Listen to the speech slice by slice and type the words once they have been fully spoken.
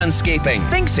landscaping.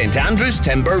 Think St Andrews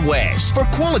Timber West. For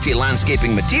quality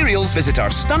landscaping materials, visit our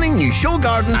stunning new show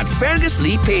garden at Fergus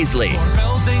Lee Paisley. For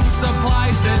building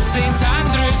supplies at St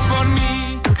Andrews for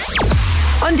me.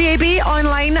 On DAB,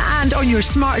 online and on your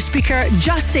smart speaker,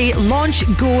 just say Launch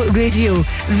Go Radio.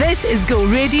 This is Go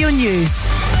Radio News.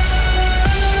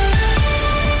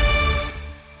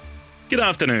 Good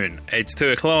afternoon, it's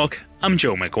 2 o'clock, I'm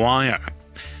Joe McGuire.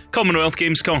 Commonwealth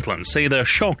Games Scotland say they're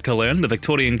shocked to learn the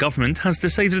Victorian Government has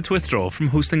decided to withdraw from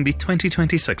hosting the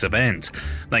 2026 event.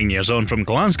 9 years on from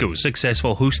Glasgow's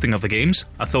successful hosting of the Games,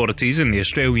 authorities in the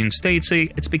Australian state say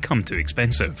it's become too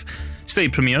expensive.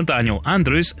 State Premier Daniel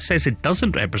Andrews says it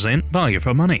doesn't represent value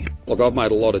for money. Look, I've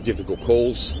made a lot of difficult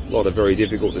calls, a lot of very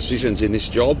difficult decisions in this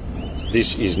job.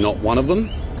 This is not one of them.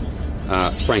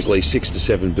 Frankly, $6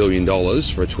 to $7 billion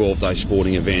for a 12-day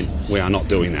sporting event, we are not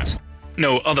doing that.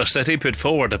 No other city put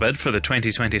forward a bid for the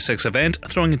 2026 event,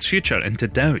 throwing its future into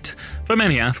doubt. For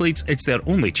many athletes, it's their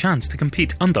only chance to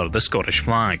compete under the Scottish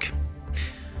flag.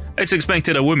 It's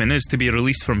expected a woman is to be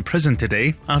released from prison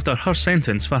today after her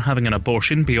sentence for having an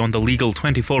abortion beyond the legal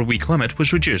 24-week limit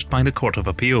was reduced by the Court of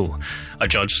Appeal. A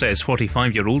judge says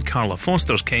 45-year-old Carla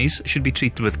Foster's case should be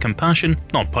treated with compassion,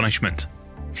 not punishment.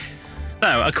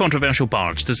 Now, a controversial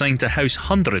barge designed to house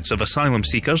hundreds of asylum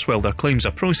seekers while their claims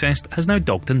are processed has now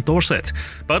docked in Dorset.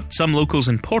 But some locals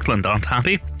in Portland aren't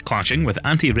happy, clashing with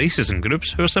anti-racism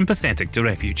groups who are sympathetic to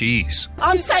refugees.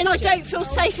 I'm saying I don't feel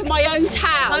safe in my own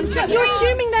town. You're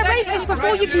assuming they're rapists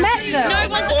before you've met them. No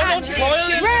one's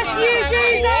actually.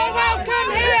 Refugees are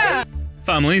welcome here.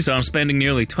 Families are spending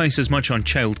nearly twice as much on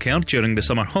childcare during the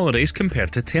summer holidays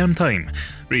compared to term time.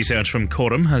 Research from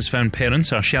Quorum has found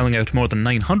parents are shelling out more than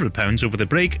 £900 over the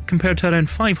break compared to around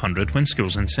 £500 when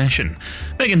school's in session.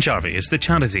 Megan Jarvie is the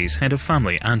charity's head of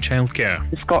family and childcare.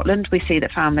 In Scotland, we see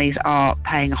that families are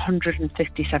paying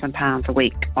 £157 a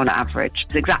week on average.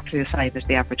 It's exactly the same as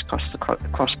the average costs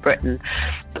across Britain.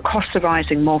 The costs are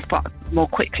rising more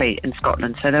quickly in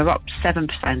Scotland, so they're up 7%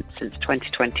 since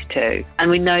 2022.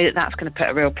 And we know that that's going to put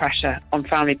a real pressure on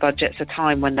family budgets at a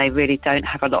time when they really don't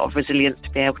have a lot of resilience to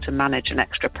be able to manage an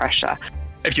extra pressure.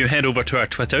 If you head over to our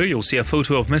Twitter, you'll see a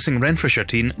photo of missing Renfrewshire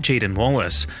teen Jayden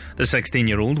Wallace. The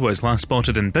 16-year-old was last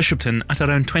spotted in Bishopton at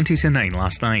around 20 to 9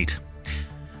 last night.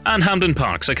 And Hampden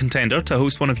Park's a contender to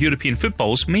host one of European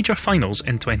football's major finals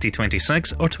in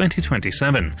 2026 or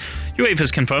 2027.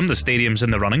 UEFA's confirmed the stadium's in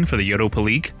the running for the Europa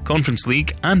League, Conference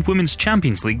League and Women's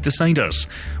Champions League deciders.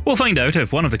 We'll find out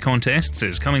if one of the contests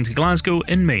is coming to Glasgow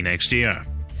in May next year.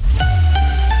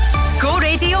 Go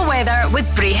Radio weather with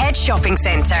Braehead Shopping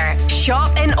Centre.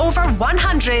 Shop in over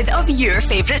 100 of your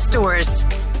favourite stores.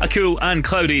 A cool and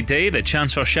cloudy day, the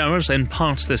chance for showers in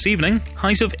parts this evening.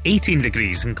 Highs of 18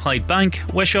 degrees in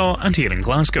Clydebank, Wishaw and here in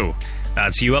Glasgow.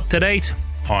 That's you up to date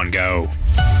on Go.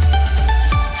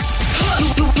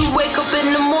 You wake up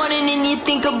in the morning and you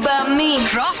think about me.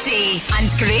 Crofty and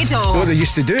Grado. What they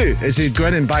used to do is they'd go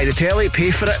in and buy the telly,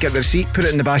 pay for it, get the receipt, put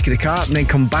it in the back of the car, and then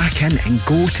come back in and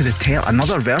go to the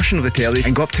another version of the telly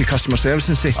and go up to customer service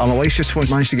and say, "Oh, my wife's just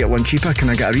managed to get one cheaper, can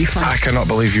I get a refund?" I cannot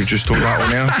believe you've just told that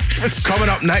one there. Coming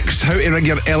up next, how to ring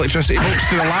your electricity box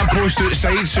to the lamppost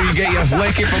outside so you get your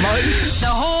lecky for nothing. The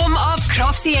home of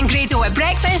Crofty and Grado at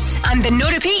breakfast and the no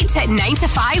repeat at 9 to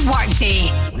 5 workday.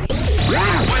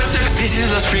 This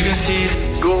is Lost Frequencies.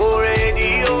 Go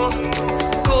Radio.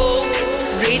 Go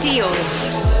Radio.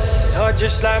 You're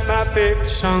just like my favorite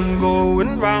song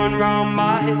going round and round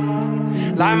my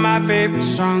head. Like my favorite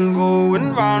song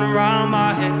going round and round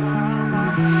my head.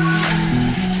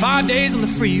 5 days on the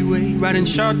freeway, riding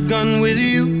shotgun with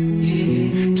you.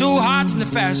 Yeah. 2 hearts in the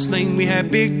fast lane, we had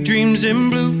big dreams in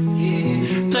blue.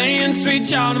 Yeah. Playing Sweet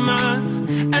Child of Mine,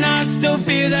 and I still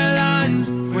feel that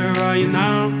line. Where are you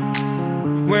now?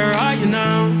 Where are you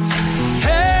now?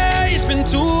 Hey, it's been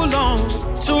too long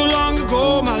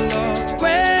ago, my love.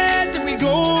 Where did we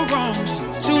go wrong?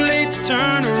 Too late to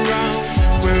turn around.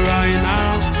 Where are you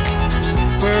now?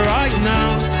 Where are you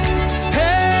now?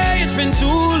 Hey, it's been too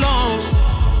long.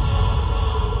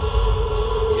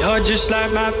 You're just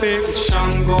like my favorite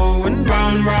song going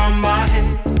round and round my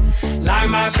head. Like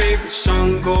my favorite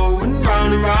song going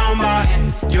round and round my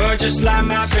head. You're just like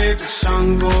my favorite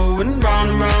song going round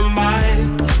and round my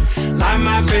head. Like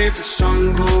my favorite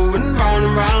song going round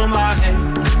and round my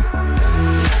head.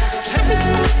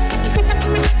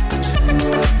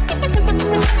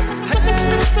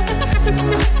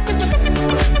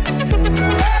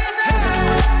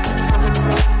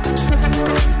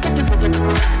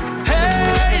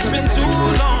 Hey, it's been too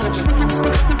long.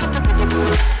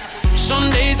 Some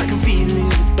days I can feel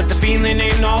it, but the feeling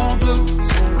ain't all blue.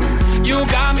 You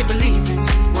got me believing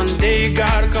one day you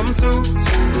gotta come through.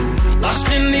 Lost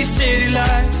lost in these city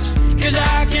lights, 'cause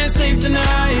I can't sleep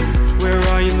tonight. Where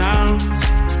are you now?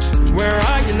 Where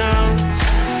are you now?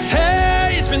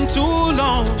 Hey, it's been too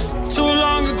long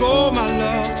ago, my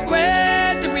love.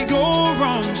 Where did we go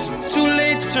wrong? Too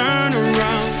late to turn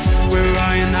around. Where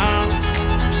are you now?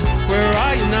 Where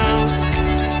are you now?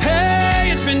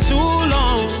 Hey, it's been too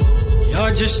long.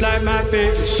 You're just like my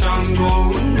favorite song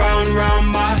going round and round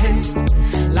my head.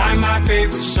 Like my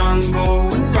favorite song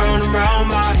going round and round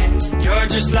my head. You're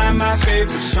just like my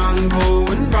favorite song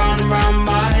going round and round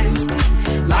my head.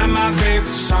 Like my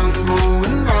favorite song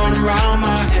going round and round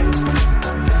my head.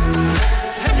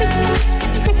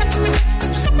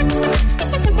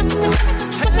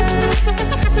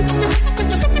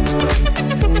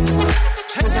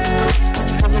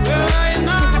 Where are you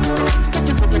now?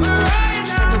 Where are you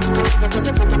now?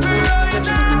 Where are you now? Where are you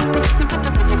now?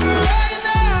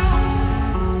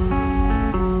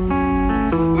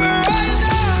 Where are you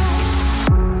now?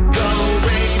 Go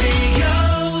radio.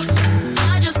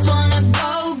 I just wanna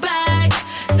go back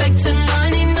to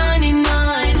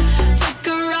 1999. Take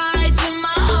a ride to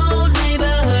my old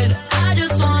neighborhood. I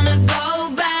just wanna go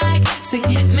back. Sing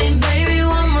hit me baby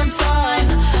one more time.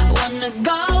 Wanna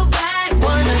go back,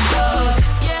 wanna go.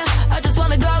 Yeah, I just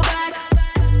wanna go back.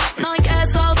 Nike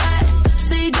ass all that.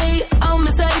 CD, oh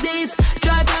Mercedes.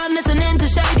 Drive around listening to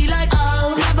Shady like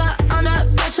oh. Never under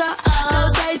pressure.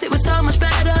 Those days it was so much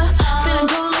better. Feeling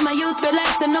cool in my youth,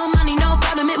 relaxing. No money, no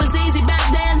problem, it was easy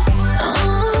back then.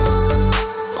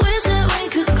 Wish that we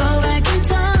could go back in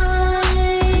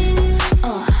time.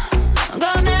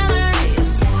 Got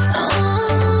memories.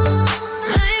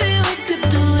 Maybe we could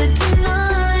do it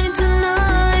tonight,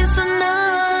 tonight,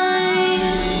 tonight.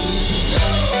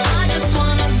 I just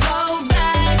wanna go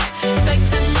back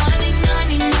to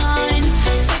 1999.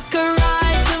 Take a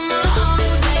ride to my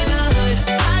old neighborhood.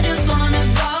 I just wanna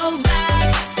go back.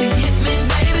 Sing hit me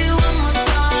baby one more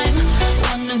time.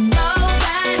 Wanna go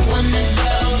back, wanna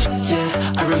go. Yeah,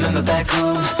 I remember back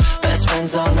home. Best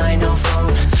friends all night, no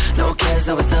phone. No cares,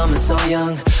 I was dumb and so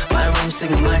young. My room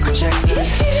singing Michael Jackson.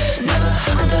 Never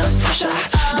under pressure.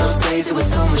 Those days it was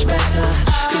so much better.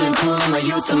 Feeling cool in my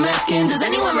youth, I'm asking, does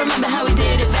anyone remember how we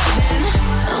did it back then?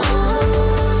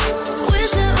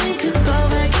 Wish that we could go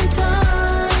back in time.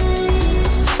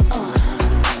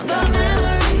 Got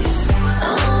memories.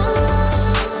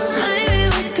 Maybe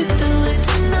we could do it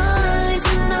tonight,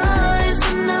 tonight,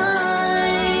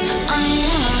 tonight.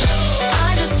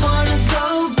 I just wanna go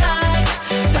back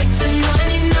to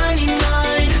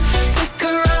 1999. Take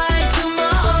a ride to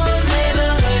my old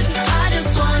neighborhood. I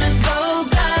just wanna go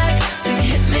back. Sing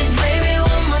hit me baby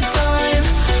one more time.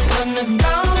 Wanna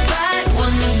go back,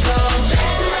 wanna go back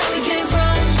to where we came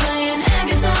from. Playing air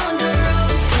guitar on the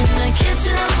roof. In the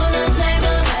kitchen up on the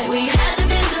table like we had a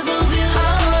beautiful view. I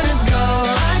wanna go,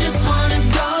 I just wanna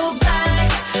go back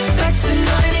to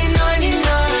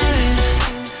 1999.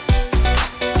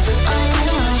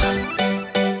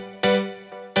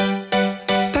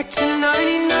 Back to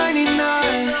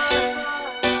 1999.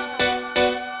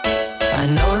 I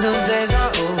know those days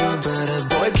are over, but a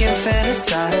boy can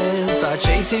fantasize about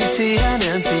JTT and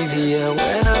MTV. Yeah,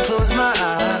 when I close my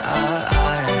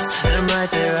eyes, and I'm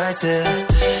right there,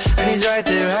 and he's right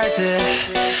there, I'm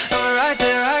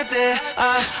right there. I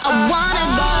wanna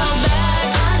go back.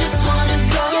 I just wanna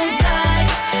go back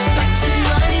to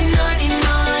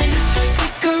 1999.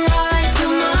 Take a ride to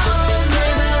my old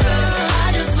neighborhood. I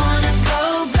just wanna go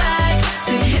back.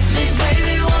 Sing hit me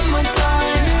baby one more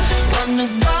time. Wanna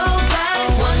go back,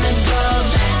 wanna go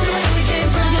back to where we came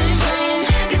from. Playing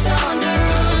air guitar on the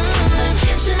roof. In the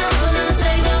kitchen up on the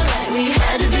table like we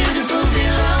had a beautiful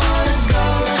view. I wanna go.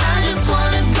 I just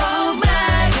wanna go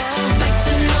back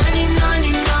to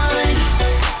 1999.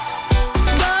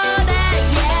 Go back,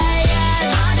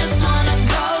 yeah. I just wanna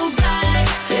go back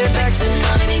to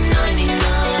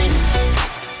 1999.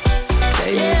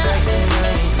 Take me back to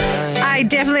 99. I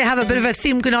definitely have a bit of a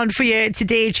theme going on for you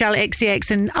today, Charlie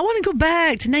XCX, and I want to go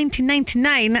back to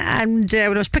 1999. And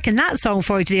when I was picking that song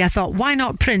for you today, I thought, why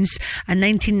not Prince and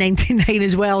 1999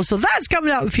 as well? So that's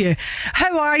coming up for you.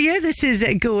 How are you? This is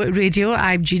Go Radio.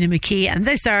 I'm Gina McKie, and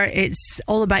this hour it's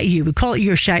all about you. We call it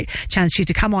your shout, chance for you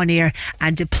to come on air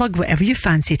and to plug whatever you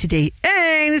fancy today.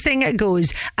 Anything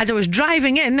goes. As I was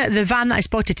driving in, the van that I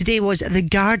spotted today was the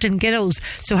Garden Girls.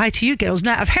 So hi to you girls.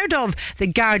 Now I've heard of the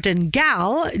Garden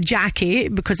Gal, Jackie,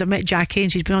 because I met Jackie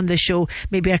and she's been on this show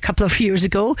maybe a couple of years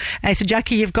ago. So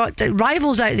Jackie, you've got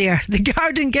rivals out there, the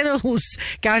Garden Girls.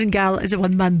 Garden Gal is a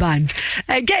one-man band.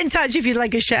 Get in touch if you'd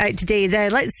like a shout out today.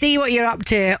 Then let's see what you're up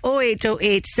to.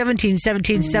 0808 17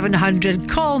 17 700.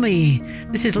 Call me.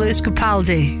 This is Lewis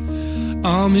Capaldi.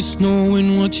 I miss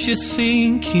knowing what you're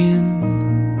thinking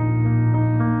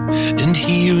and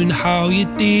hearing how your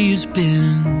day has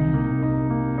been.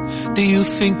 Do you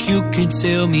think you can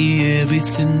tell me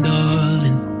everything,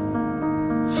 darling,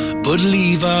 but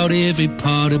leave out every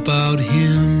part about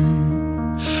him?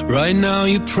 Right now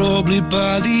you're probably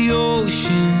by the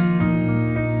ocean,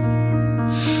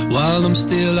 while I'm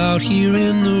still out here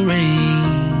in the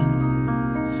rain.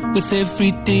 With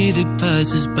every day that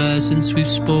passes by since we've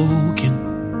spoken,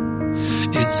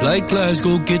 it's like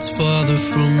Glasgow gets farther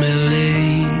from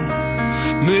LA.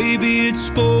 Maybe it's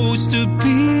supposed to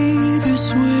be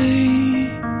this way,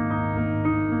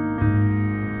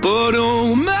 but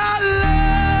oh my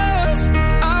love,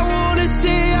 I wanna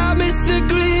say I miss the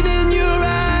green in your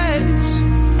eyes.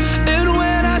 And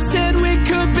when I said we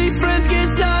could be friends,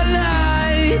 guess I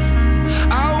lied.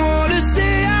 I wanna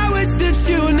say I wish that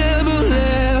you never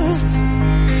left.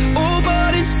 Oh,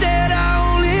 but instead I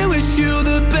only wish you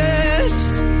the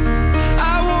best.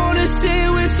 I wanna say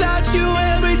without you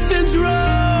everything's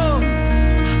wrong,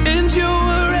 and you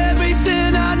were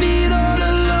everything I need all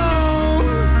along.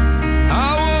 I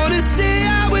wanna say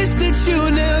I wish that you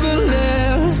never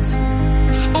left.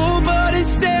 Oh, but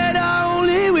instead I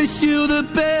only wish you the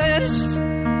best.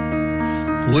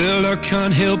 Well, I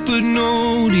can't help but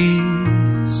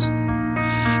notice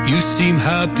you seem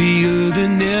happier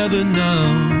than ever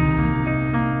now.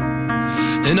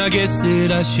 And I guess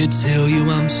that I should tell you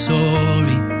I'm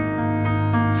sorry.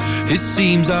 It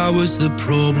seems I was the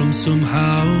problem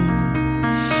somehow.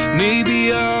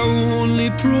 Maybe I only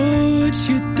brought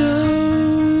you down.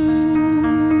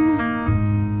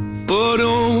 But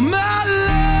oh my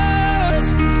love,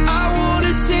 I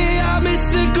wanna say I miss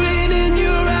the green in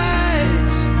your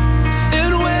eyes.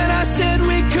 And when I said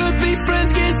we could be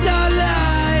friends, guess I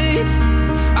lied.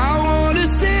 I wanna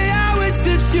say I wish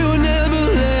that you never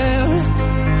left.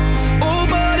 Oh,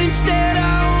 but instead I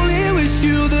only wish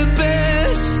you the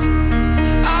best.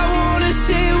 I wanna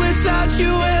say without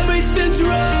you everything's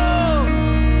wrong,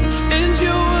 and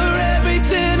you were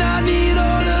everything I need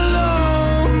all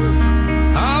along.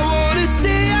 I wanna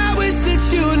say I wish that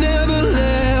you never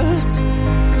left.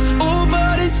 Oh,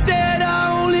 but instead I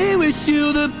only wish you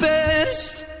the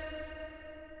best.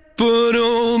 But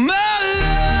oh my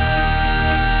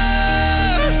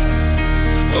love,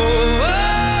 oh,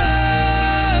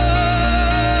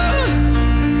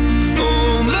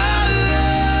 oh my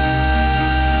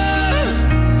love,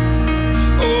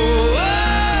 oh.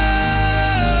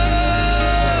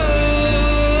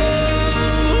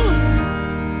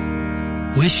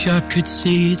 Wish I could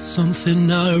say it's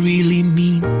something I really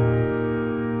mean,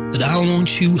 that I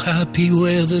want you happy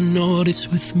whether or not it's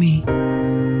with me.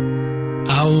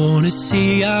 I wanna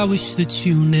say I wish that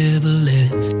you never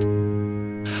left.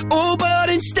 Oh, but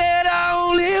instead I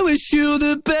only wish you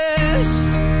the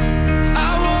best. I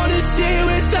wanna say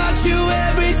without you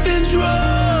everything's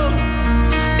wrong,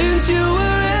 and you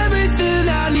were everything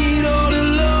I need all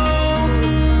along.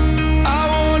 I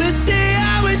wanna say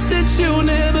I wish that you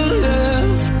never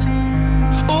left.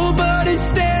 Oh, but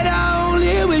instead I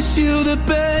only wish you the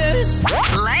best.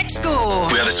 Let's go.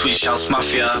 We are the Swedish House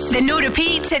Mafia. The no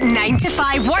repeat 9 to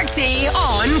 5 workday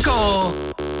on Go.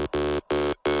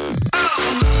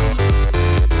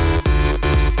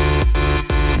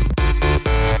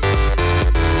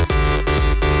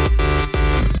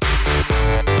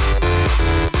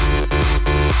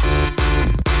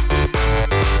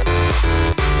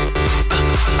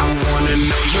 I wanna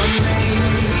know your name.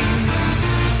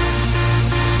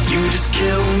 You just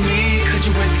kill me, could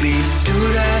you at least do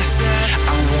that? I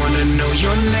wanna know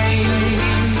your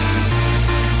name.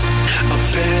 Or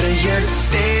better yet,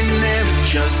 stay there,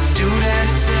 just do that.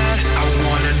 I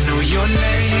wanna know your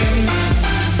name.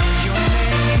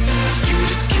 You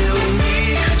just kill me,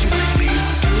 could you at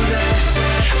least do that?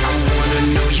 I wanna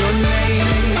know your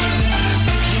name.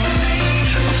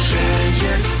 Or better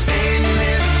yet, stay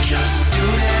there, just do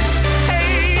that.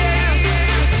 Hey, yeah.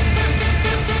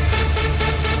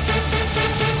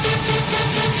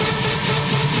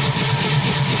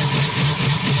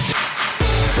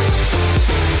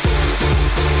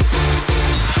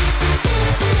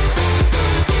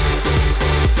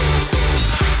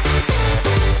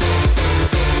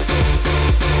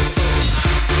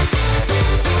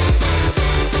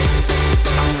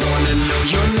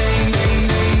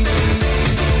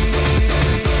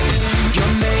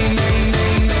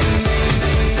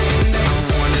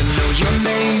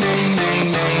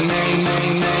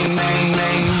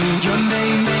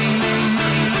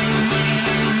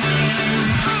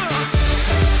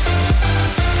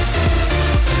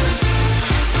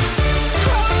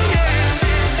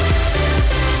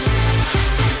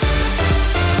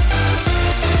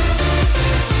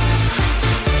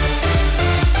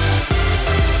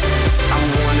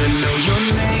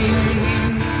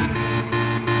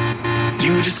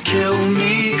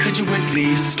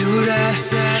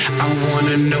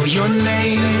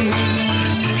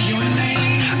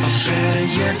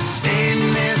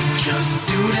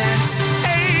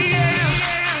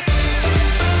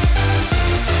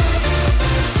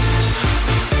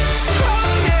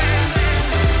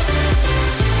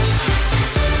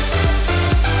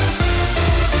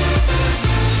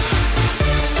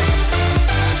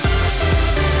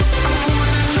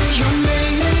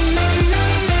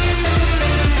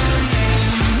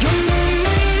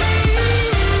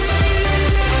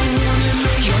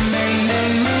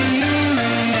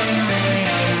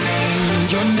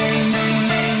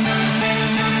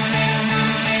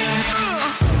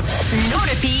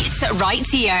 right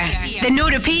here. The no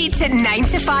repeat 9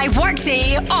 to 5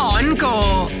 workday on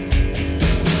Go.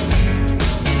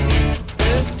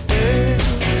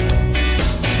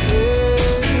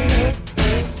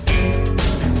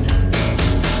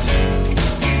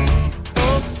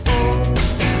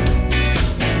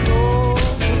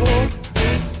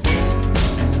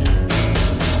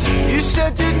 You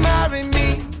said you'd marry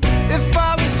me if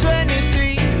I was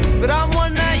 23, but I'm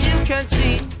one that you can't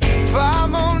see. If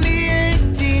I'm only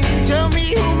 18, tell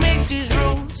me who makes these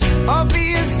rules.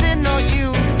 Obviously not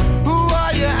you. Who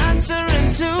are you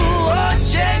answering to? Oh,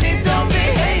 Jenny, don't be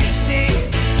hasty.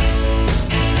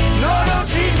 No, don't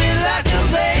treat me like a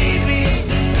baby.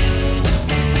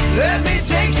 Let me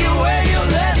take you where you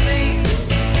let me,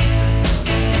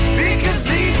 because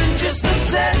leaving just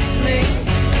upsets me.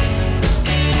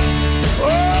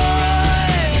 Oh,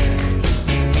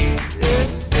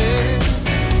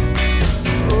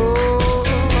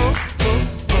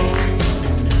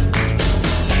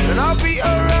 I'll be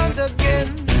around again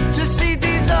to see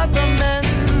these other men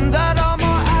that are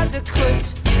more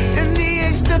adequate in the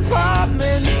H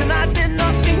department. And I did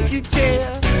not think you'd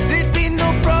care, there'd be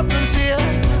no problems here.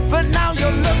 But now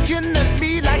you're looking at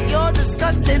me like you're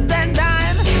disgusted, and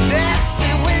I'm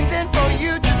definitely waiting for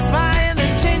you to smile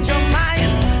and change your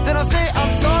mind. Then I'll say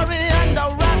I'm sorry and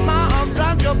I'll wrap my arms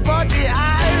around your body.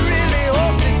 I really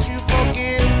hope that you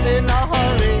forgive in a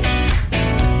hurry,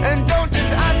 and don't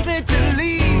just ask me to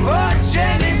leave. Oh,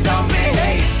 Jenny, don't be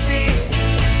hasty.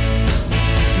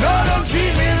 No, don't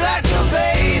treat me like a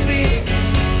baby.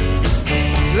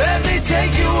 Let me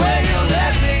take you where you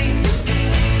let me,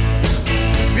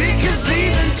 because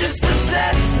leaving just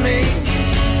upsets me.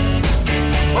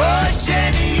 Oh,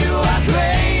 Jenny, you are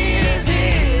crazy.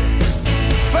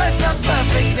 First I'm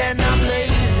perfect, then I'm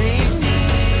lazy.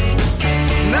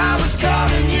 Now it's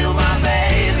calling you my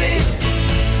baby.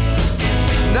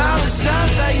 Now it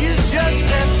sounds like you just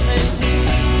left me,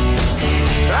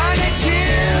 and it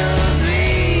kills me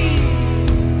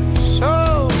so.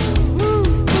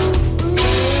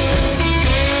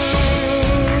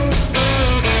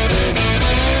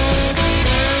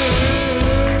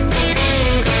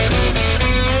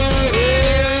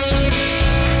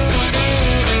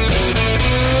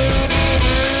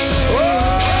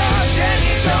 Oh,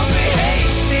 Jenny, don't be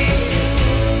hasty.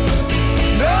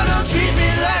 No, don't treat me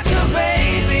like a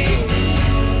baby.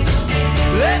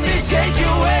 Let me take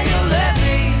you where you let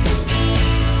me,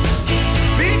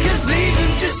 because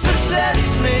leaving just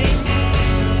upsets me.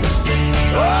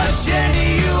 Oh, Jenny,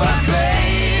 you are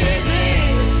crazy.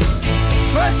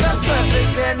 First I'm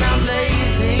perfect, then I'm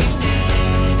lazy.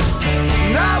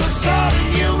 Now it's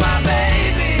calling you my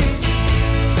baby.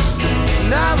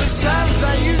 Now it sounds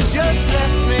like you just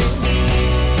left me,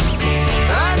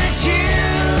 and it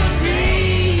kills me.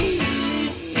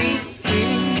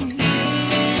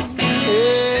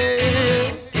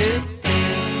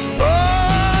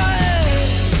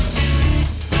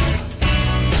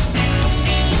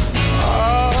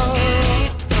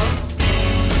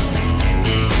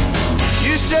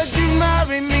 You said you'd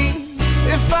marry me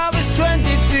if I was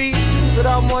 23, but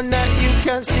I'm one that you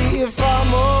can't see if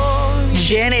I'm only.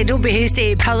 Jenny, don't be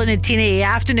hasty. Paul and Tina,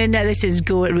 afternoon. This is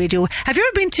Go at Radio. Have you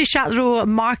ever been to Charleroi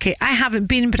Market? I haven't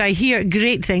been, but I hear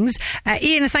great things.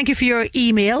 Ian, thank you for your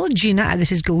email. Gina at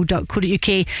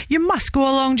thisisgo.co.uk. You must go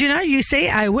along, Gina. You say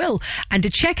I will. And to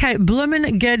check out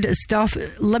Bloomin' Good Stuff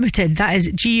Limited. That is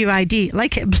GUID.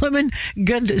 Like it, Bloomin'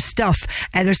 Good Stuff.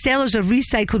 They're sellers of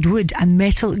recycled wood and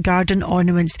metal garden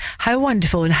ornaments. How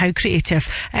wonderful and how creative.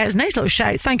 It's a nice little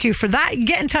shout. Thank you for that.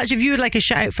 Get in touch if you would like a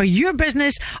shout out for your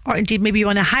business, or indeed maybe you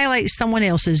want to highlight someone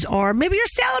else's, or maybe you're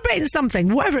celebrating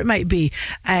something, whatever it might be,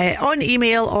 on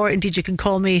email, or indeed you can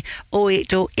call me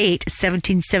 0808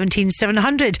 17 17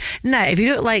 700. Now, if you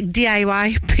don't like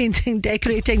DIY painting,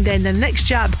 decorating, then the next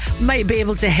chap might be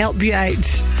able to help you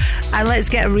out. And let's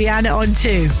get Rihanna on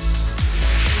too.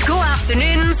 Go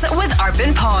afternoons with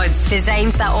Urban Pods.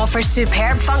 Designs that offer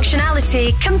superb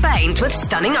functionality combined with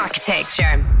stunning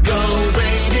architecture. Go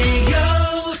radio.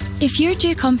 If you're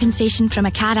due compensation from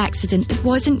a car accident that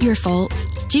wasn't your fault,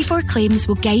 G4 Claims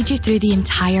will guide you through the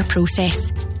entire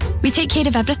process. We take care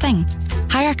of everything.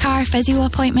 Hire car, physio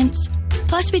appointments.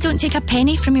 Plus, we don't take a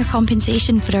penny from your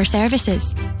compensation for our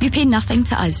services. You pay nothing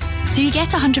to us, so you get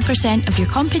 100% of your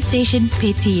compensation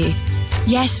paid to you.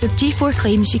 Yes, with G4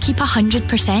 Claims, you keep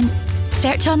 100%.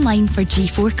 Search online for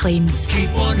G4 Claims. Keep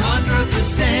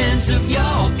 100% of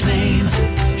your claim.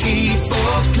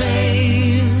 G4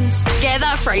 Claims. Get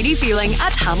that Friday feeling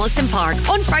at Hamilton Park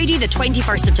on Friday the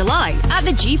 21st of July at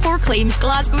the G4 Claims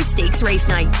Glasgow Stakes Race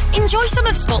Night. Enjoy some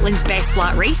of Scotland's best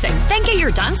flat racing, then get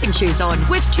your dancing shoes on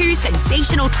with two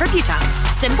sensational tribute acts,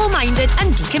 Simple Minded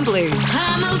and Deacon Blues.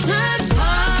 Hamilton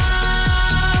Park.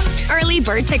 Early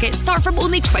bird tickets start from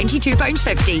only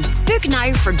 £22.50. Book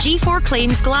now for G4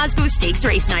 Claims Glasgow Stakes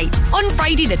Race Night on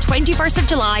Friday the 21st of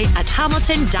July at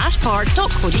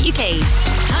hamilton-park.co.uk.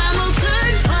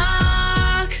 Hamilton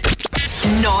Park.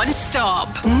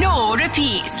 Non-stop, no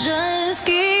repeats. Just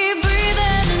keep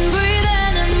breathing and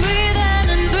breathing and breathing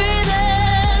and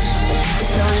breathing.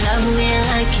 So love me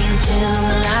like you do,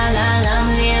 la la, love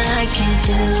me like you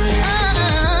do.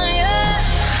 Yeah.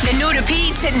 The no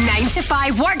repeats at 9 to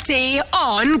 5 workday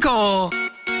on Go.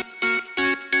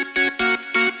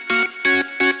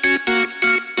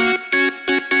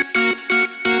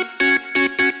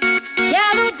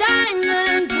 Yellow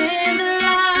diamonds in the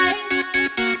light.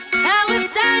 I was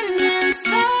standing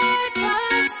side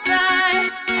by side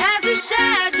as a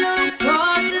shadow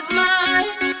crosses mine.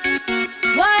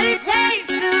 What it takes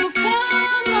to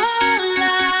come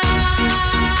alive.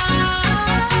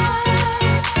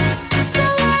 It's the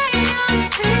way I'm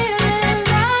feeling,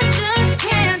 I just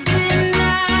can't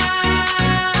deny.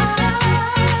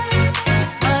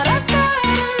 But I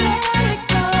gotta let it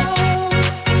go.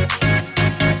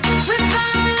 We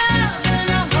found love in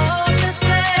a hopeless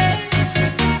place.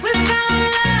 We found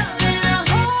love in a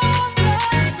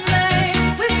hopeless place.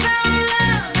 We found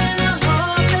love in a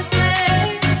hopeless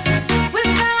place. We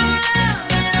found love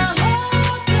in a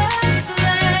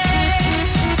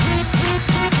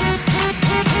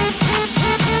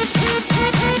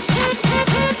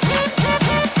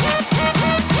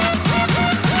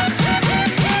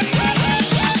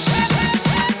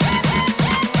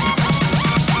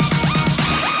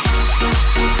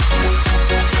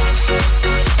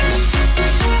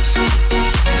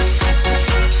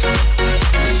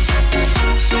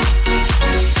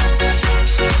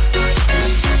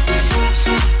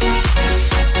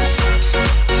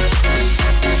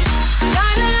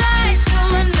Shine a light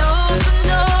through an open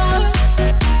door.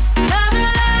 Love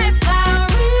and life, our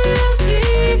real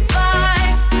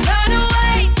divide. Turn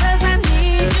away 'cause I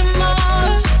need you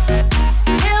more.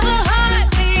 Feel the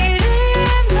heartbeat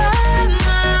in my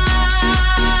mind.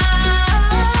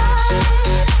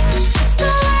 It's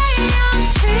the way I'm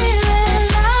feeling,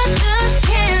 I just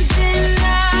can't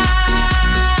deny.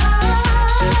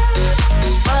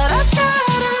 But I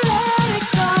gotta let it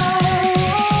go.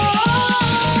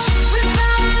 We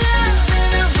found love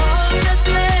in a hopeless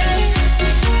place.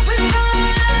 We found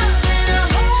love in a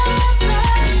hopeless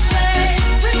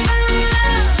place. We found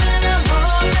love in a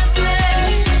hopeless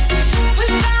place. We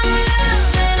found love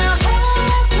in a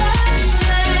hopeless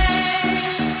place.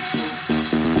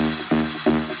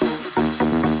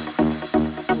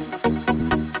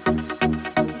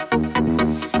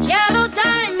 Yellow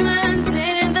diamonds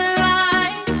in the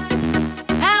light.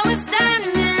 I was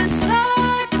standing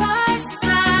side by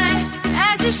side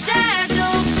as a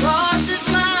shadow crosses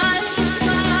mine.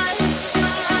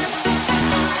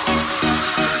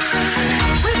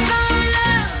 We found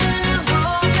love in a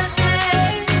hopeless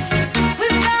place. We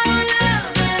found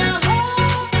love in a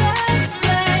hopeless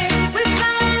place. We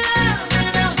found love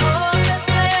in a hopeless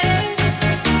place.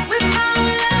 We found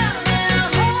love in a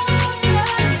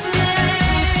hopeless place.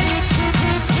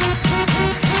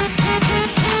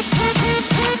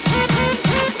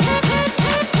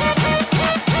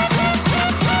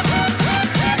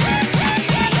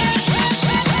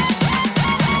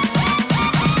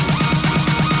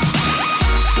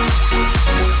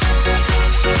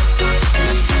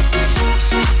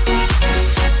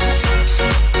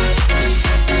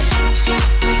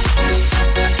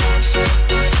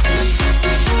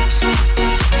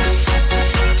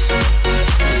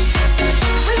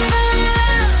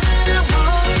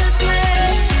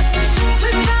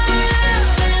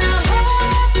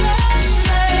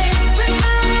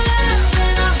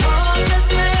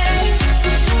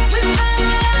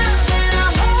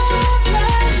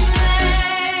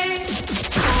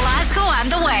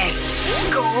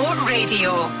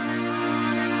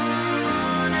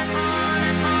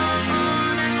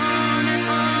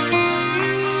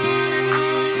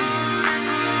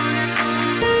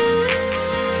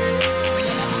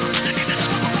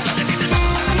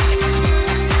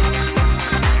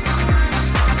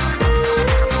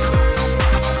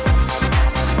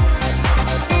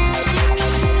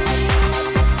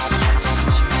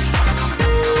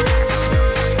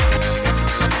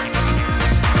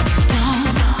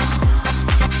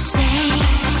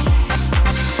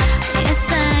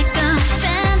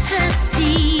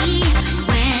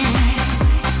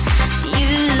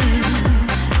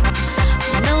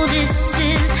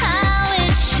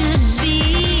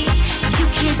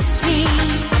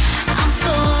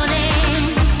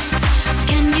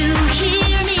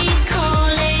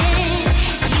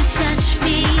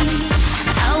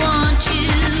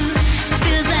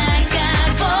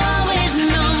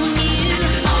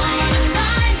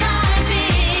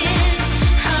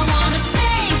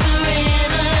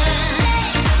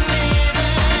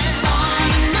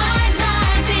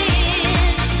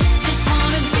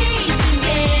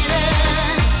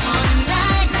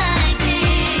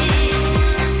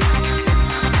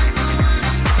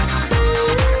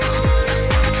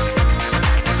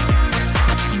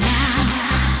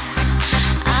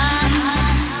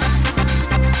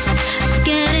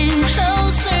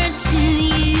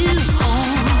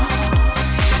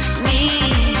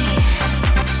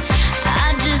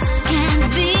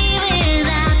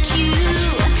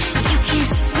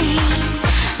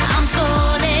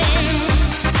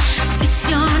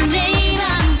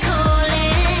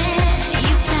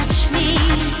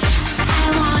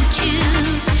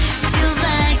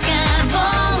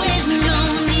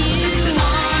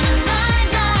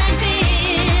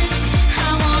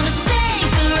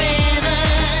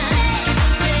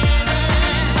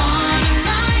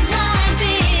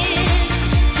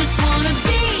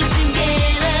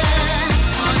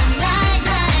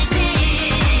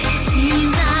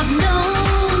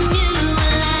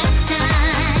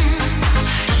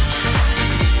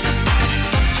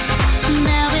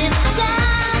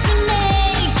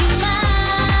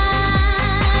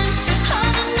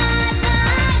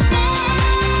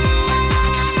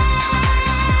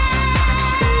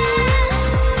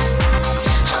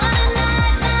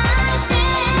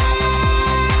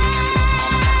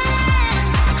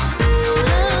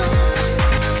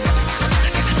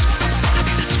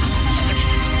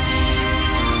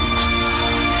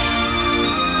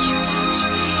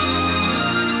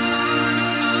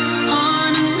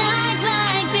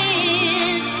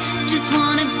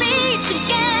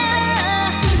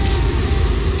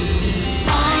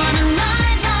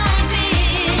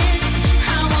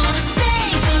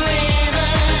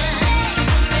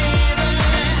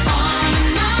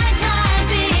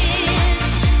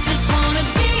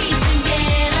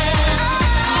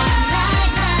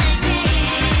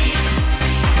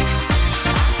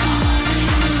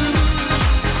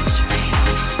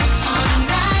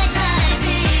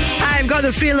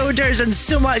 are the freeloaders, and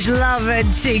so much love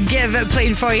to give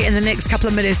playing for you in the next couple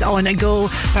of minutes on a go.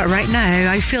 But right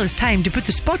now, I feel it's time to put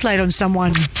the spotlight on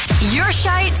someone. Your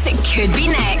shout could be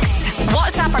next.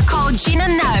 WhatsApp or call Gina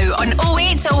now on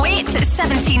 0808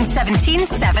 17 17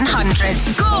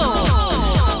 700. Go!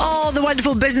 All the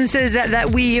wonderful businesses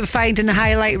that we find and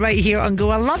highlight right here on Go.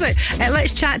 I love it.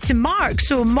 Let's chat to Mark.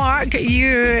 So, Mark,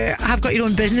 you have got your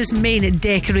own business, Main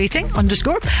Decorating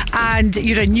 _ and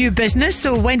you're a new business.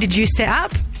 So, when did you set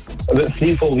up? About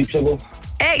 3-4 weeks ago.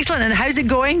 Excellent. And how's it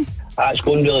going? It's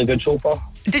going really good so far.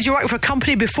 Did you work for a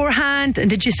company beforehand, and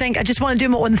did you think, I just want to do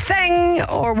my own thing,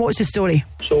 or what's the story?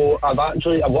 So I've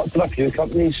worked for a few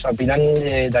companies. I've been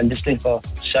in the industry for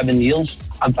 7 years.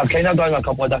 I've kind of done a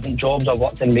couple of different jobs. I've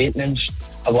worked in maintenance,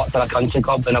 I've worked in a country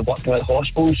club, and I've worked in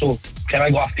hospitals, so kind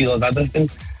of got a feel of everything.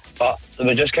 But it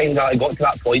was just kind of, I got to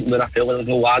that point where I felt like there was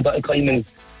no ladder to climb, and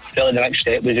I felt like the next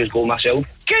step was just go myself.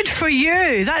 Good for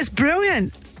you. That's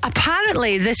brilliant.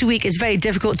 Apparently this week it's very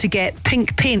difficult to get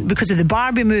pink paint because of the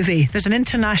Barbie movie. There's an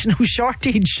international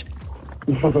shortage.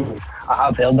 I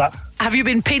have heard that. Have you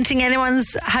been painting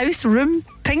anyone's house, room,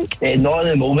 pink? Not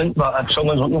at the moment, but if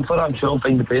someone's looking for it, I'm sure I'll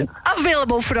find the paint.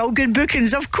 Available for all good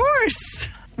bookings, of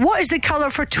course. What is the colour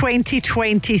for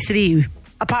 2023?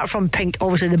 Apart from pink,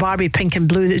 obviously the Barbie pink and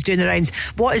blue that's doing the rounds.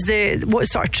 What's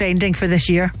sort of trending for this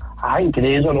year? I think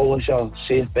greys are always your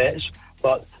safe bets,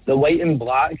 but the white and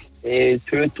black,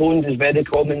 two-toned is very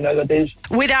common nowadays.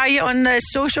 Where are you on the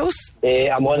socials?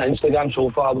 I'm on Instagram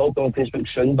so far. I will be on Facebook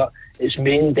soon, but it's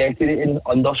Main Decorating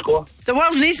 _. The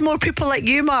world needs more people like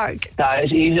you, Mark.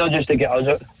 It's easier just to get us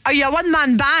out. Are you a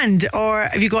one-man band, or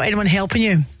have you got anyone helping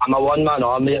you? I'm a one-man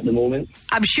army at the moment.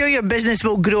 I'm sure your business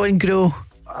will grow and grow.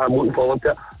 I'm looking forward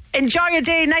to it. Enjoy your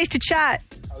day. Nice to chat.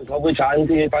 It was lovely chatting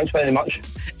to you. Thanks very much.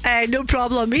 No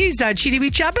problem. He's a cheery wee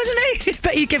chap, isn't he?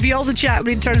 But he'll give you all the chat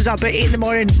when he turns up at 8 in the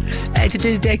morning to do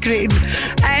his decorating.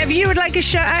 If you would like a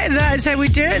shout out, that's how we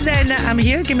do it, then I'm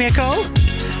here. Give me a call.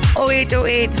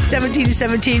 0808 17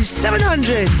 17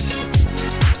 700.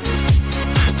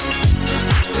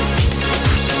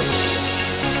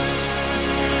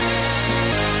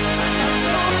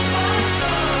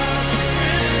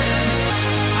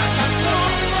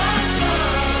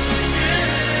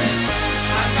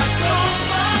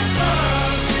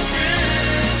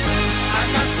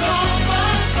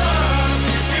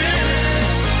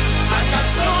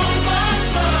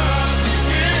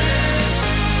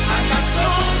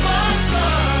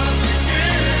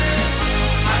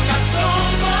 I got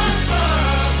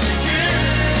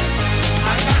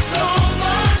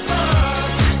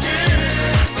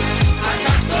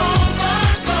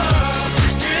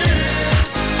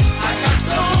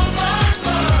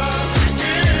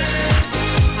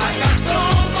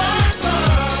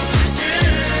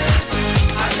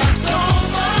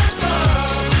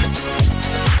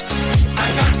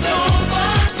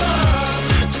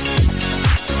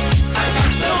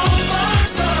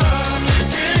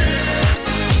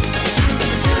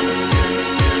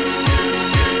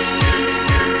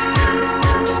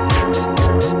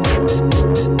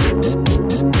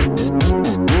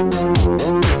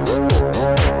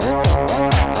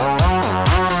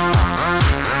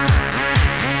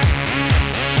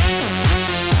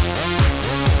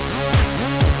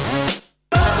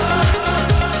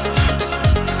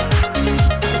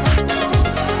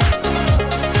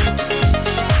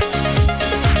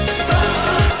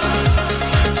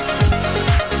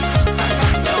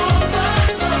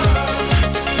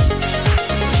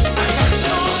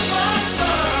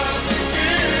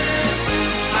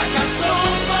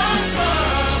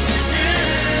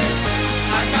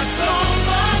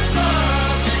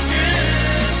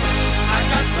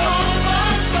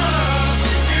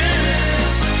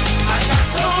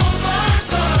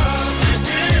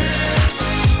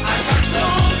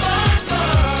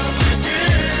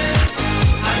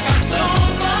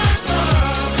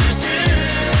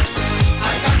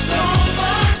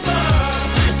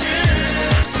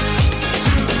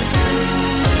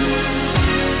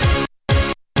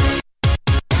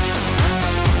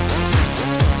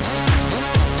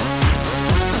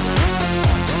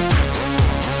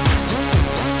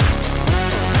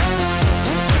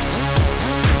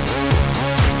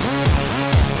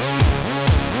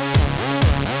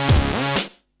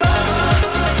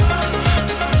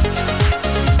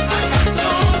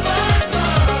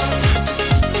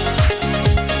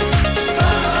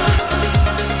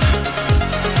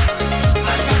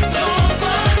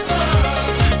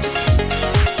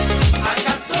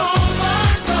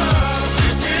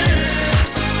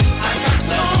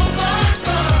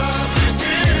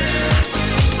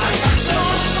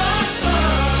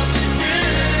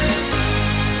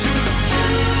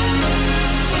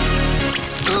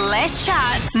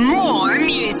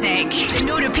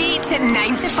repeat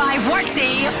 9 to 5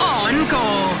 workday on Go.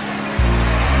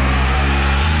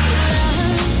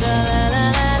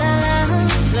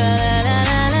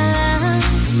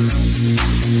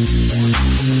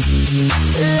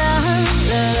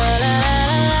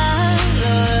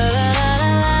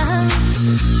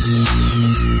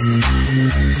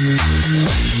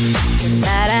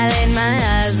 That I laid my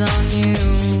eyes on you,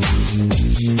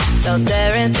 felt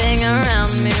everything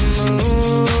around me move.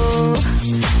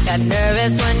 Got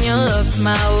nervous when you looked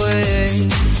my way,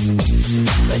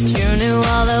 but you knew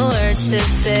all the words to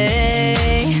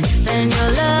say. Then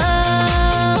your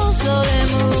love slowly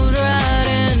moved right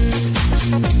in.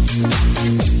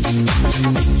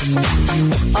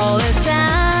 All this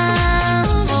time,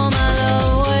 oh my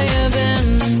love, where you been?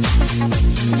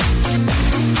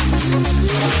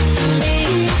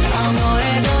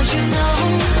 Amore, don't you know,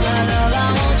 my love, I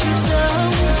want you so.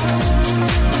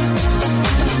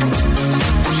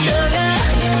 Sugar,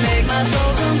 you make my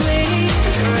soul complete.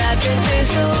 Your rapture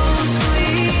tastes so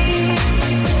sweet.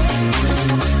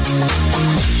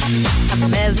 I'm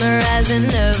mesmerized in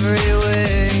every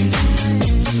way.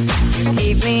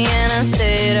 Keep me in a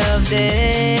state of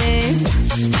daze.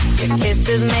 Your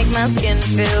kisses make my skin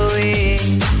feel weak.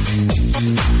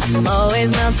 I'm always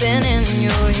melting in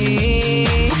your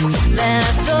heat. Then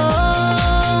I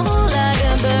soar like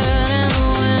a burning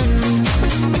wind.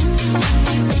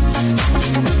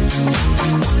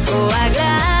 Oh, I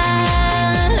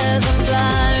glide as I'm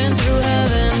flying through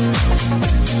heaven.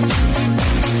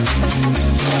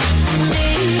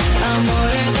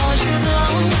 Amore, don't you know,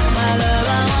 my love,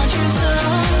 I want you so.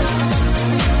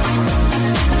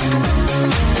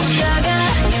 Sugar,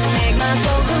 you make my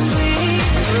soul complete.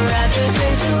 Your rapture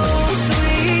tastes so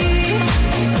sweet.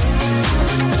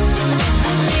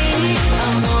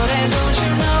 Amore, don't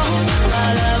you know, my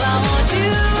love, I want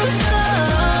you so.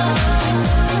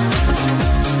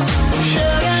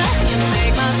 Sugar, you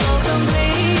make my soul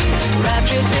complete.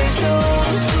 Rapture tastes so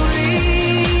sweet.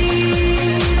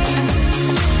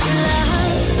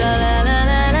 La la la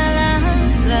la la la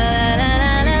la la la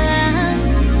la la.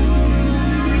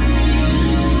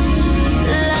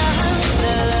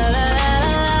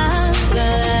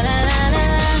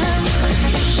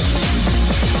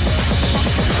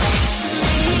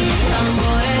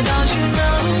 Amore, don't you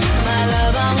know, my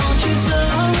love, I want you so.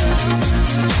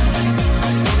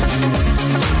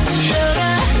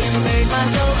 Sugar, you make my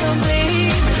soul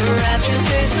complete. Rapture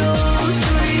tastes so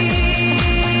sweet.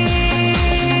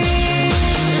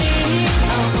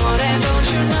 Amore, don't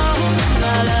you know,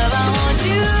 my love, I want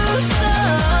you so.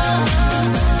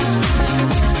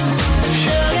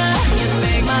 Sugar, you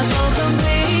make my soul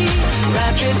complete.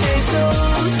 Rapture tastes so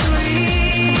sweet.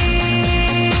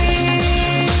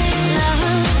 La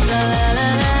la la la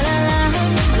la la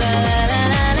la la la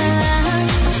la la.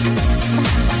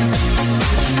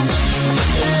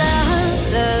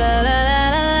 La la la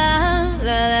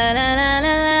la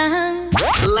la la.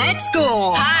 Let's go.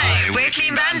 Hi, we're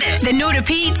Clean Bandit. The no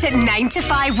repeat 9 to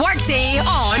 5 workday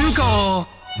on Go.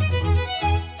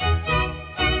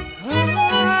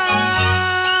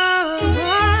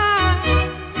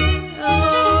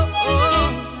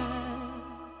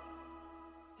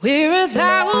 We're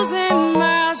 1,000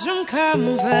 miles from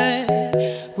comfort.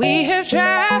 We have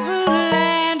traveled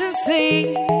land and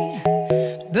sea.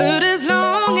 But as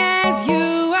long as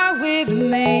you are with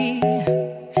me,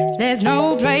 there's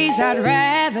no place I'd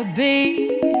rather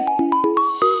be.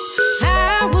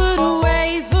 I would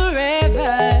away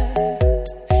forever,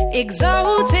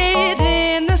 exalted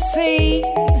in the sea.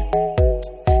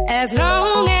 As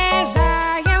long as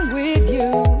I am with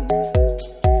you,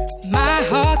 my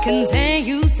heart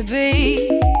continues to beat.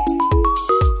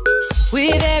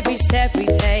 With every step we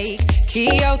take,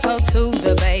 Kyoto to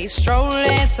the bay,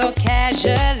 strolling so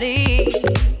casually.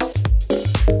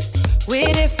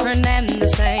 We're different and the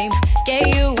same,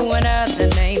 gave you another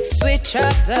name, switch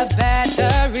up the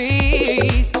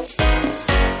batteries.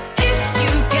 If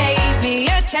you gave me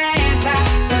a chance, I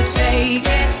would take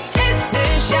it. It's a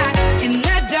shot in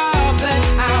the dark, but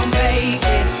I'll make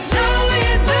it.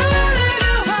 Knowing the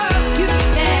little heart, you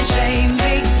can't shame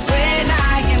me. When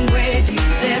I am with you,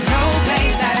 there's no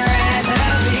place I'd rather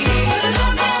be. No,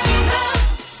 no, no,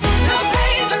 no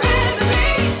place I'd rather be.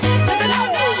 No, no, no,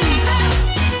 no,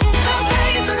 no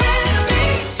place I'd rather be.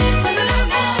 No, no,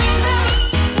 no, no,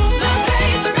 no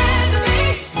place I'd rather be.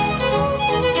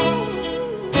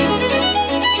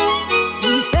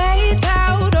 We set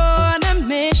out on a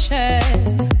mission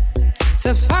to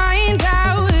find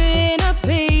our inner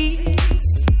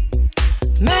peace,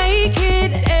 make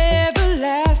it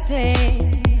everlasting,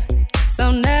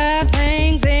 so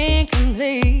nothing's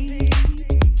incomplete.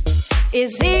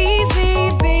 It's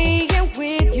easy being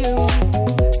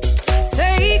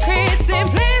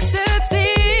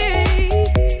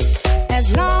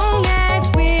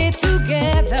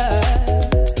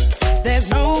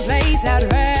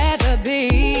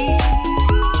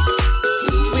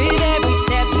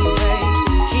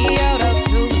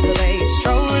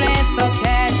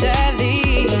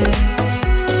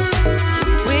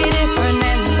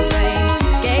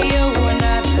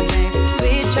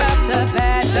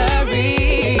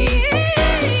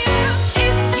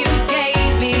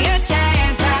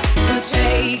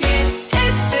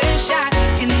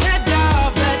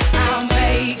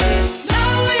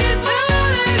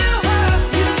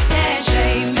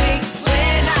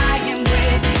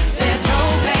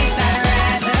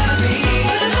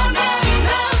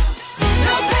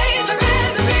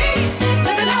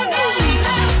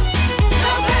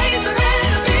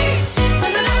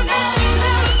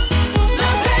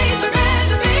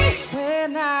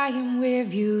am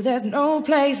with you, there's no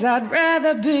place I'd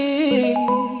rather be.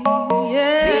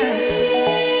 Yeah.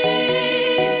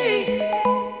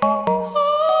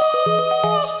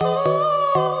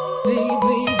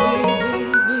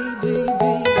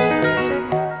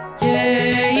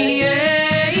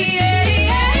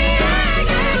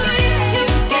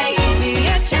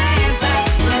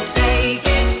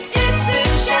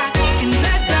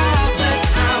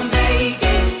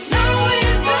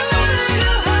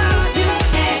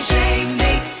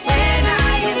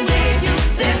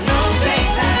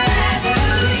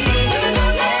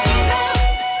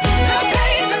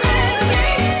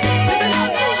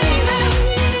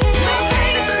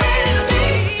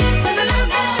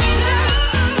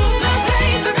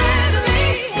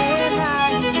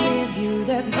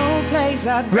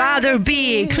 Rather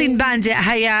Be, Clean Bandit,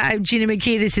 hiya, I'm Gina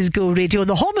McKie, this is Go Radio,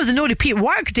 the home of the no repeat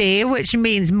work day, which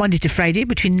means Monday to Friday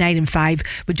between 9 and 5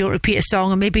 we don't repeat a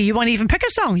song, and maybe you want to even pick a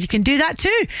song, you can do that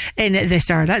too in this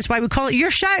hour. That's why we call it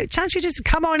Your Shout, chance you just to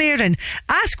come on air and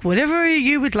ask whatever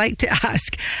you would like to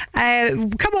ask.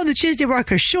 Come on, the Tuesday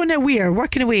workers, Shona Weir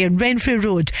working away on Renfrew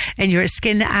Road in your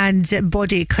skin and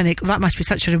body clinic. That must be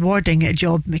such a rewarding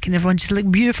job, making everyone just look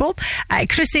beautiful.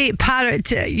 Chrissy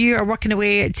Parrott, you are working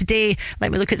away today.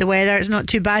 Let me look at the weather, it's not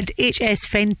too bad. HS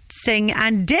Fencing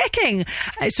and Decking.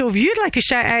 So if you'd like a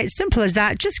shout out, simple as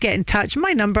that, just get in touch.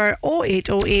 My number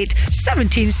 0808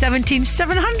 1717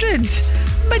 700.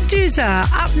 Medusa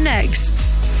up next.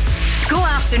 Go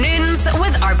afternoons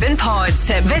with Urban Pods.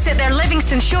 Visit their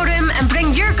Livingston showroom and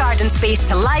bring your garden space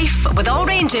to life with all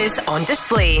ranges on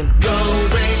display. Go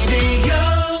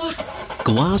Radio.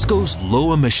 Glasgow's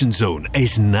low emission zone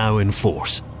is now in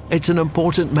force. It's an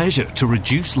important measure to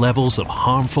reduce levels of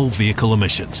harmful vehicle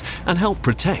emissions and help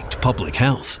protect public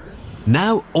health.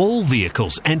 Now all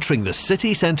vehicles entering the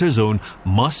city centre zone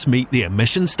must meet the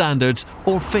emission standards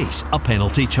or face a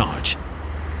penalty charge.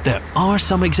 There are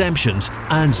some exemptions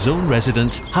and zone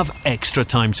residents have extra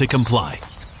time to comply.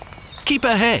 Keep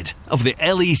ahead of the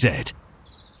LEZ.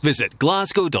 Visit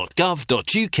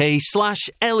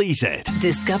glasgow.gov.uk/LEZ.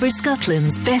 Discover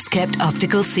Scotland's best kept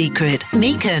optical secret.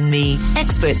 Mika and Me,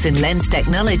 experts in lens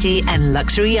technology and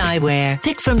luxury eyewear.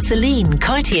 Pick from Celine,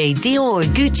 Cartier, Dior,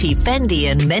 Gucci, Fendi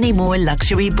and many more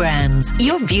luxury brands.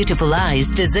 Your beautiful eyes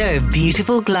deserve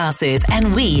beautiful glasses,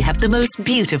 and we have the most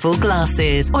beautiful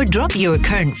glasses. Or drop your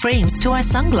current frames to our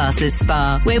sunglasses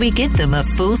spa, where we give them a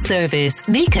full service.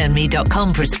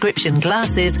 MikaandMe.com prescription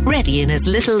glasses, ready in as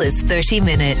little as 30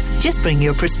 minutes. Just bring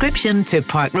your prescription to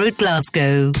Park Road,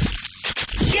 Glasgow.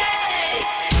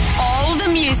 All the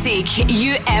music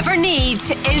you ever need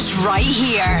is right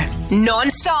here.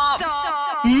 Non-stop.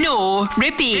 No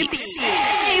repeats.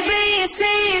 A, B, C,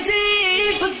 D,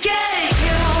 forget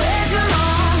you. Where's your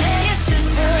mom and your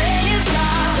sister and your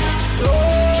child? So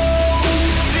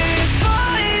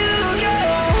before you go.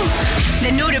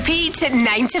 The no repeat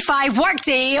 9 to 5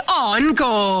 workday on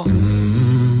Go.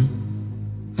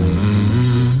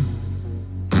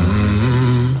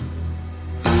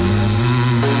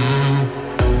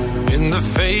 The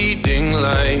fading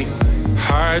light,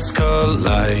 hearts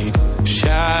collide,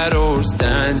 shadows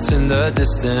dance in the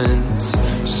distance.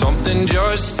 Something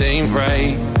just ain't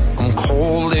right, I'm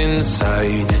cold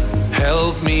inside.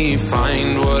 Help me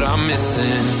find what I'm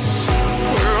missing.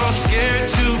 We're all scared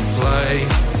to fly,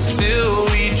 still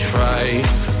we try.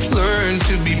 Learn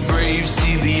to be brave,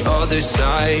 see the other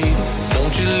side.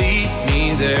 Won't you lead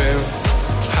me there?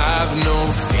 Have no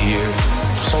fear.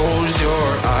 Close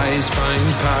your eyes,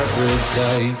 find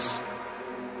paradise.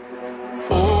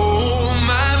 Oh,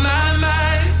 my, my,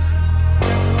 my.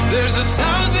 There's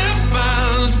 1,000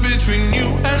 miles between you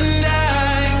and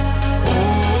I.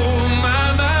 Oh,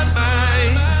 my, my, my.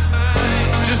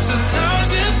 Just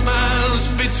 1,000 miles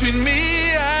between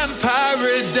me and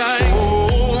paradise.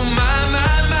 Oh, my,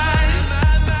 my, my.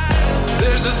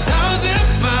 There's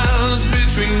 1,000 miles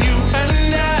between you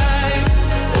and I.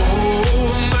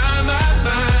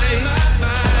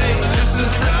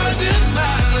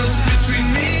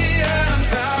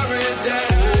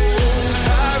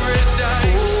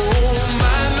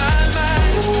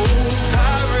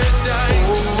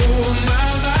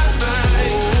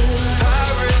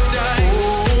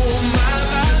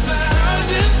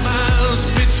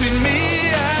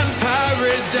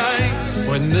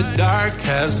 The dark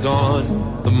has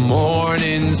gone, the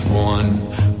morning's won.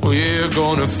 We're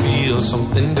gonna feel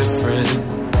something different.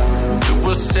 It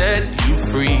will set you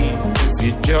free if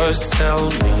you just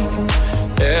tell me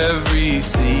every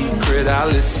secret I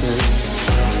listen.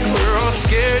 We're all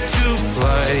scared to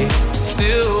fly,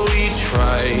 still we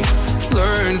try.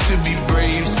 Learn to be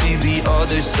brave, see the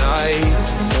other side.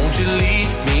 Won't you lead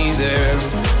me there?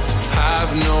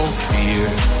 have no fear.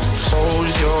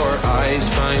 Close your eyes,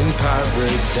 find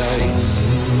paradise,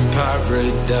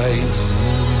 paradise,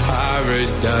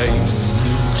 paradise.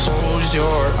 Close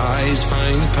your eyes,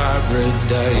 find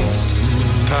paradise,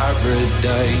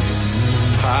 paradise,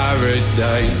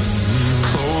 paradise.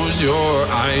 Close your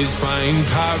eyes, find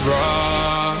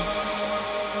para.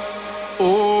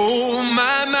 Oh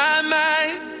my, my,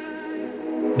 my.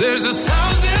 There's 1,000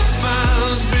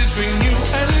 miles between you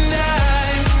and I.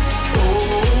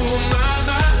 Oh my,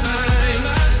 my, my.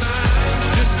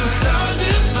 Just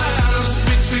 1,000 miles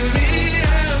between me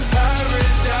and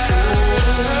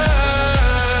paradise.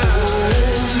 Oh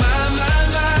my, my,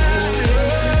 my.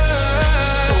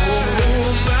 Oh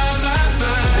my, my,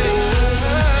 my. Oh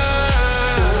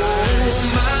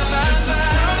my, my, my.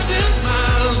 1,000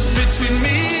 miles between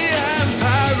me and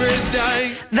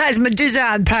paradise. That is Medusa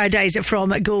and Paradise from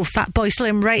Go Fatboy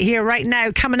Slim right here, right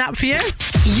now, coming up for you.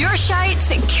 Your shout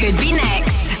could be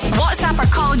next. WhatsApp or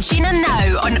call Gina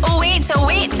now on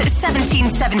 0808 17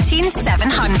 17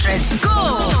 700.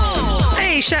 Go!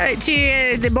 Hey, shout out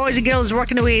to the boys and girls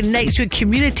working away in Knightswood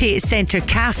Community Centre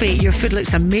Cafe. Your food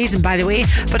looks amazing, by the way.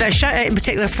 But a shout out in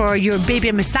particular for your baby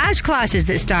and massage classes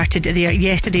that started there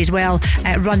yesterday as well,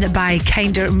 run by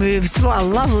Kinder Moves. What a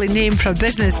lovely name for a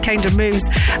business, Kinder Moves.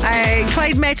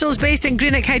 Clyde Metals based in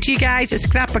Greenock. Hi to you guys.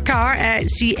 Scrap a car at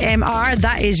CMR.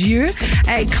 That is you.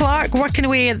 Clark working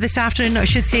away this afternoon, I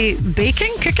should say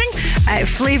baking, cooking.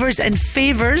 Flavours and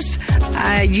Favours.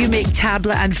 You make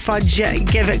tablet and fudge.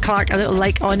 Give it, Clark, a little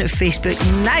like on Facebook.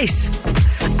 Nice.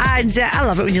 And I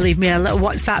love it when you leave me a little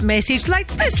WhatsApp message like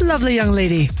this lovely young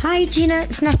lady. Hi Gina,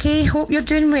 it's Nikki. Hope you're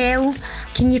doing well.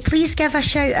 Can you please give a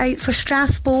shout out for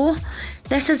Strathbow?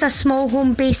 This is a small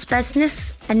home-based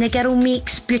business and the girl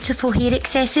makes beautiful hair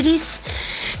accessories.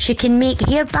 She can make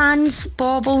hairbands,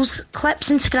 baubles, clips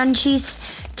and scrunchies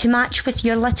to match with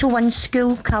your little one's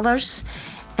school colours.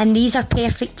 And these are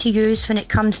perfect to use when it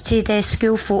comes to the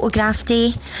school photograph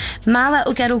day. My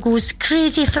little girl goes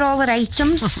crazy for all her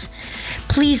items.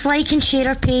 Please like and share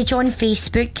our page on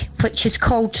Facebook, which is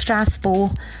called Strathbow.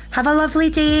 Have a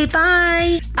lovely day.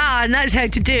 Bye. And that's how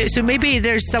to do it. So maybe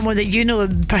there's someone that you know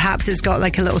perhaps has got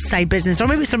like a little side business, or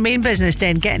maybe it's their main business.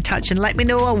 Then get in touch and let me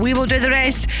know. We will do the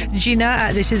rest. Gina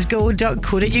at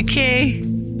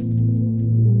thisisgo.co.uk.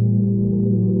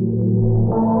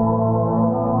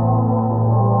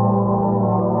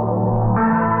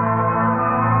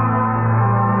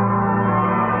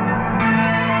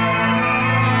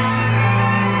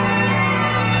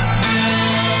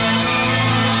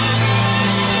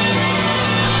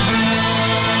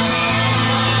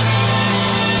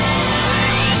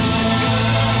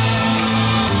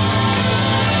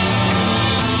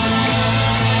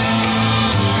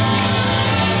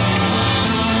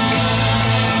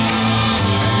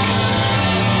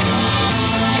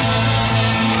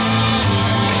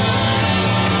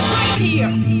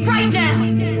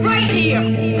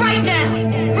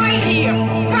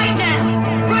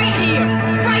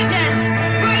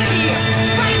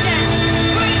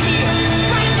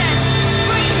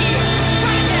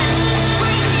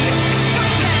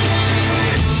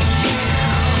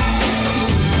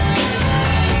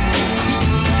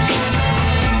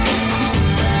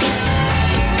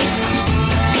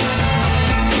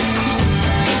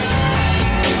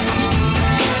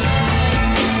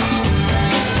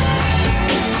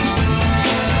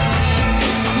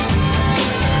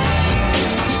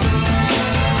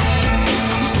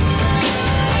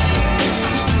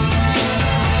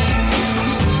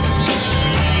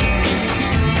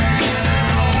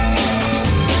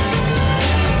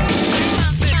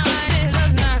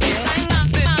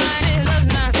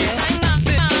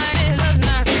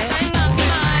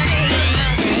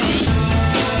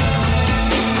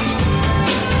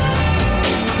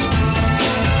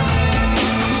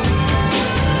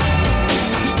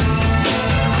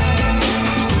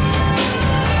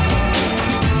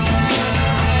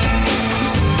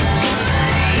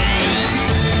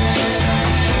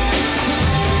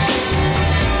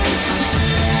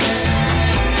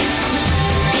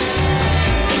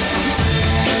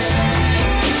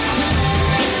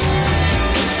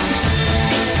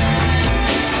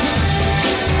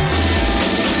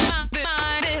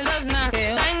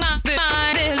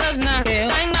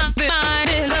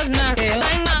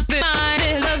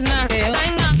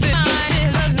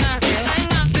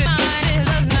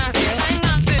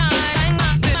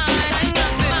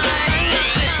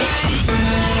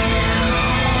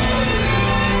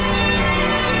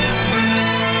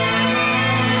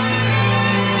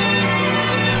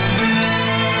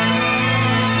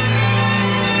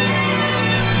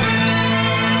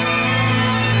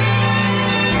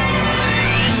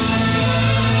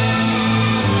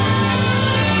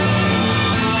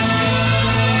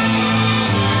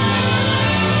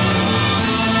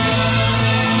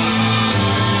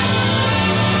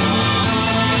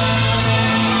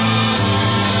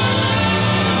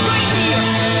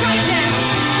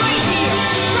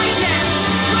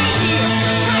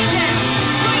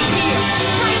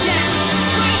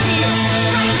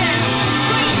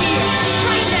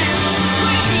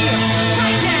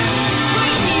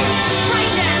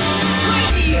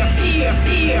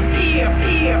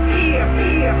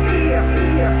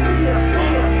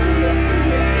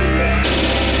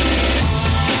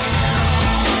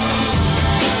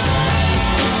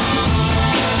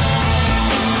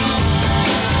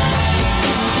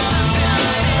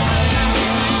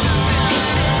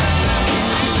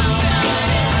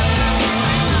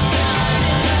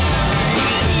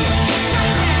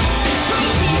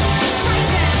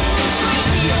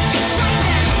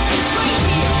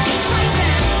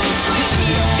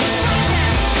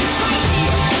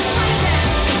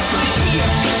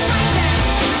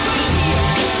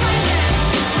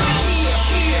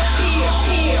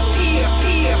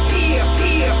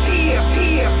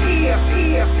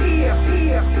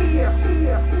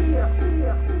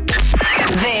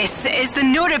 is the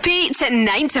No Repeat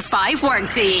 9 to 5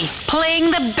 workday.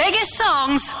 Playing the biggest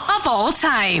songs of all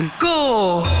time.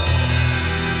 Go!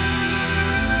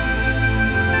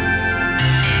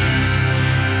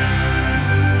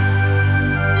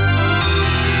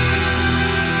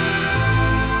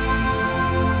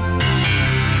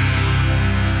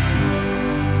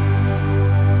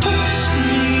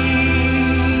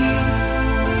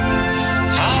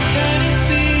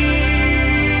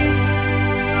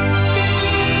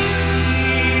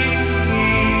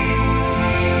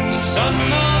 Sun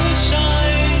always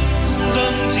shines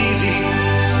on TV.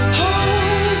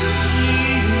 Hold me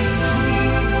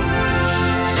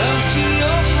close to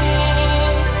your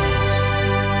heart.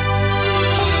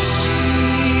 Touch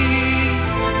me.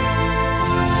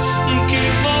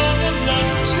 Give all your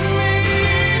love to me.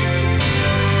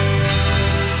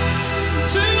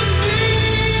 To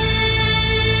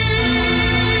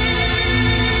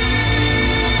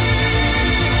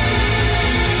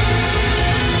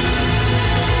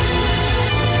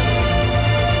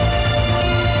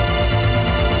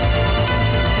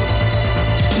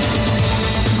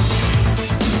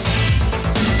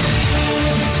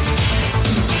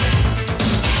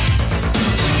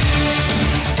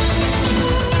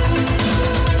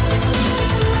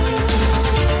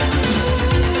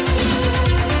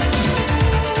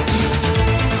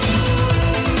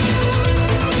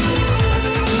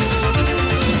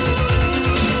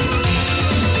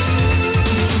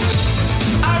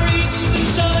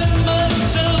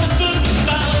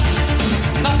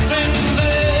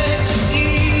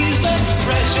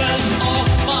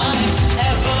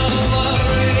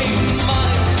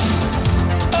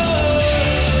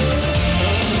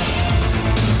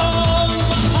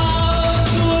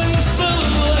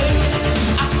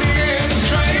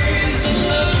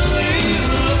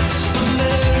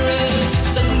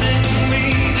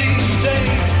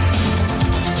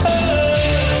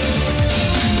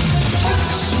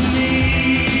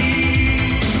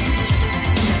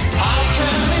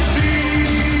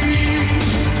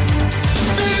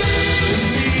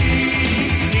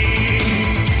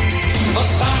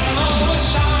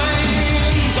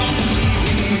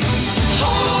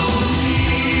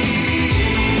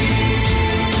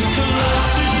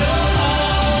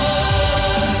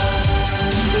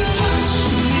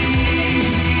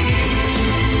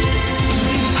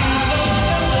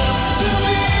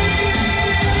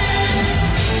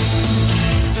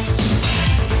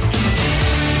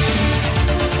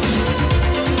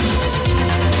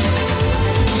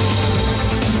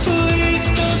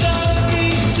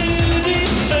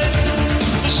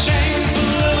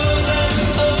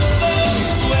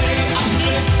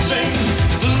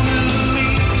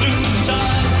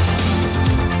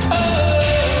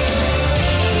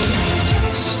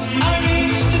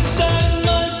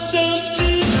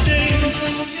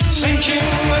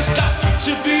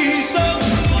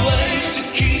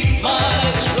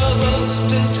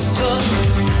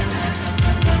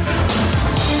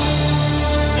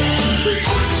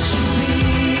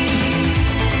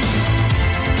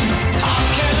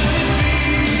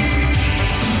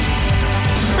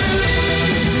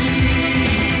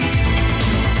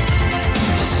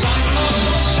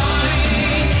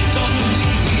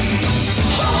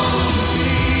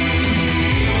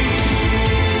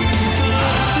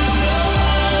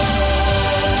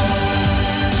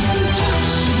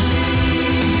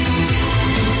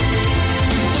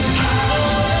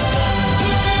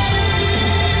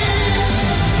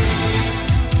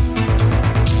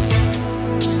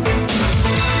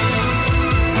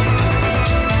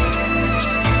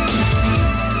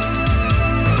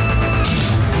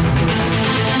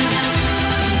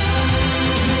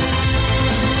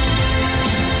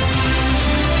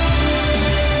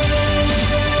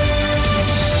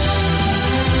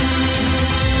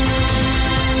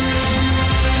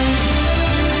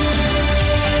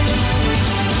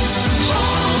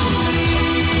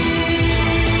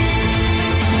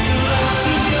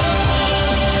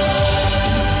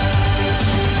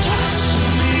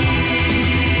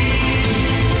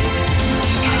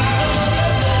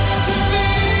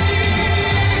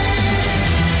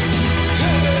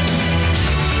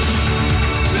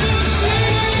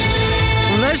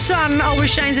Sun always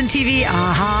shines on TV.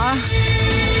 Aha.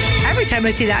 Every time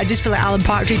I see that, I just feel like Alan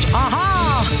Partridge.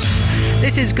 Aha.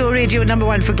 This is Go Radio, number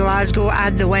one for Glasgow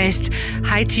and the West.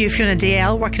 Hi to you, Fiona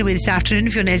Dale, working away this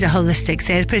afternoon. Fiona is a holistic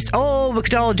therapist. Oh, we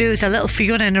could all do with a little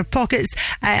Fiona in our pockets.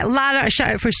 Lara, a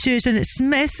shout out for Susan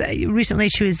Smith. Recently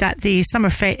she was at the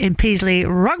Summer Fete in Paisley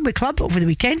Rugby Club over the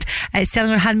weekend, selling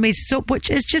her handmade soap,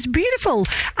 which is just beautiful.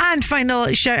 And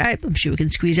final shout out, I'm sure we can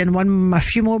squeeze in a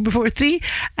few more before 3.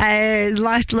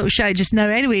 Last little shout out just now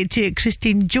anyway to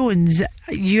Christine Jones.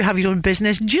 You have your own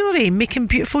business, jewellery, making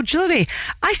beautiful jewellery.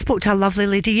 I spoke to a lovely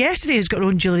lady yesterday who's got her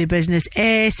own jewellery business.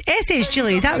 SH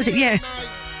Jewellery, that was it, yeah.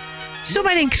 So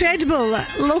many incredible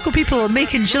local people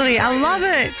making jewellery. I love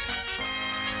it.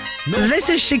 This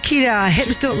is Shakira,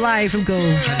 Hips Don't Lie from Go. I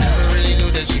never really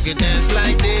knew that she could dance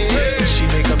like this. She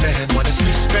make a man wanna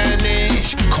speak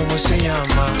Spanish. Como se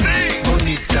llama?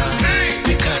 Bonita.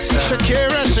 Picasa.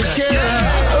 Shakira.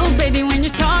 Oh, baby, when you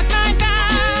talk like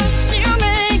that, you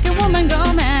make a woman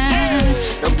go mad.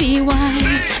 So be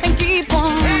wise and keep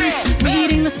on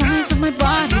reading the signs of my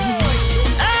body.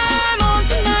 I'm on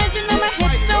tonight, you know my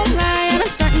hips don't lie, and I'm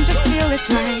starting to feel it's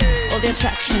right. All the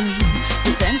attraction,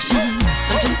 the tension.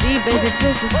 Don't you see, baby,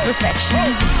 this is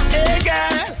perfection. Hey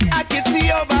girl, I can see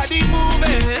your body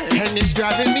moving, and it's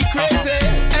driving me crazy.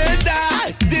 And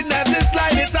I didn't have the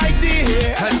slightest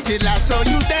idea until I saw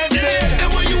you dancing.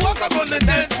 And when you walk up on the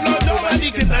dance floor,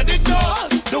 nobody can ignore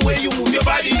the way you move your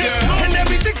body, girl. And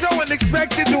everything's so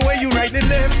unexpected, the way you right and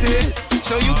left it,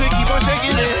 so you could keep on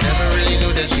shaking it. Never really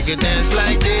knew that she could dance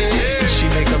like this. She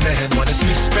make a man wanna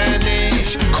speak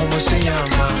Spanish. Como se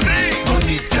llama?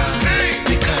 Bonita.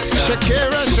 Picasa.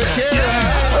 Shakira.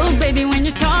 Oh, baby, when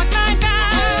you talk like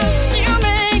that, you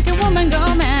make a woman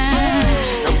go mad.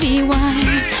 So be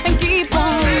wise and keep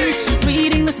on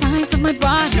reading the signs of my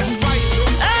body.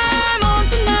 I'm on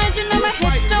tonight, you know my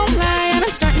hips don't lie, and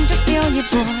I'm starting to feel you,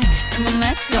 boy. Come on,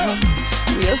 let's go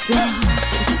real slow.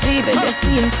 Don't you see, baby, I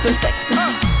see it's perfect.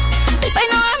 Babe, I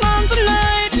know I'm on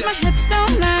tonight. My hips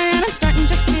don't lie, and I'm starting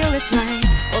to feel it's right.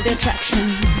 All the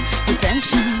attraction, the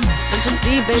tension. Don't you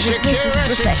see, baby, this is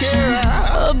perfection.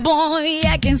 Oh boy,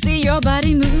 I can see your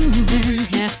body moving,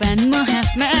 half animal,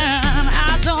 half man.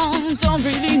 I don't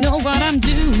really know what I'm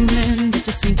doing, but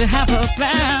just seem to have a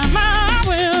plan. My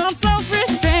will,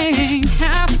 self-restraint,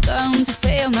 have come to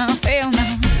fail now.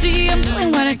 See, I'm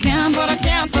doing what I can, but I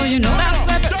can't, so you know that's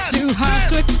a bit too hard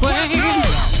to explain.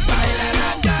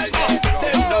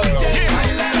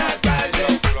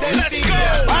 Let's go.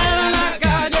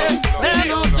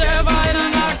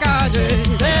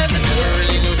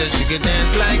 She could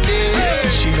dance like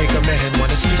this. She make a man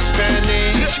wanna speak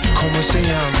Spanish. Como se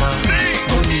llama?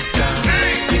 Bonita.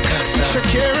 Picasa.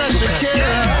 Shakira.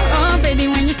 Oh, baby,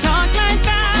 when you talk like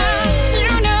that,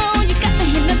 you know you got me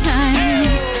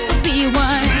hypnotized. So be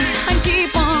wise and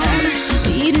keep on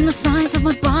reading the signs of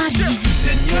my body.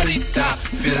 Señorita,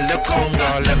 feel the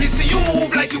conga. Let me see you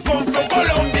move like you come from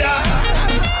Colombia.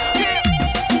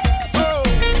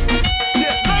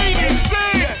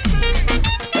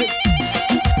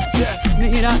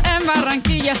 Mira, en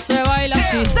Barranquilla se baila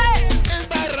así. En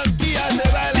Barranquilla se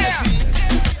baila así.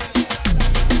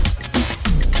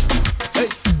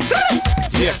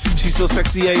 Yeah, she's so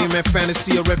sexy, I am in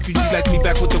fantasy. A refugee like me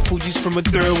back with the Fugees from a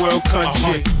third world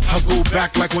country. I go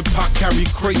back like when Pac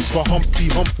carried crates for Humpty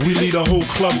Hump. We lead a whole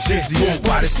club dizzy.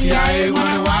 Why the CIA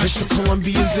wanna watch? It's the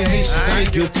Colombians and Haitians. I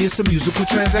ain't guilty, it's a musical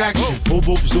transaction. Boop,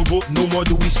 boop, zo, boop, no more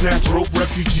do we snatch rope.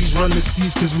 Refugees run the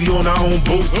seas cause we on our own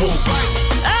boat.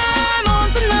 I'm on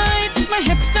tonight, my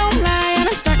hips don't lie, and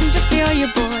I'm starting to feel you,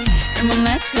 boy. Come on,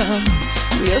 let's go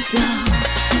real slow.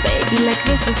 Baby, like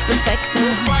this is perfecto.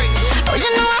 Oh, you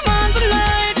know I'm on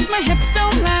tonight, my hips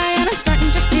don't lie, and I'm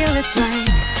starting to feel it's right.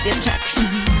 The attraction,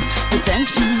 the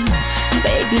tension.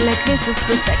 Baby, like this is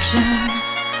perfection.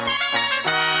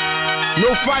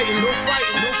 No fighting.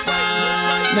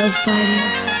 No fighting.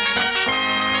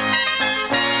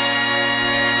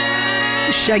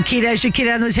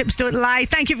 Shakira, and those hips don't lie.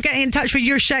 Thank you for getting in touch with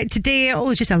your shout today. Oh,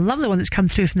 it's just a lovely one that's come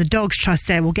through from the Dogs Trust.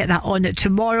 We'll get that on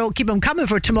tomorrow. Keep them coming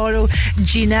for tomorrow.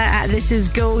 Gina at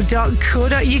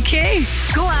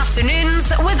thisisgo.co.uk. Go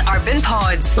afternoons with Urban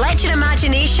Pods. Let your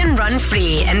imagination run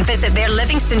free and visit their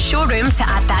Livingston showroom to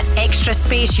add that extra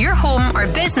space your home or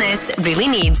business really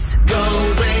needs.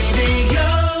 Go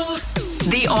Radio.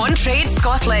 The On Trade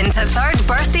Scotland 3rd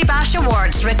Birthday Bash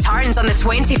Awards returns on the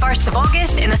 21st of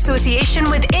August in association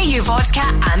with AU Vodka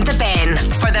and The Ben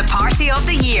for the party of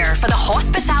the year for the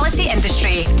hospitality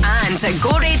industry. And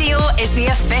Go Radio is the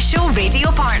official radio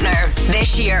partner.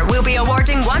 This year we'll be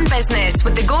awarding one business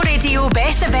with the Go Radio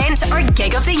Best Event or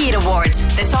Gig of the Year Award.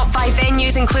 The top 5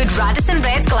 venues include Radisson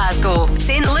Red Glasgow,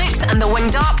 St Luke's and the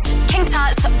Winged Ox, King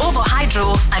Tut's, OVO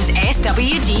Hydro and SW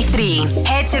WG3.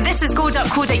 Head to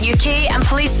thisisgo.co.uk and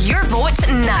place your vote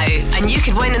now, and you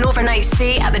could win an overnight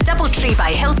stay at the Doubletree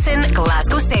by Hilton,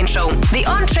 Glasgow Central. The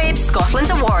On Trade Scotland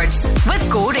Awards with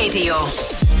Go Radio.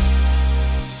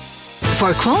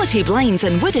 For quality blinds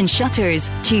and wooden shutters,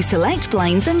 choose Select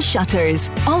Blinds and Shutters.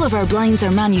 All of our blinds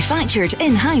are manufactured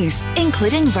in-house,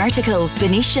 including vertical,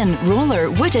 Venetian,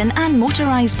 roller, wooden and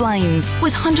motorised blinds,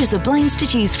 with hundreds of blinds to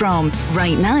choose from.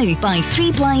 Right now, buy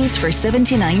 3 blinds for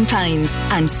 £79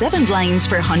 and 7 blinds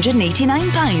for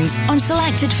 £189 on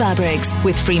selected fabrics,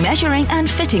 with free measuring and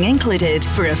fitting included.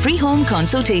 For a free home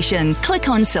consultation, click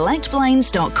on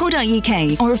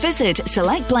selectblinds.co.uk or visit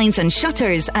Select Blinds and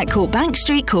Shutters at Coatbank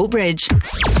Street, Coatbridge.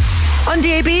 On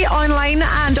DAB, online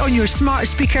and on your smart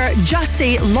speaker, just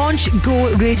say Launch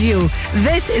Go Radio.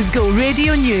 This is Go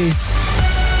Radio News.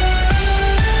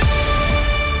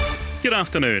 Good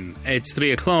afternoon. It's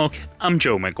 3 o'clock. I'm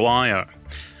Joe McGuire.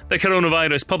 The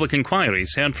coronavirus public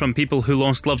inquiries heard from people who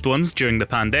lost loved ones during the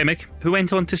pandemic who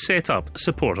went on to set up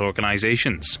support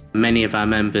organisations. Many of our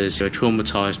members are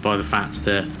traumatised by the fact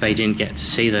that they didn't get to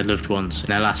see their loved ones in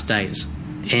their last days.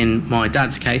 In my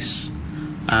dad's case,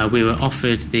 we were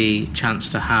offered the chance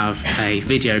to have a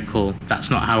video call. That's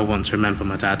not how I want to remember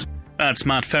my dad. That's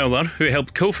Matt Fowler, who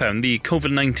helped co-found the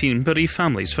COVID-19 Bereaved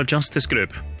Families for Justice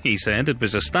group. He said it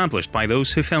was established by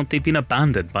those who felt they'd been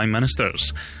abandoned by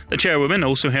ministers. The chairwoman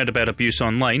also heard about abuse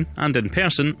online and in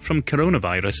person from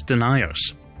coronavirus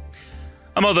deniers.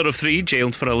 A mother of 3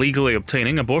 jailed for illegally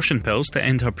obtaining abortion pills to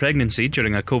end her pregnancy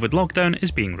during a COVID lockdown is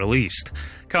being released.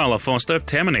 Carla Foster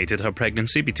terminated her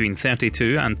pregnancy between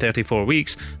 32 and 34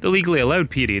 weeks. The legally allowed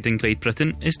period in Great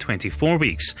Britain is 24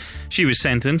 weeks. She was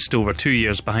sentenced to over 2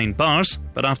 years behind bars,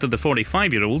 but after the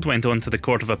 45-year-old went on to the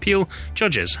Court of Appeal,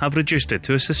 judges have reduced it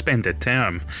to a suspended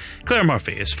term. Claire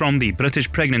Murphy is from the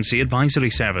British Pregnancy Advisory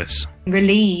Service.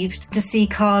 Relieved to see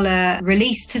Carla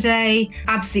released today,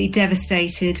 absolutely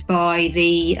devastated by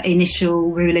the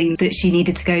initial ruling that she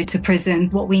needed to go to prison.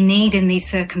 What we need in these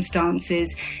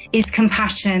circumstances is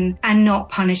compassion and not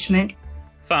punishment.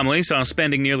 Families are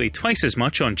spending nearly twice as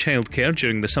much on childcare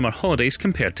during the summer holidays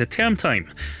compared to term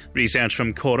time. Research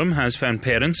from Quorum has found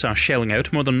parents are shelling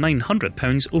out more than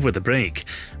 £900 over the break.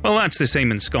 While that's the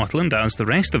same in Scotland as the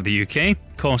rest of the UK,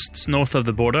 costs north of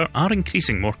the border are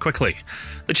increasing more quickly.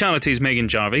 The charity's Megan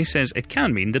Jarvie says it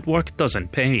can mean that work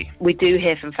doesn't pay. We do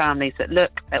hear from families that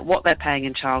look at what they're paying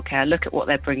in childcare, look at what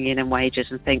they're bringing in wages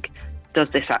and think, does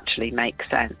this actually make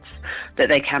sense? That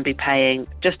they can be paying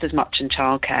just as much in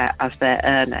childcare as they're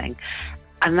earning.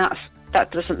 And that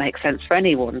doesn't make sense for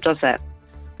anyone, does it?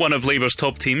 One of Labour's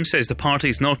top teams says the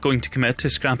party's not going to commit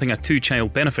to scrapping a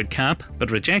 2-child benefit cap,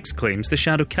 but rejects claims the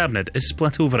shadow cabinet is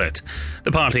split over it.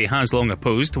 The party has long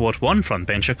opposed what one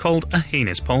frontbencher called a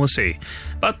heinous policy.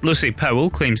 But Lucy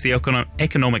Powell claims the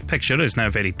economic picture is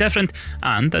now very different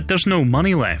and that there's no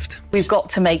money left. We've got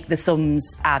to make the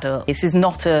sums add up. This is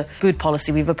not a good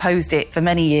policy. We've opposed it for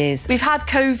many years. We've had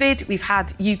COVID, we've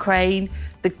had Ukraine.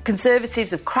 The Conservatives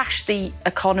have crashed the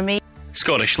economy.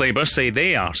 Scottish Labour say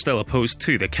they are still opposed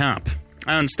to the cap.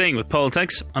 And staying with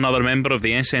politics, another member of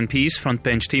the SNP's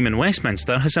frontbench team in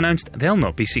Westminster has announced they'll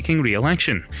not be seeking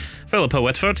re-election. Philippa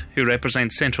Whitford, who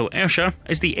represents Central Ayrshire,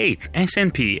 is the 8th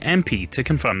SNP MP to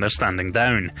confirm their standing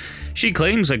down. She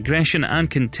claims aggression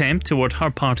and contempt toward her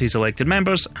party's elected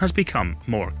members has become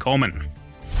more common.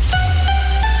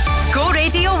 Go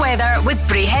Radio weather with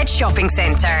Braehead Shopping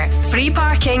Centre. Free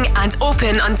parking and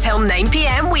open until 9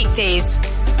 p.m. weekdays.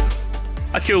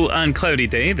 A cool and cloudy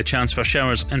day, the chance for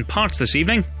showers in parts this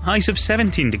evening. Highs of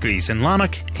 17 degrees in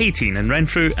Lanark, 18 in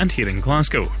Renfrew and here in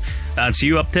Glasgow. That's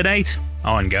you up to date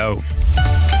on Go.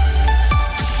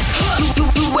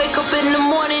 You wake up in the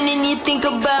morning and you think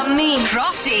about me.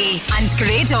 Crofty and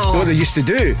Grado. What they used to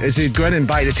do is they'd go in and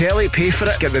buy the telly, pay for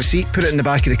it, get the receipt, put it in the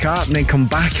back of the car, and then come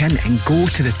back in and go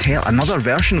to the telly, another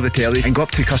version of the telly, and go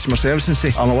up to customer service and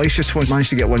say, "Oh, my wife's just managed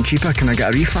to get one cheaper, can I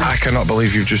get a refund?" I cannot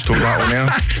believe you've just told that one there.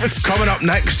 Coming up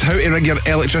next, how to ring your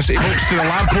electricity box to the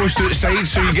lamppost outside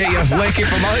so you get your lecky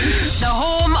for nothing. The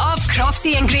home of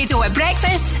Crofty and Grado at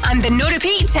breakfast and the no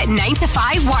repeat at 9 to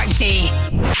 5 workday.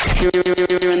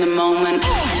 You're in the moment.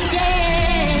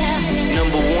 Yeah.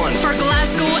 Number 1 for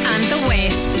Glasgow and the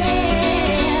West.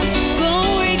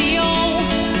 Go Radio.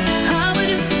 How it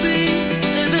used to be,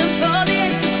 living for the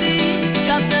ecstasy.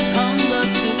 Got this hunger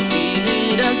to feel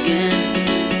it again.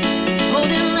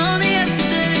 Holding on to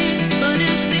yesterday, but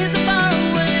it seems so far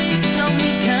away. Tell me,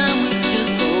 can we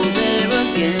just go there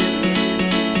again?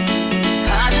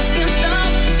 I just can't stop.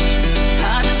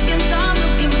 I just can't stop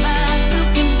looking back,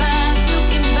 looking back,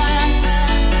 looking back.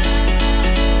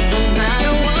 No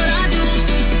matter what I do,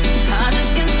 I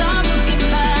just can't stop looking back.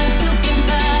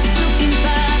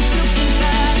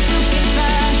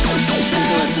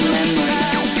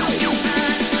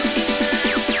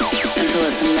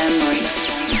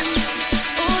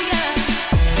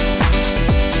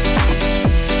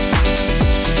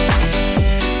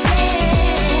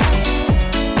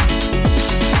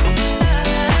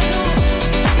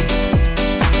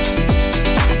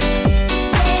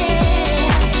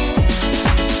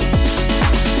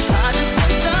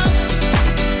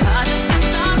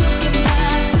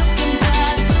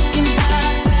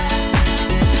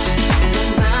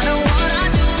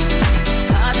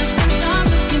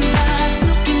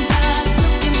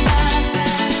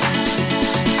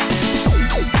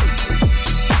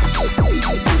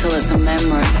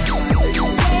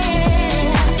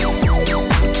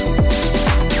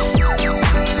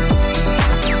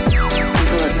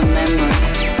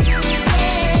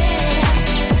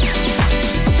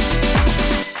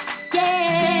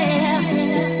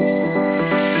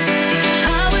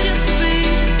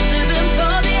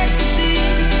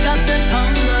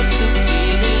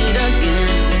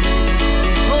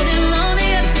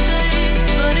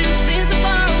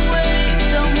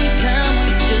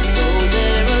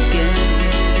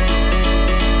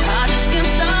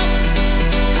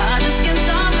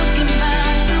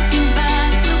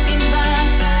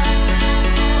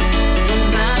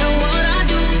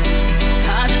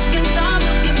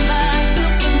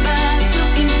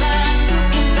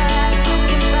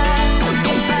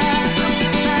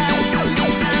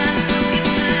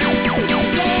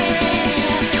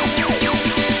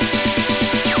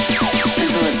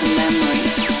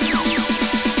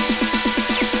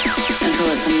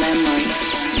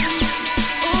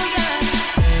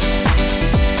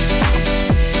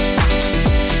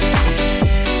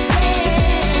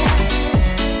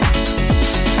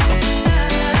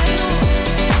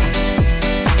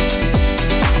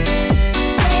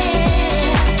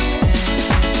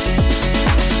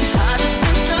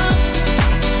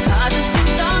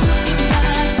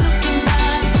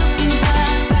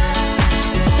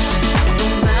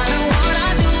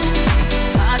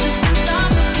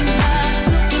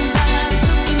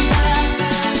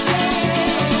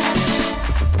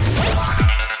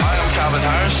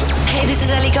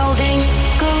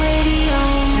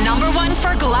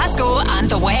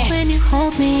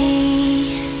 hold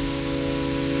me,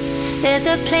 there's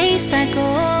a place I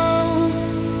go.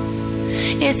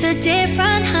 It's a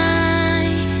different high.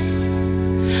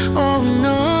 Oh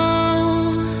no,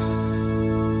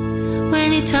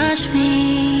 when you touch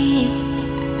me,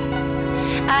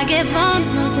 I get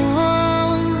vulnerable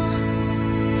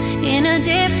in a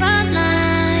different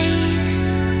light.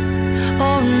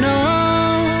 Oh no.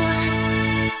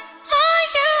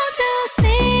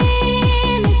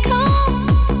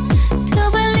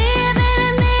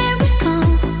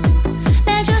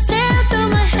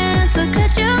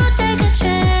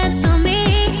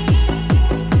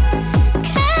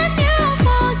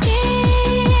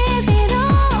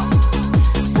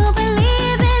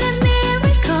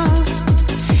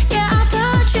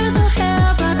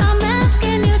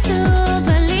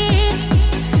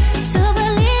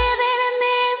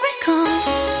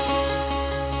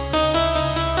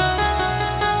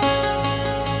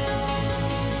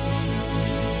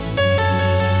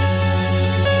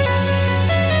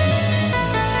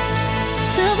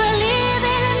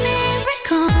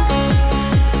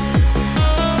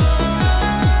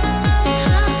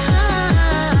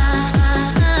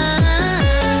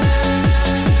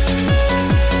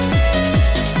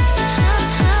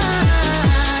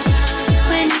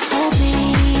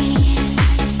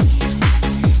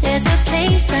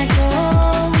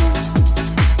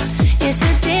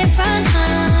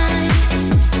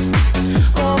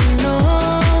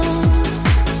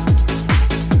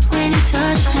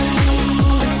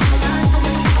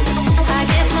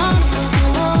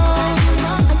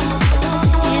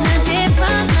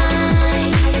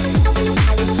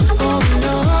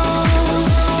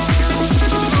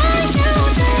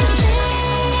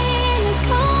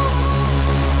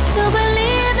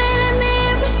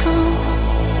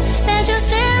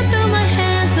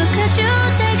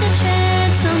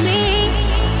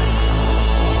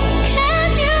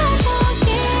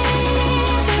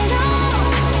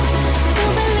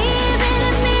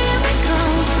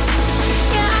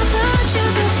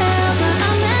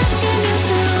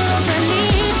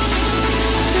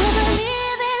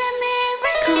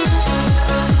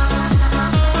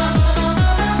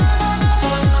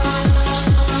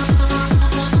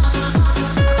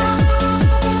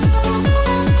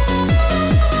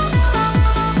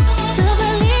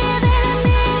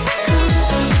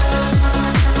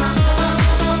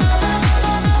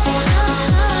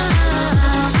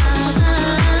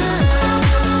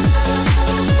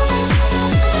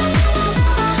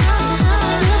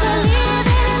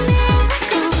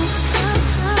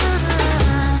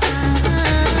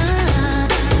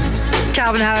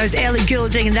 Ellie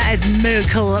Goulding, and that is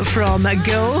Miracle from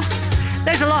Go.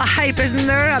 There's a lot of hype, isn't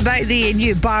there, about the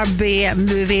new Barbie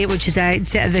movie, which is out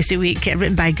this week,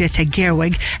 written by Greta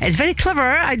Gerwig. It's very clever,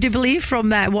 I do believe, from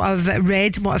what I've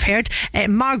read, what I've heard.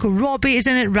 Margot Robbie is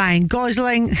in it, Ryan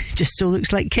Gosling, just so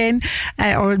looks like Ken,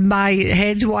 or in my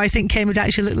head, what I think Ken would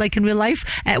actually look like in real life.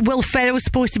 Will Ferrell was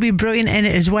supposed to be brilliant in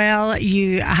it as well.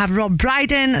 You have Rob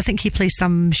Brydon, I think he plays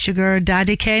some sugar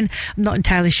daddy Ken. I'm not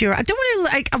entirely sure. I don't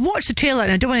want to, I've watched the trailer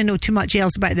and I don't want to know too much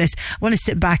else about this. I want to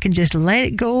sit back and just let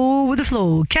it go with the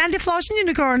flow. Candy floss and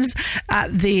unicorns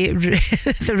at the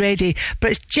ready,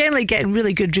 but it's generally getting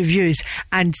really good reviews,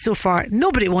 and so far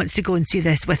nobody wants to go and see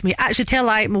this with me. Actually, tell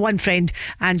I, my one friend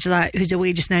Angela, who's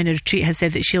away just now in a retreat, has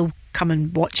said that she'll come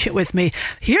and watch it with me.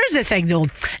 Here's the thing though,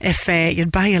 if you're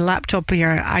buying your laptop or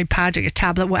your iPad or your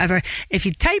tablet, whatever, if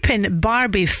you type in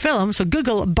Barbie film, so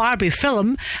Google Barbie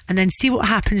film, and then see what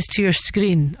happens to your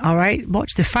screen, alright?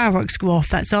 Watch the fireworks go off,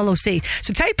 that's all I'll say.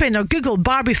 So type in or Google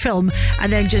Barbie film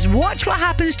and then just watch what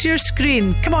happens to your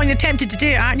screen. Come on, you're tempted to do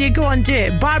it, aren't you? Go on, do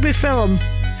it. Barbie film,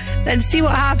 then see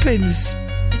what happens.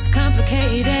 It's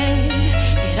complicated,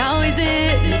 it always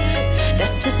is.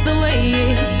 That's just the way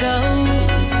it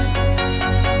goes.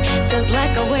 Feels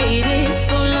like I waited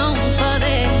so long for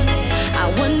this. I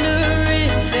wonder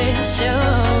if it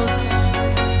shows.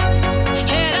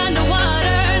 Head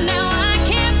underwater, now I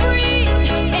can't breathe.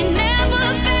 It never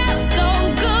felt so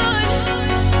good.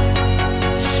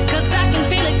 'Cause I can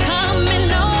feel it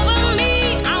coming over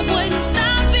me. I wouldn't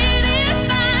stop it if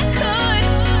I could.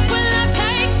 When love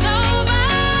takes over,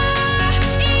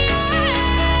 yeah.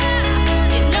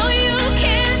 You know you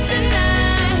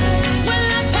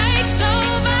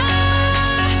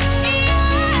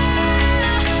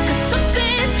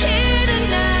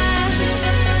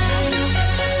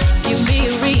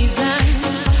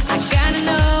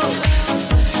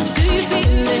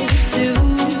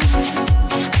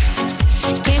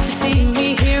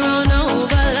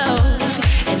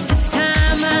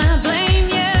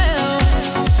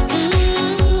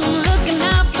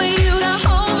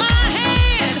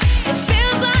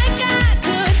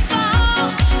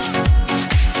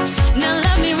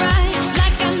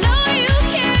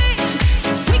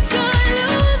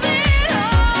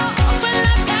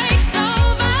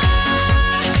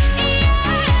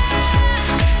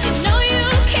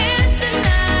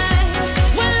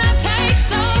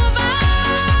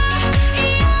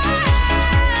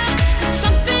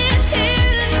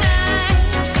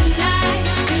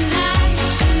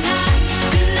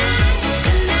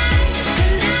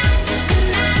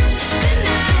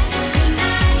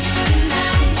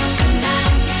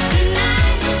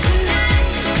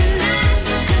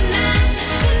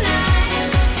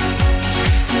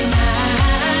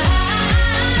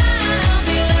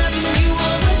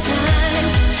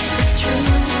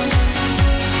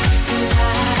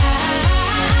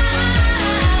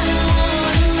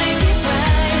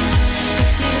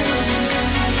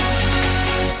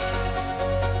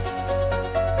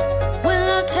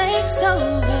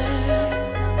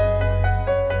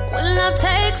love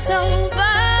takes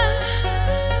over,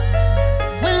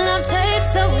 when love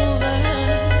takes over,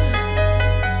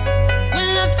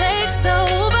 when love takes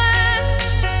over,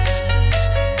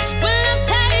 when love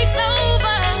takes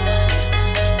over,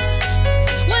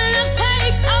 when love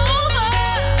takes over,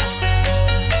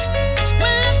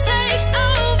 when love takes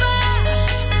over,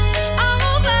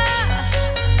 over,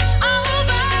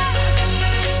 over,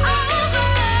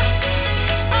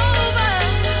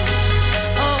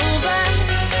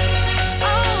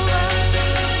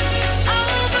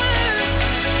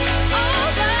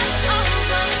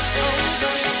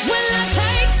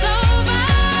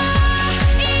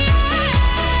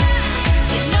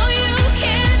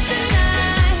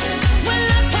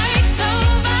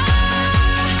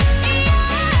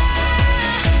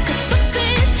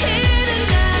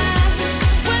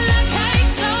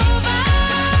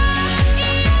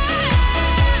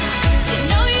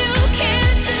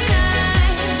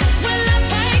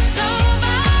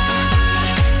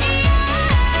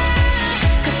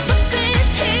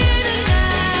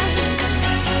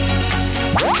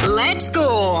 Let's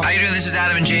go. How you doing? This is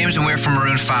Adam and James, and we're from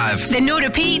Maroon 5. The no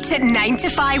repeat 9 to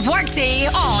 5 workday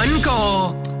on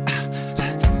Go.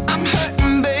 I'm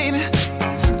hurting, baby.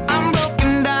 I'm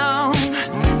broken down.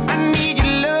 I need your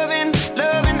loving,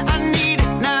 I need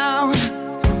it now.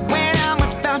 When I'm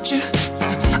without you,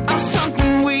 I'm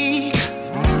something weak.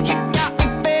 You got me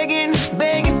begging,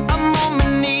 I'm on my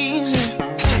knees.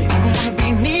 I don't wanna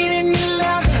be needing your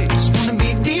love, I just wanna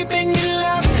be deep in your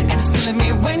love, and it's killing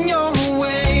me when you're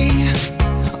away.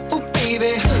 Oh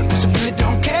baby, 'cause I really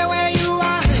don't care where you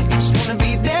are, I just wanna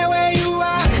be there where you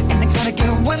are, and I gotta get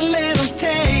one little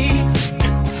taste.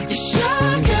 Your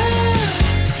sugar,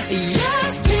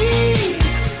 yes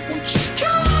please, won't you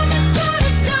come and put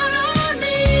it down on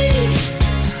me?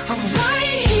 I'm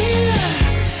right here,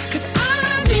 'cause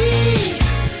I need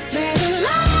little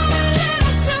love and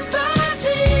little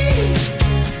sympathy.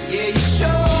 Yeah, you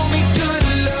show me good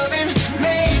loving,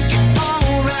 make it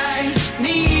alright.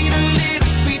 Need a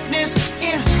little sweetness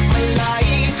in my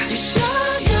life. Your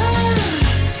sugar,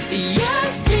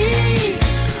 yes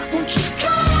please, won't you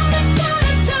come and put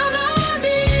it down on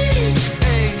me?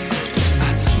 Hey,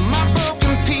 my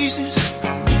broken pieces,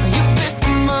 you pick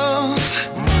them up.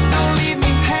 Don't leave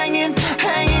me hanging,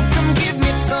 come give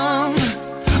me some.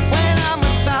 When I'm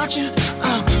without you,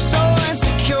 I'm so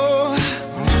insecure.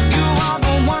 You are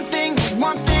the one thing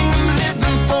I'm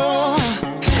living for.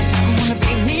 I wanna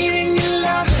be needing your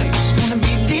love, I just wanna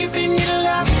be deep in your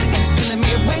love, and it's killing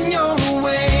me when you're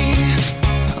away.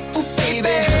 Oh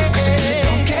baby, 'cause I really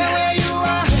don't care where you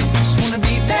are, I just wanna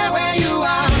be there where you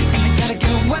are, and I gotta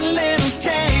get one little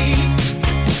taste.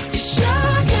 Your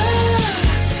sugar,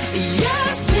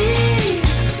 yes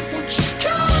please, won't you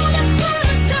come and put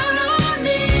it down on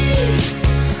me?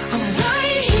 I'm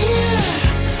right here,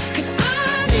 'cause I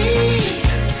need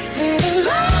little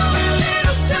love and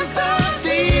little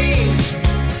sympathy.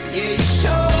 Yeah, you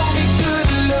show me good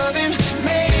loving,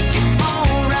 make it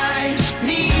alright.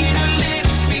 Need a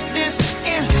little sweetness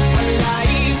in my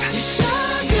life. Your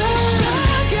sugar,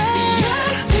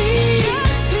 yes please,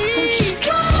 won't you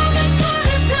come and put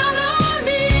it down on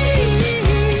me?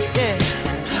 Yeah.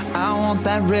 I want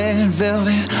that red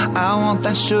velvet, I want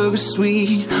that sugar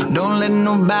sweet. Don't let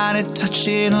nobody touch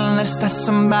it unless that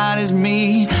somebody's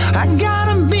me. I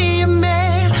gotta be a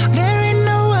man, there ain't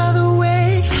no other way.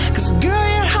 'Cause girl,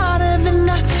 you're hotter than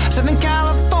a Southern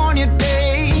California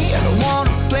day. I don't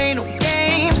wanna play no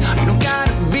games, you don't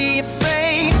gotta be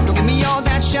afraid. Don't give me all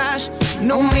that shush,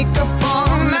 no makeup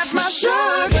on, that's my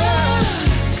sugar.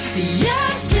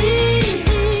 Yes please,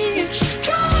 won't you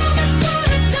come and put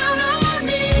it down on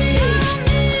me?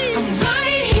 I'm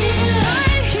right here,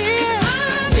 'cause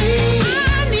I need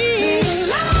little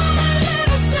love and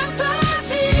little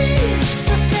sympathy.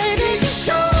 So baby, just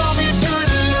show me good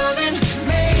loving,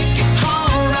 make it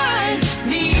alright.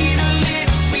 Need a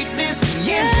little sweetness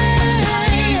in my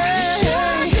life.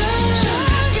 Sugar,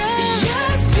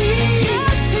 yes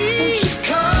please, won't you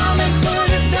come and put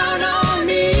it down on me?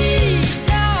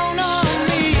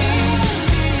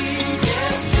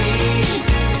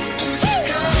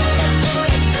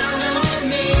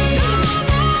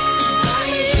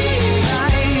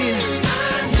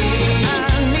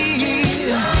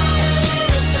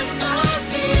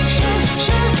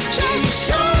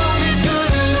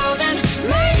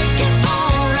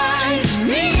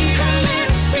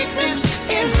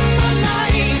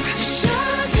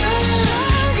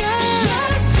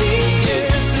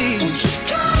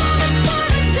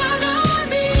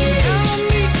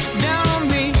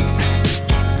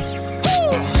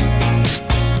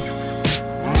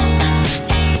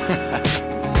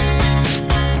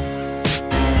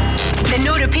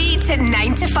 No repeat,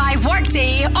 9 to 5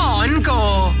 workday on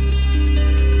Go.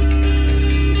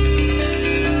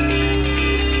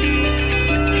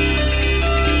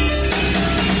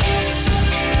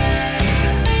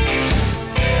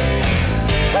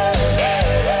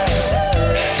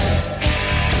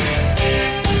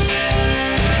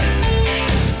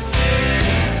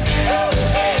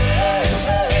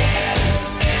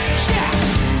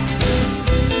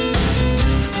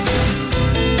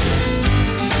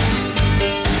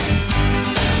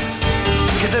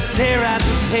 Tear out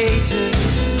the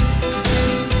pages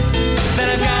that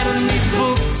I've got in these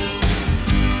books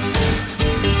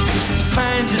just to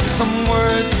find just some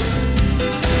words,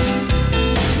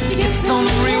 just to get some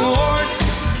reward,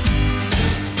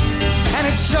 and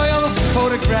I'd show you all the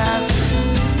photographs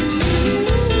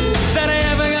that I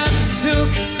ever got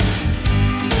took,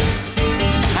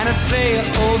 and I'd play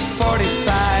old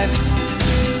 45s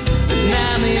that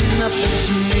now mean nothing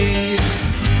to me.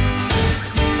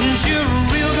 You're a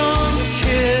real gone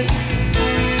kid.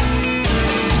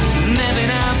 Maybe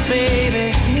not,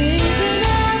 baby. Maybe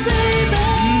not, baby.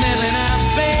 Maybe not,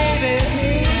 baby.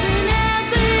 Maybe not,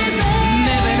 baby.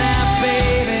 Maybe not,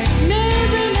 baby.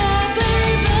 Maybe not,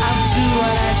 baby. I'll do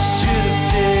what I should have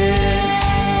did.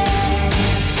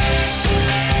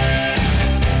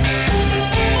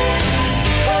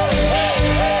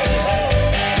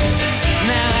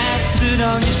 Now I've stood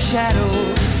on your shadow,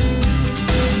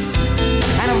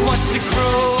 watched it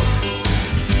grow,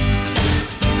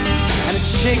 and it's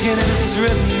shaking and it's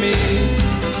driven me.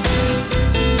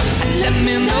 And let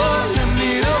me know, let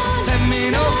me know, let me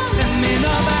know, let me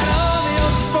know about all the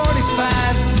old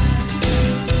 45s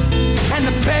and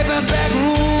the paperback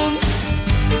rooms,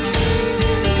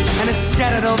 and it's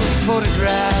scattered all the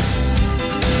photographs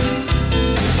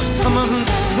of summers and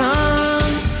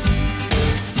suns.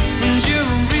 And you're a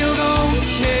real old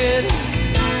kid.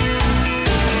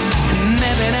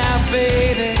 Maybe not,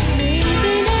 baby.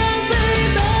 Maybe not,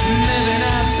 baby. Maybe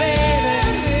not, baby.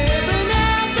 Maybe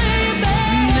not, baby.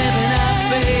 Maybe not,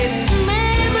 baby.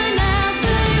 Maybe not,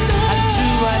 baby. I'll do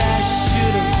what I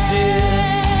should have did.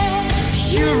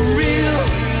 You're real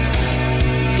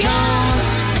gone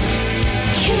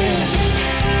kid.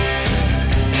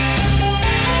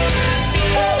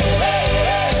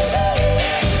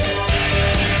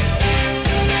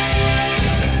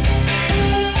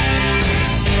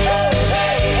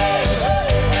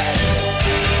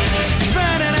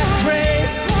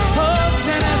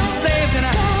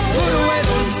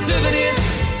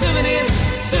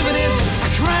 Souvenirs,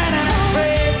 I cried and I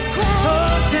prayed,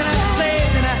 hoped and I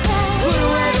saved and I put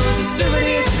away those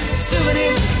souvenirs,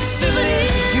 souvenirs,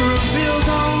 souvenirs. You're a real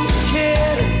gone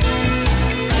kid.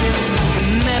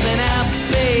 Maybe not,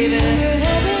 baby.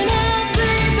 Maybe not,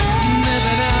 baby.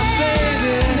 Maybe not,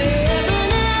 baby. Maybe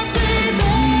not, baby.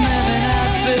 Maybe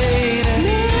not, baby.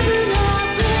 Maybe not,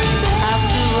 baby. I'll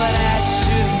do what I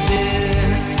should have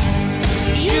did.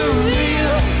 You're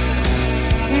real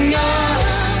gone.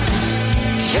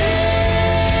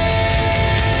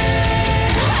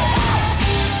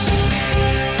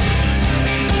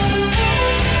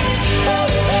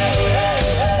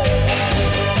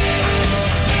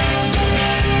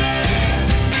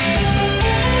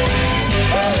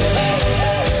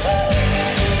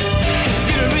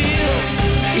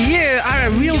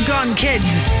 Kid.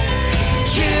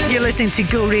 You're listening to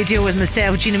Go Radio with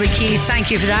myself, Gina McKie. Thank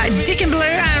you for that. Deacon Blue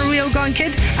and Real Gone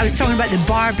Kid. I was talking about the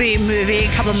Barbie movie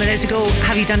a couple of minutes ago.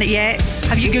 Have you done it yet?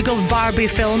 Have you Googled Barbie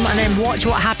film and then watch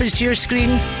what happens to your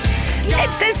screen?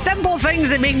 It's the simple things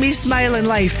that make me smile in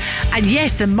life. And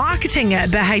yes, the marketing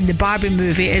behind the Barbie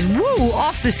movie is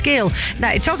off the scale.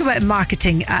 Now, talk about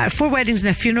marketing. 4 Weddings and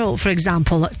a Funeral, for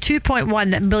example,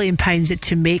 £2.1 million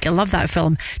to make. I love that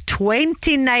film.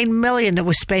 29 million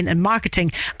was spent in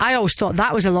marketing. I always thought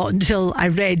that was a lot until I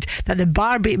read that the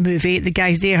Barbie movie, the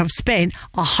guys there have spent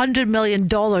 $100 million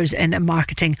in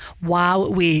marketing.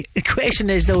 Wow. The question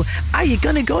is though, are you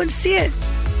going to go and see it?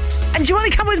 And do you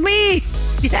want to come with me?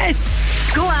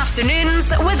 Yes. Go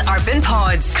afternoons with Urban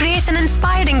Pods. Create an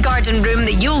inspiring garden room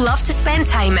that you'll love to spend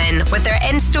time in with their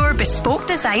in-store bespoke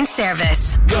design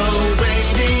service. Go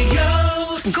Radio.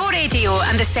 Go Radio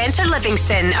and the Centre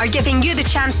Livingston are giving you the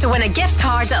chance to win a gift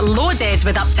card loaded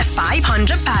with up to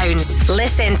 £500.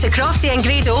 Listen to Crofty and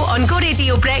Grado on Go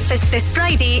Radio Breakfast this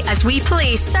Friday as we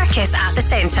play Circus at the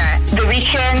Centre. The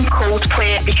Weekend,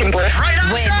 Coldplay, Beacon Blue.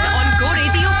 Win on Go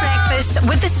Radio Breakfast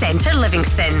with the Centre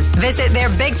Livingston. Visit their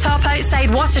Big Top outside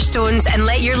Waterstones and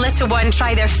let your little one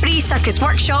try their free circus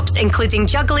workshops, including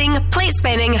juggling, plate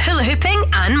spinning, hula hooping,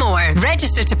 and more.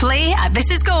 Register to play at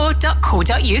thisisgo.co.uk.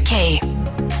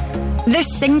 The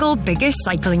single biggest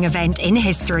cycling event in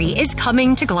history is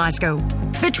coming to Glasgow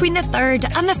between the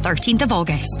 3rd and the 13th of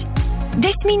August.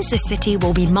 This means the city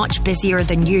will be much busier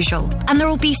than usual, and there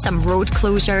will be some road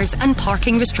closures and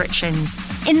parking restrictions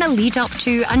in the lead up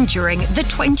to and during the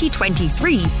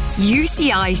 2023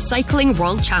 UCI Cycling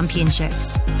World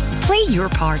Championships. Play your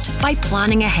part by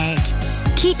planning ahead.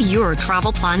 Keep your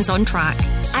travel plans on track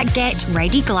at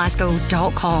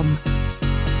getreadyglasgow.com.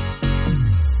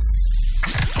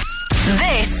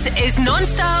 This is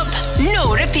non-stop,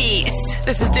 no repeats.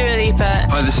 This is Dua Lipa.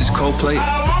 Hi, this is Coldplay.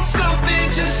 I want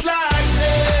something just like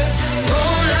this.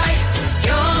 Moonlight,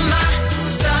 you're my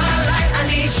starlight. I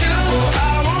need you.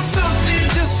 I want something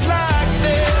just like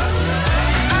this.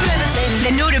 I'm levitating.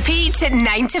 The no repeats at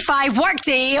 9 to 5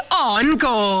 workday on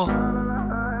Go.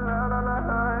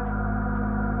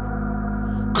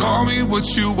 Call me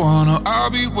what you wanna, I'll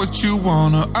be what you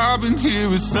wanna. I've been here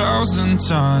 1,000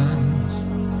 times.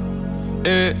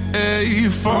 Hey,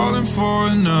 falling for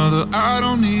another, I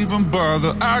don't even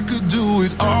bother. I could do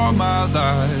it all my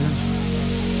life.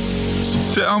 So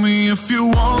tell me if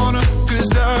you wanna,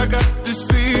 cause I got this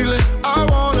feeling. I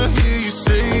wanna hear you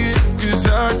say it, cause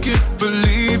I can't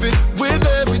believe it. With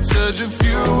every touch of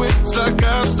you, it's like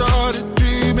I've started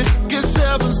dreaming. Guess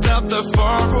heaven's not that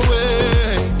far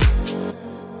away.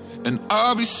 And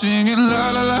I'll be singing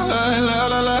la la la la la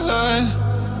la la la.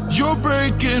 You're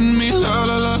breaking me, la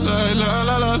la la la la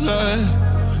la la la.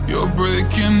 You're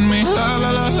breaking me, la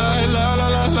la la la la la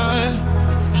la la.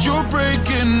 You're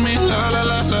breaking me, la la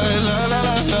la la la la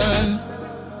la la.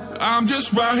 I'm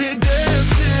just right here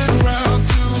dancing around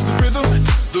to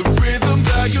the rhythm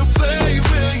that you play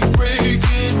when you're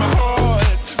breaking my heart.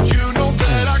 You know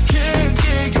that I can't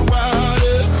get you out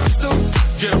of the system.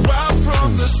 Yeah, right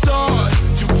from the start,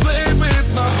 you played with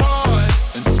my heart,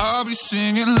 and I'll be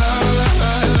singing la la la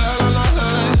la la la la.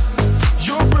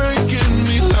 You're breaking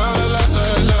me, la la la la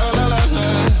la la la.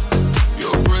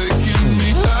 You're breaking me,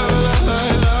 la la la la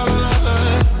la la la.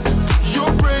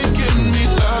 You're breaking me,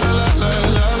 la la la la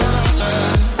la la la.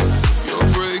 You're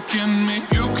breaking me.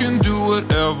 You can do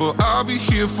whatever. I'll be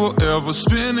here forever,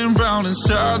 spinning round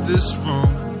inside this room.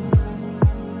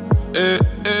 Hey,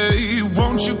 hey,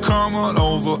 won't you come on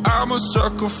over? I'm a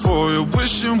sucker for you,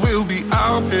 wishing we'll be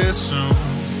out here soon.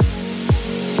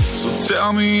 So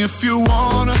tell me if you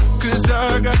wanna, cause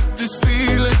I got this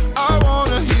feeling. I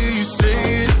wanna hear you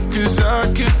say it, cause I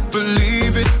can't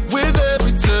believe it. With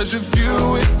every touch of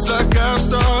you, it's like I've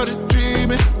started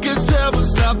dreaming. Guess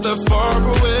heaven's not that far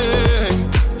away.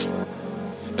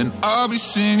 And I'll be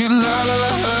singing la la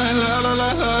la la la la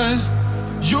la la.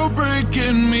 You're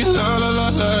breaking me, la la la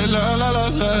la la la la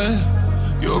la.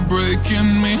 You're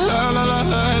breaking me, la la la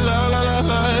la la la la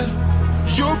la.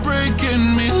 You're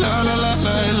breaking me, la la la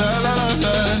la la la la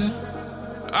la.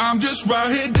 I'm just right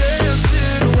here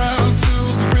dancing around to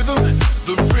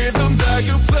the rhythm that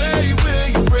you play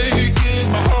when you're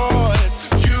breaking my heart.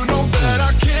 You know that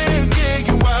I can't get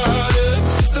you out of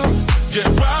the system. Yeah,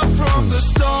 right from the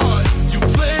start, you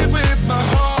play with my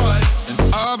heart, and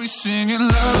I'll be singing la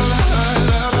la la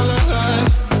la la la la.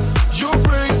 You're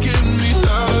breaking me,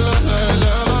 la la la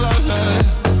la la la la.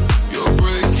 You're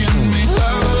breaking me, la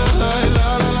la la la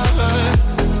la la la.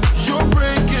 You're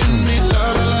breaking me, la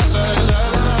la la la la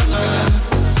la la.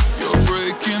 You're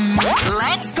breaking me.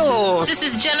 Let's go. This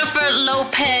is Jennifer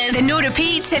Lopez. The no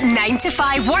repeats at 9 to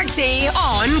 5 workday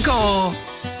on Go.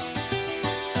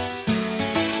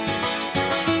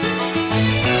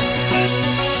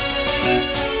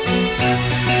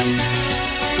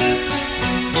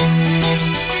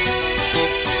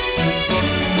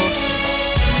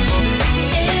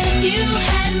 If you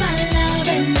had my love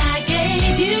and I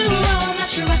gave you all my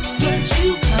trust, would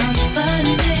you comfort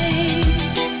me?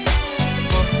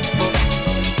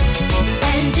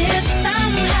 And if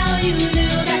somehow you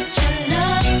knew that your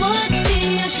love would be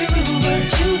untrue, would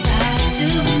you lie to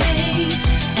me?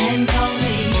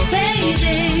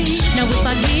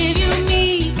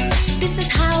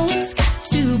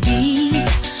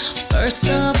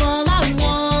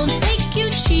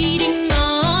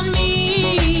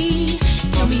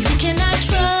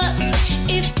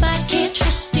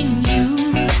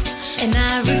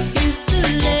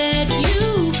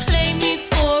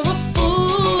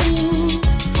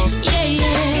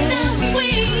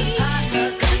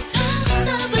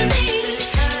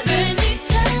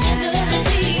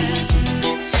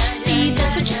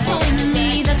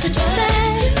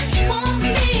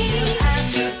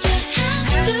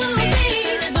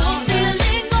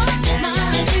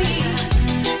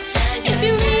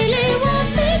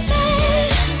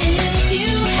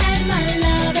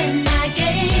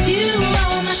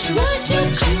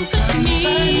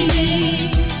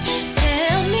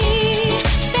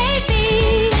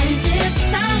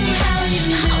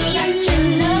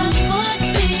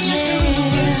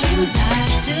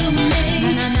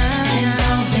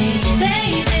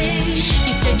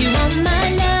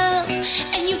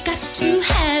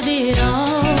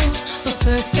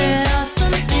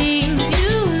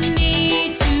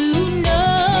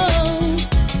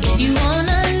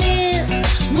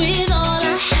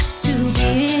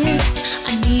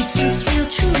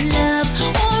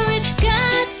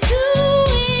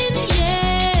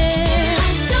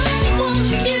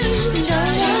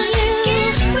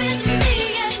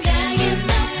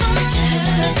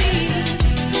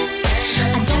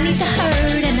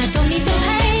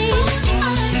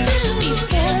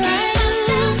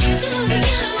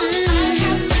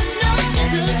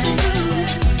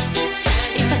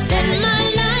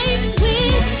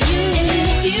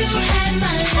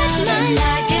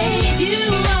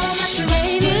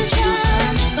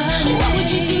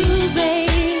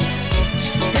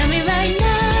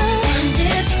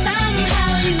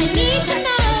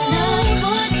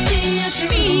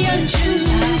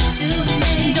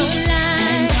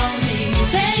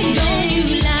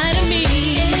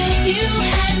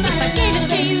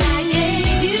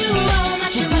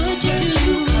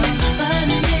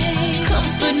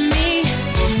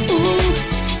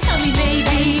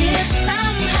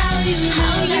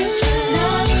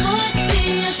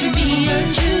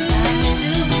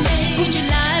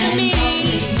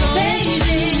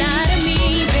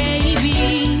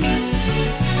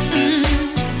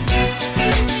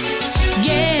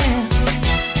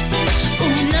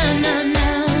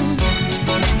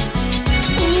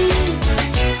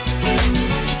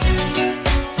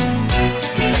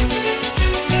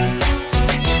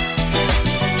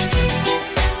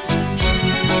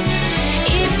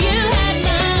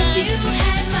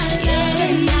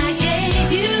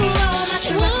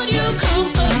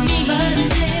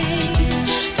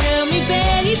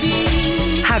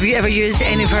 baby. Have you ever used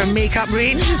any of her makeup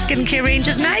range? Skincare range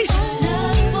is nice.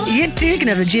 You too can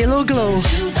have the JLo glow.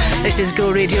 This is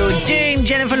Go Radio doing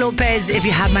Jennifer Lopez, If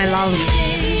You Had My Love.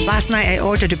 Last night I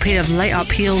ordered a pair of light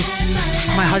up heels.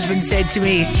 My husband said to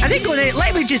me, I think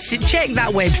let me just check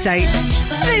that website.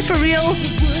 Are they for real?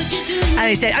 And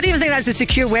he said, I don't even think that's a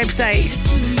secure website.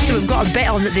 So we've got a bet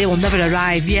on that they will never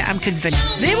arrive. Yeah, I'm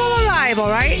convinced they will arrive,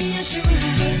 alright?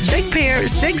 Big pair,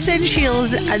 6-inch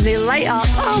heels, and they light up.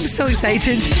 Oh, I'm so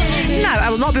excited. Now, I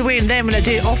will not be wearing them when I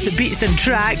do Off the Beats and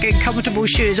Track. And comfortable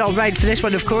shoes, all right for this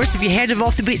one, of course. If you heard of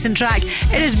Off the Beats and Track,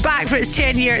 it is back for its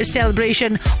 10-year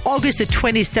celebration, August the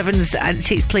 27th, and it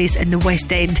takes place in the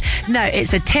West End. Now,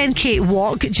 it's a 10k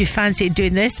walk. Do you fancy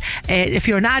doing this? If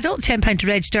you're an adult, £10 to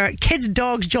register. Kids,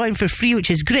 dogs join for free, which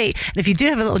is great. And if you do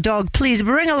have a little dog, please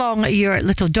bring along your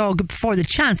little dog for the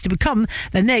chance to become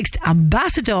the next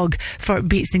ambassador for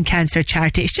Beats and Cancer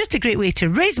charity. It's just a great way to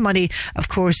raise money, of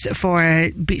course, for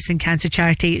Beats and Cancer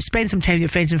charity. Spend some time with your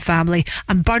friends and family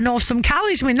and burn off some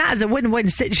calories. I mean, that is a win-win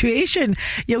situation.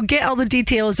 You'll get all the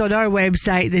details on our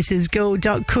website. This is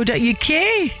go.co.uk.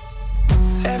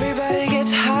 Everybody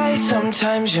gets high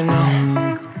sometimes, you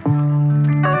know.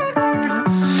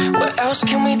 What else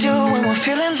can we do when we're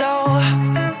feeling low?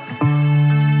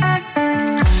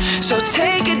 So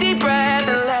take a deep breath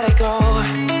and let it go.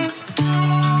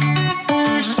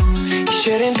 You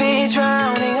shouldn't be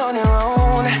drowning on your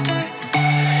own.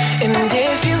 And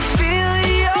if you feel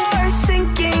you're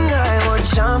sinking, I will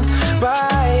jump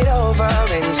right over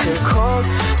into cold,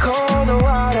 cold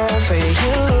water for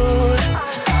you.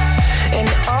 And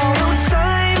although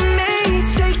time may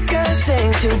take us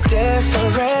into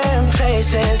different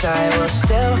places, I will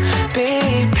still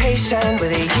be patient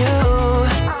with you.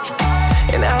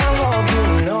 And I hope you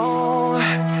know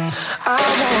I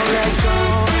won't let go.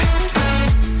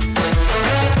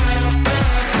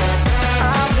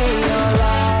 I'll be your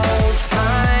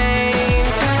lifeline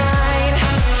tonight.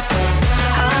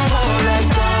 I won't let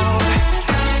go.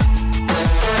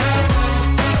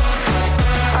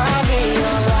 I'll be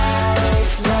your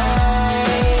lifeline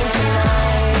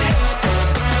tonight.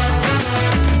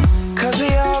 'Cause we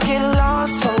all get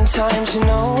lost sometimes, you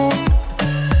know.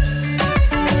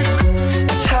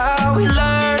 We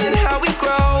learn and how we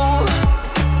grow.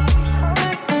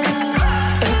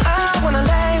 And I wanna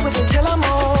lay with you till I'm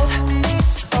old.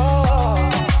 Oh,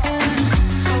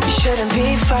 you shouldn't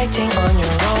be fighting on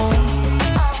your own.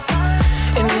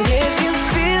 And if you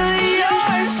feel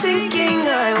you're sinking,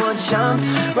 I will jump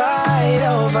right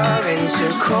over into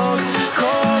cold,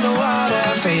 cold water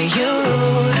for you.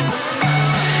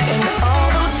 And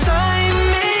although time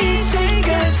may take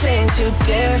us into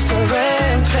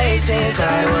different places,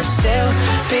 I will still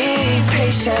be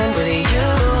patient with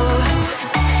you.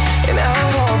 And I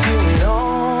hope you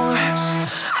know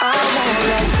I won't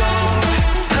let go.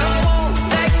 I won't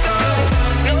let go.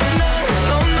 No, no,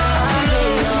 no, no. I'll be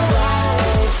your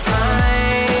lifeline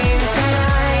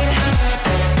tonight.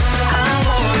 I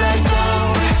won't let go.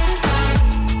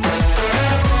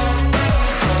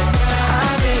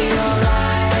 I'll be your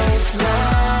lifeline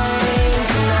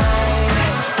tonight.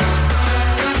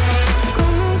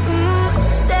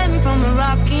 Save me from a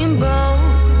rocking boat.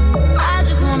 I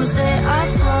just wanna stay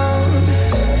afloat.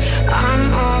 I'm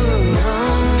all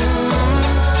alone.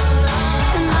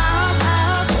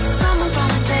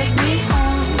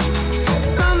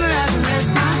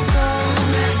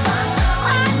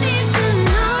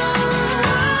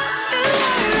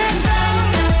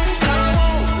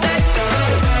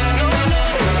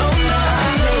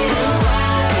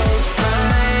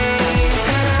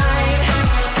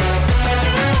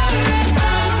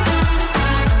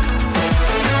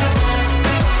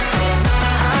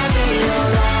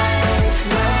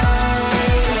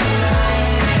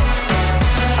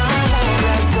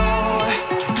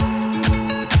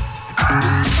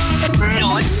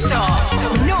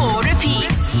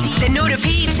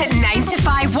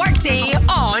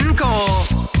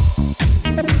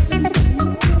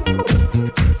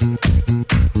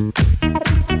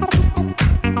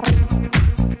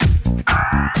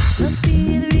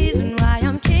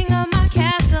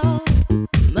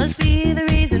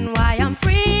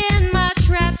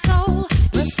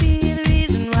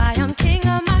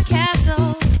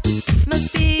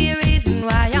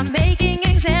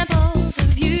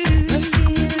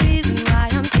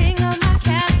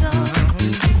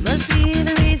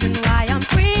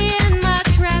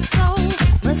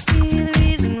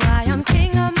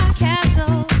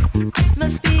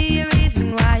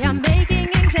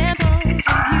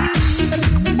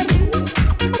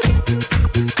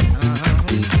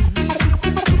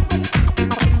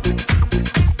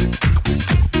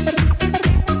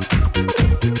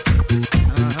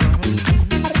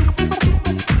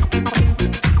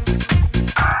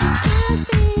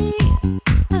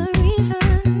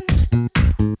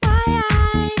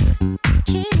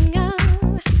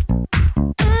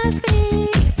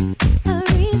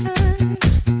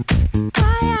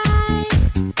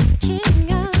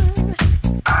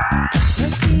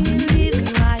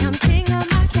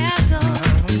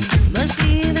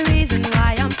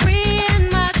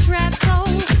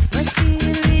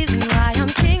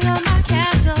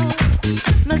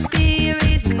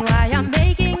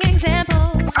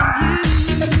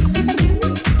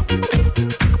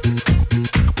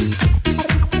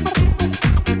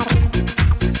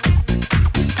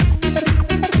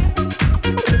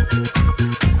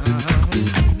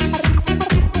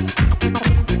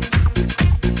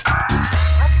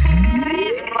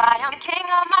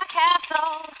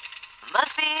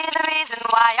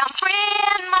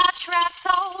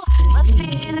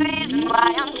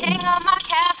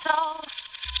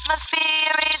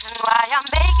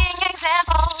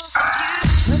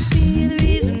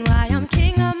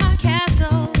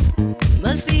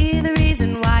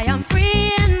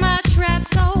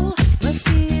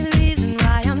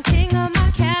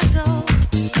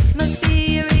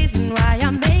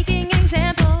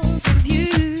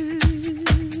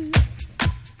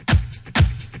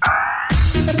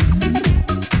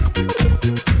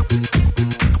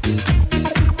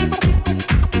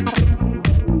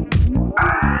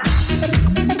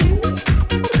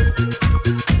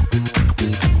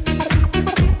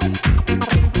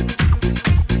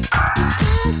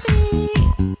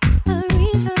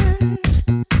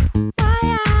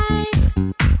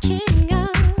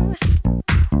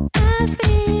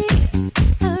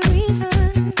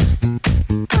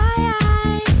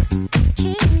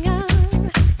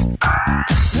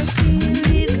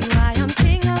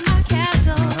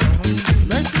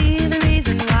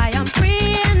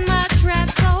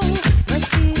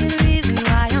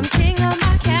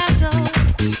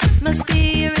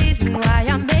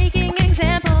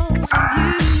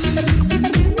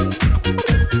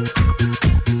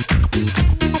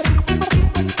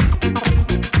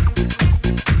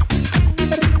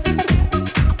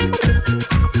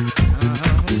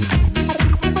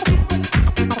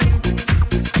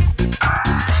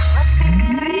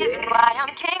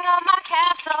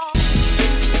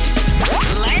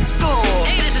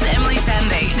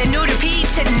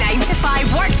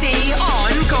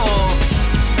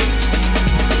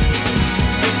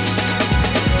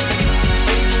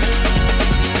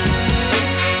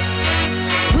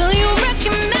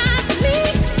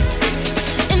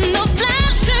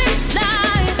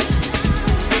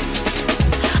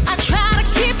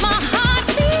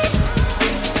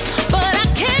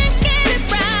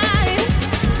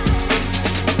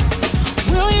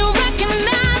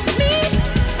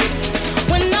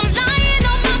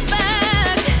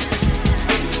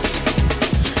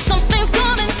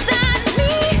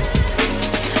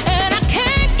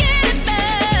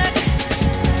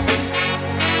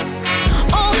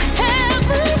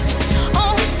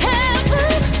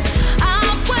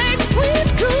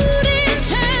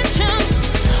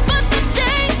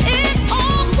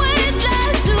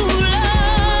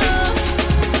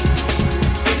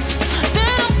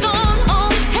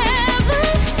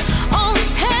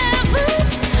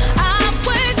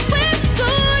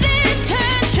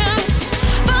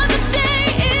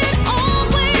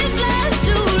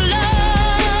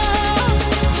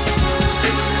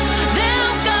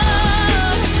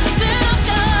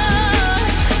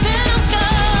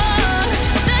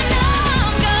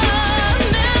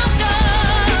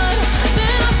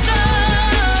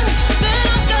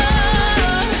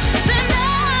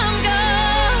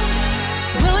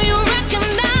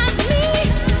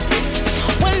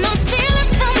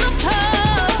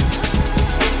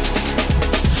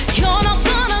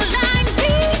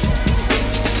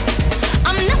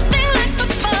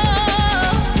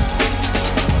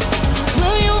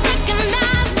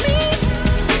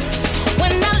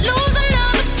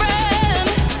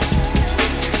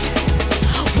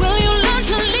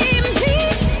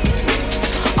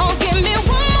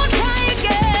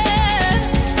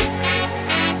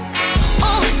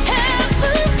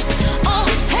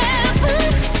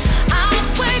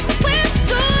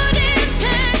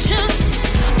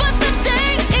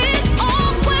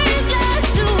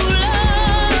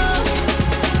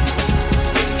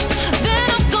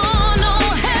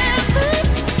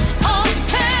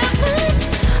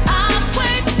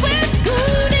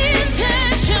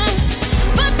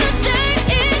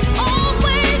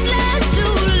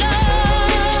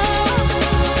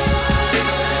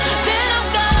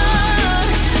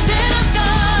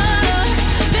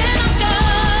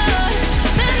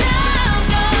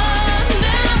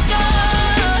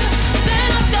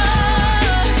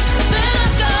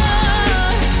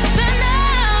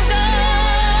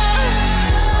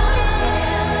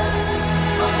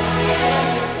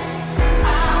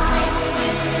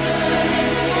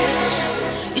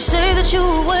 push you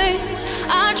away.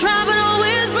 I try but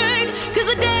always break, 'cause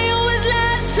the day always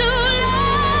lasts too long.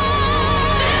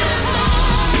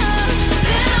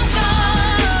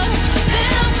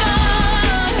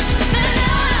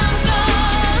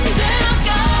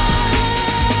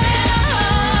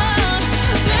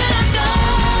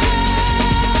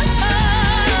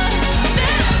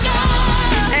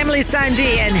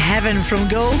 Sandy in Heaven from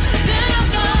Go.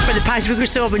 For the past week or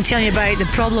so, I've been telling you about the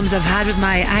problems I've had with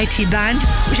my IT band,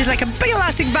 which is like a big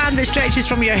elastic band that stretches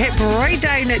from your hip right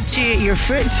down to your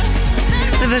foot.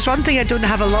 If there's one thing I don't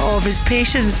have a lot of is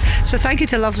patience. So thank you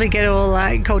to a lovely girl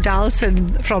called Alison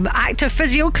from Active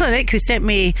Physio Clinic, who sent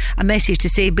me a message to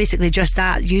say basically just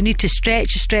that. You need to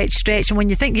stretch, and when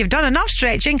you think you've done enough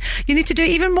stretching, you need to do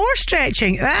even more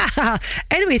stretching.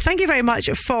 Anyway, thank you very much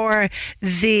for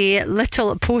the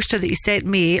little poster that you sent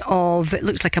me of, it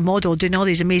looks like a model doing all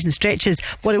these amazing stretches.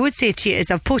 What I would say to you is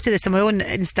I've posted this on my own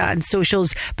Insta and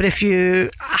socials, but if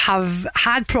you have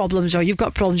had problems or you've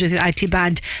got problems with your IT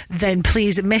band, then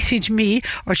please message me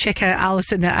or check out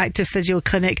Alison at Active Physio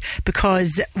Clinic,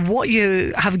 because what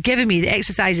you have given me, the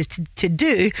exercises to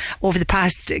do over the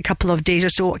past couple of days or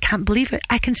so, I can't believe it.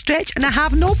 I can stretch and I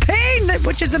have no pain,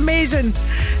 which is amazing.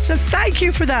 So thank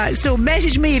you for that. So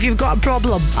message me if you've got a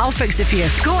problem. I'll fix it for you.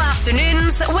 Go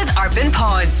afternoons with Urban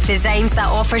Pods. Designs that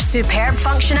offer superb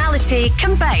functionality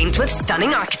combined with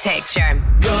stunning architecture.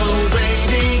 Go,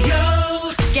 baby,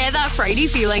 go. Get that Friday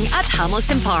feeling at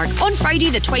Hamilton Park on Friday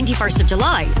the 21st of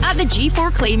July at the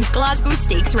G4 Claims Glasgow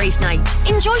Stakes Race Night.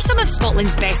 Enjoy some of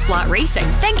Scotland's best flat racing,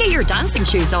 then get your dancing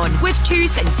shoes on with two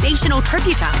sensational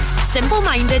tribute acts, Simple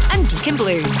Minded and Deacon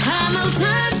Blues.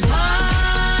 Hamilton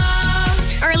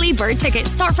Park. Early bird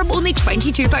tickets start from only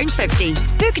 £22.50.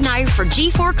 Book now for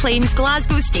G4 Claims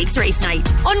Glasgow Stakes Race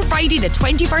Night on Friday the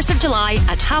 21st of July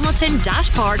at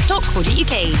hamilton-park.co.uk.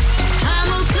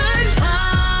 Hamilton Park.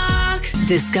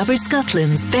 Discover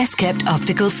Scotland's best kept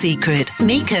optical secret.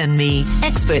 Mika and Me,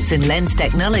 experts in lens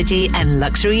technology and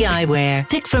luxury eyewear.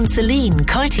 Pick from Celine,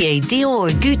 Cartier, Dior,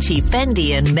 Gucci,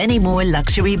 Fendi and many more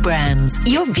luxury brands.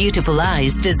 Your beautiful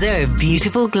eyes deserve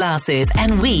beautiful glasses,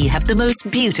 and we have the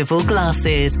most beautiful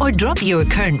glasses. Or drop your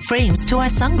current frames to our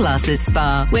sunglasses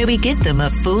spa, where we give them a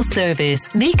full service.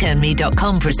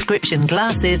 MikaandMe.com prescription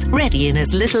glasses, ready in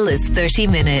as little as 30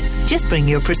 minutes. Just bring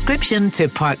your prescription to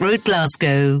Park Road,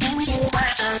 Glasgow.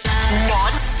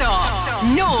 Non-stop,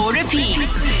 no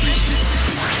repeats.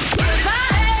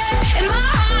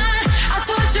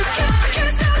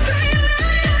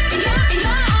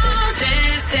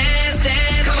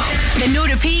 The no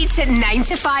repeat 9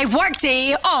 to 5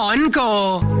 workday on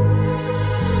Go.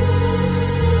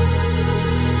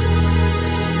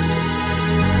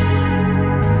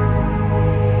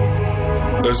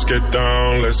 Let's get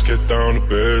down to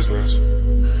business.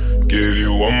 Give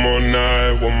you one more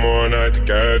night to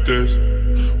get this.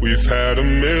 We've had a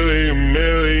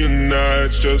million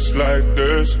nights just like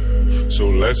this. So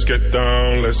let's get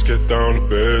down to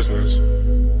business.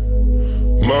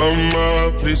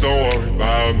 Mama, please don't worry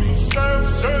about me,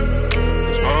 'cause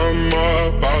I'm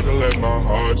about to let my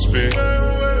heart speak.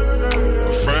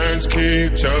 My friends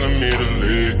keep telling me to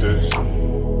leave this.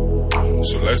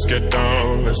 So let's get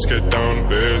down to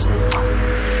business.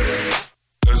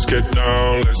 Let's get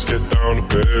down to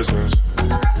business.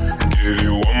 Give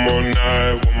you one more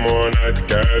night to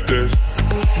get this.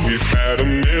 We've had a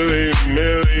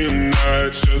million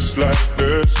nights just like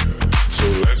this. So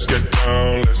let's get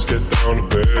down to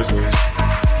business.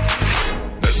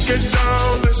 Let's get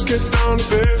down to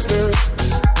business.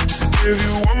 Give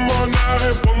you one more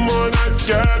night to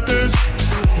get this.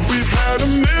 We've had a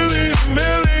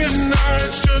million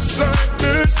nights just like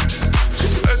this. So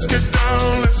let's get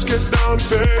down to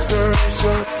business.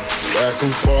 Back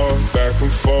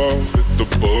and forth with the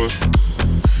book.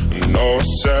 I know I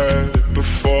said it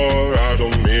before, I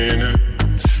don't mean it.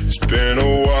 It's been a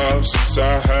while since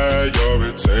I had your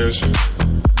attention,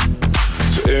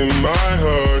 so it might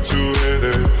hurt to hit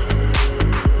it.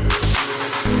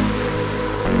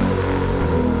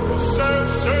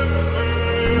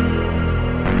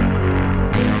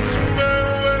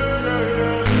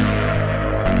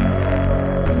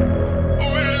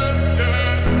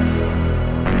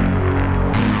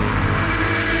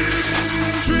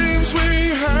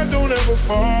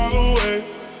 Fall away.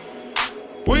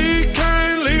 We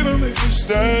can't leave them if we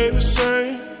stay the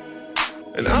same.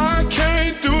 And I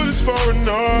can't do this for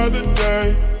another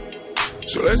day.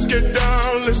 So let's get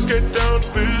down to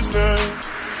business.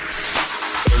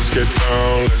 Let's get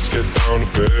down to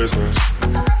business.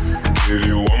 Give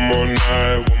you one more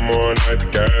night to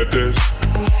get this.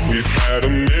 We've had a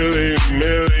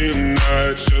million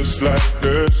nights just like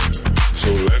this. So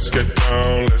let's get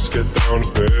down to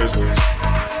business.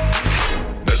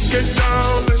 Let's get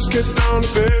down to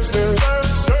business.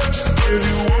 Give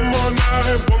you one more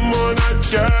night,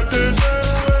 got this.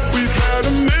 We've had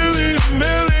a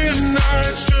million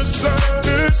nights just like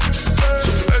this.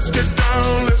 So let's get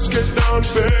down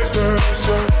to business.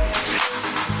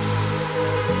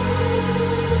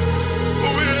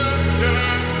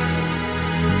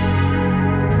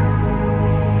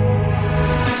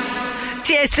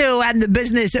 Tiesto and the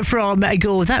Business from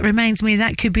Go. That reminds me,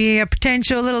 that could be a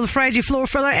potential little Friday floor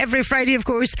filler. Every Friday, of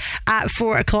course, at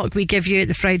 4 o'clock, we give you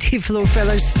the Friday floor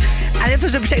fillers. And if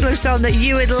there's a particular song that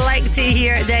you would like to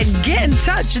hear, then get in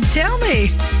touch and tell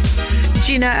me.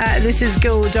 Gina at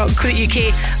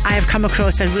thisisgo.co.uk. I have come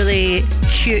across a really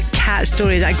cute cat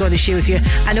story that I've got to share with you.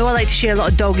 I know I like to share a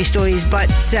lot of doggy stories, but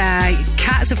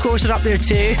cats, of course, are up there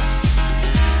too.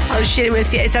 I'll share it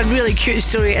with you. It's a really cute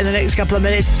story in the next couple of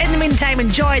minutes. In the meantime,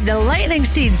 enjoy the Lightning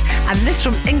Seeds and this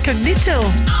from Incognito.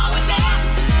 Always there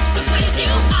to please you,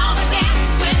 always there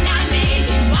when I need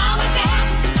you, always there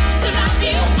to love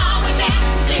you, always there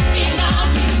thinking of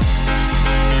you.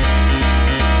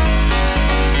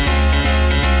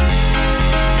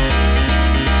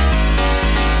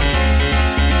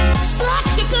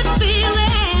 Such a good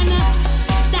feeling,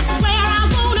 that's where I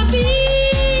wanna be,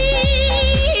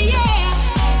 yeah.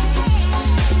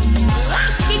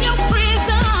 Locked in your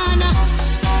prison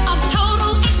of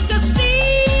total ecstasy.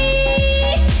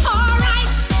 Alright.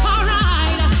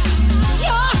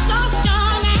 You're so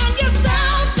strong and you're so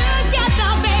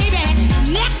together, baby.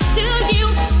 Next to you,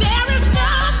 there is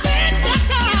nothing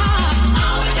better.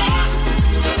 Always there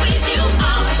to please you,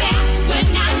 always there when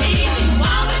I need you,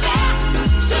 always there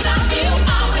to love you,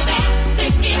 always there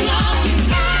thinking of you.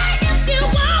 And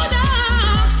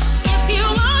if you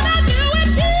wanna do it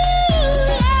too,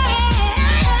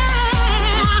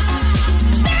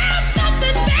 there's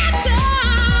nothing better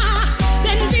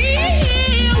than being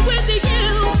here with you.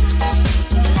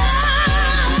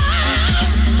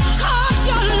 'Cause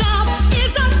your love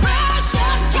is a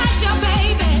precious treasure,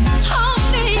 baby.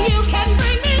 Only you can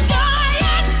bring me joy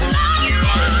and love.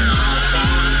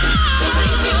 To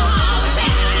please you, always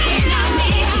there when I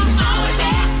need you, always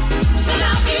there to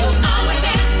love you, always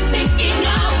there thinking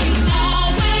of you,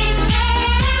 always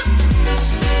there,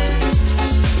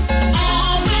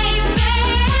 always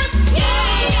there, yeah,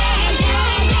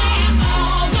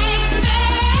 always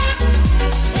there,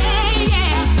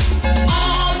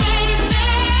 always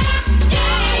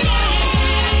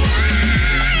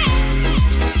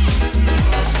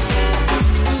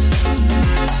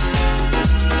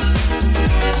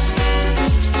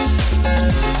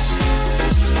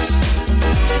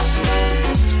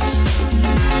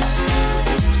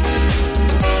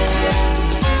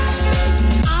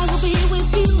I will be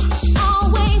with you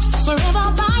always, forever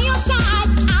by your side.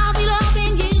 I'll be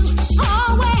loving you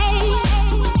always.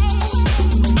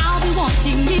 I'll be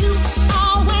wanting you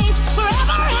always,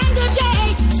 forever and a day.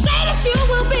 Say that you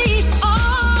will be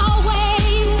always.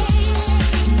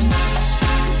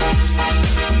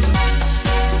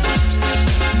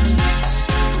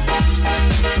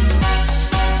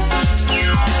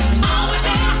 Always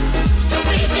there to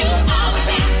please you, always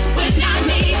there when I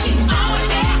need you, always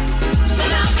there to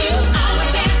love you,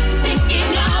 always there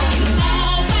thinking of you,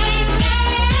 always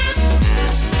there,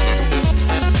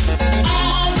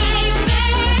 always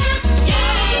there,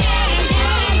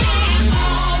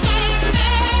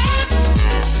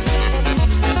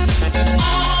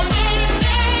 always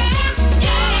there,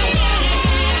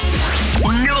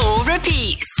 No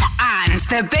repeats and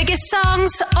the biggest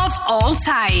songs of all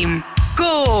time.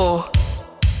 Go.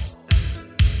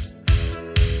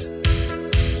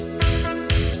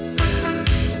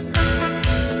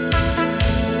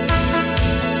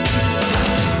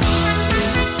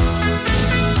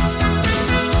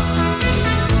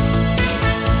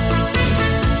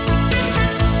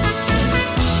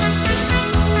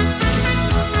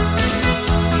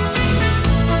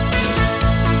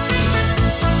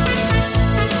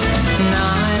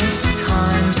 Night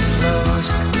time slows,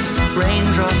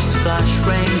 raindrops splash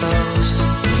rainbows.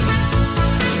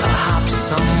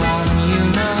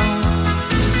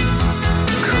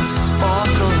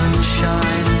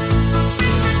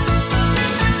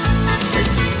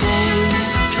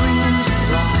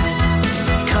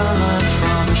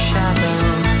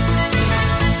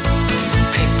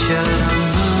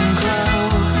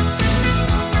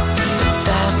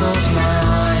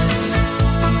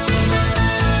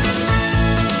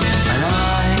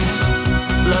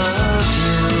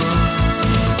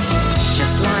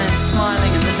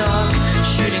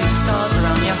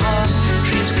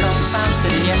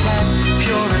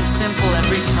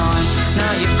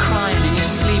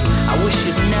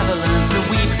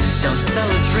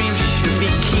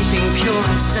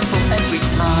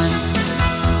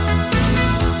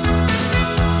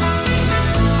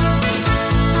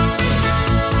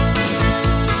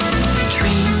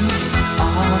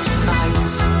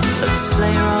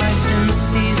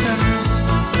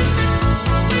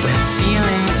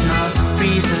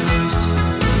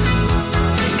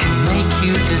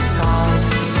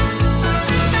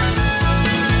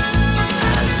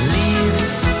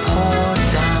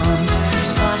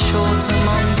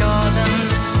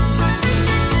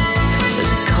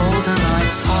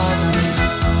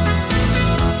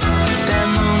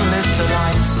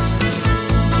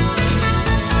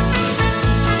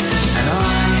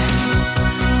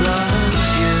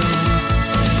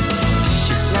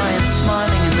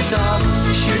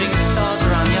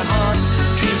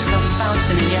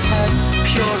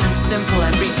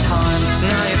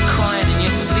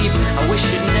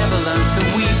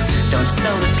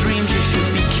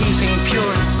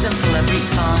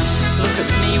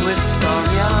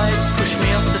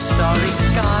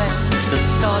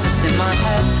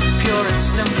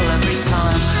 simple every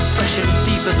time. Fresh and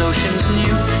deep as oceans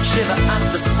new. Shiver at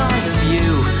the sight of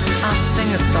you. I'll sing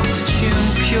a softer tune,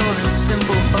 pure and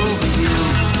simple over you.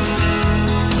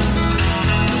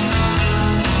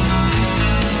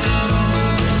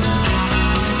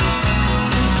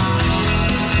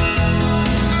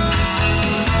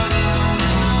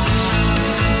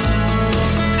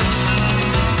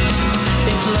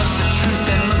 Love's the truth,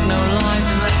 then look no lies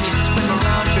and let me swim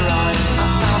around your eyes. I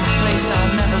found a place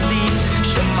I'll never leave.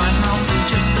 Shut my mouth and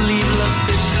just believe. Love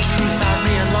is the truth I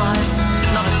realize.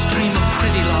 Not a stream of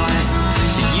pretty lies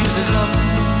to use us up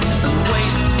and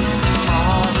waste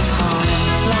our time.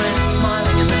 Lying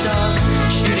smiling in the dark,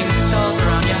 shooting stars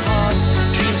around your heart.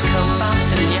 Dreams come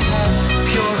bouncing in your head,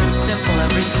 pure and simple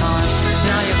every time.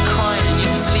 Now you're crying in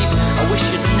your sleep. I wish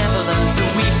you'd never learn to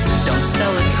weep. Don't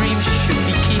sell the dreams you should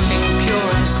be keeping, pure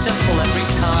and simple every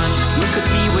time. Look at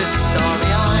me with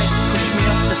starry eyes, push me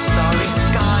up to starry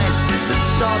skies. The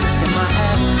stardust in my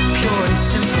head, pure and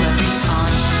simple every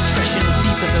time. Fresh and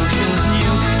deep as oceans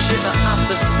new, shiver at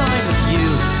the sight of you.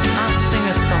 I'll sing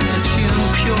a softer tune,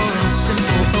 pure and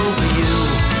simple over you.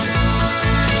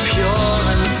 Pure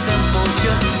and simple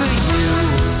just for you.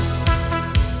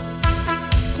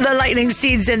 The Lightning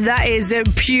Seeds, and that is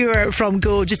Pure from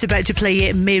Go. Just about to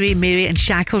play Mary, Mary and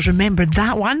Shackles. Remember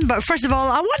that one? But first of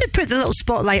all, I want to put the little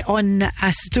spotlight on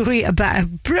a story about a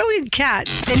brilliant cat.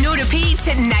 The No Repeat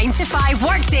 9 to 5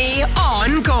 workday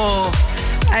on Go.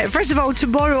 First of all,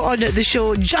 tomorrow on the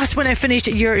show, just when I finished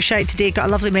Your Shout today, got a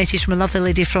lovely message from a lovely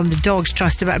lady from the Dogs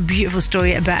Trust about a beautiful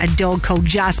story about a dog called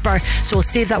Jasper. So we'll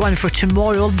save that one for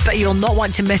tomorrow, but you'll not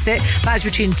want to miss it. That's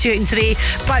between 2 and 3.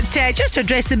 But just to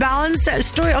address the balance,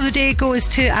 story of the day goes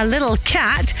to a little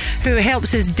cat who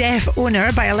helps his deaf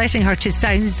owner by alerting her to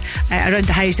sounds around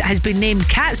the house. It has been named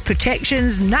Cats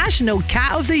Protection's National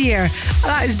Cat of the Year.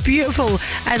 That is beautiful.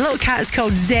 A little cat is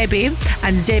called Zebby,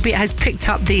 and Zebby has picked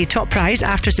up the top prize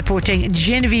after supporting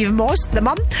Genevieve Moss, the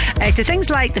mum, to things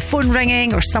like the phone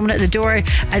ringing or someone at the door.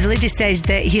 The lady says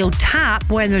that he'll tap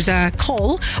when there's a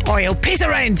call, or he'll pace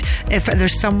around if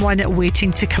there's someone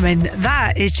waiting to come in.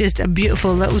 That is just a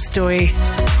beautiful little story.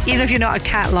 Even if you're not a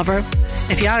cat lover,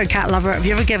 if you are a cat lover, have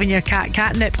you ever given your cat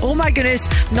catnip? Oh my goodness,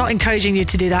 not encouraging you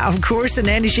to do that, of course, in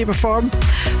any shape or form.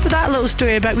 But that little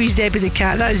story about wee Zebby the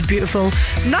cat, that is beautiful.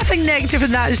 Nothing negative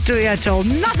in that story at all.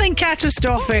 Nothing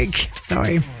catastrophic.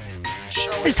 Sorry.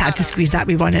 I just had to squeeze that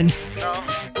wee one in. No,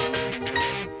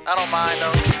 I don't mind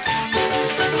though.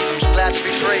 I'm just glad to be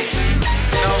free. You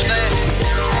know what I'm saying?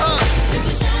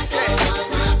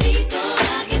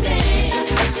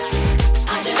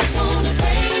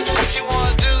 What you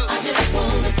wanna do?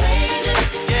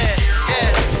 Yeah,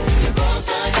 yeah.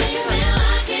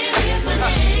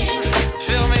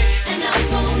 Feel me?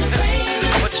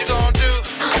 What you gonna do?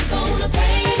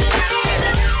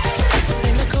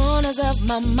 In the corners of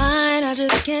my mind, I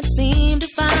just can't seem to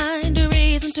find a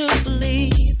reason to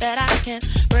believe that I can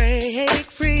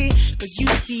break free. Cause you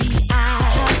see, I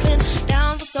have been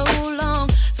down for so long,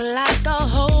 feel like all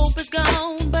hope is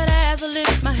gone. But as I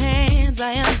lift my hands,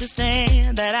 I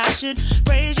understand that I should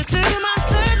praise you through my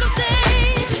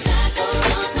circumstance. On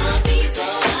my feet so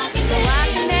I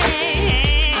can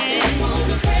dance. Just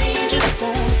wanna praise you.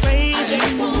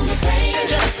 Just wanna praise you.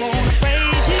 Just wanna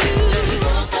praise you.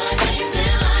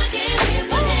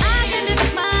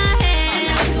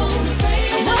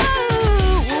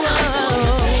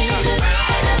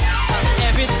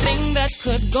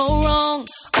 Could go wrong,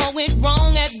 all went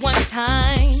wrong at one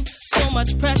time. So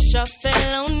much pressure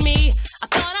fell on me. I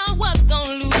thought I was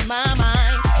gonna lose my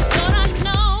mind. But I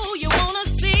know you wanna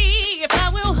see if I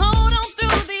will hold on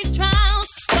through these trials.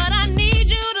 But I need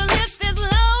you to lift this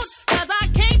load, cause I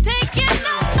can't take it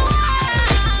no more.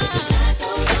 The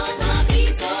shackles on my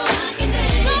feet so I can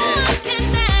dance. So I can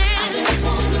dance. I just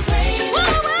wanna praise you.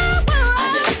 I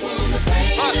just wanna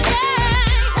praise you.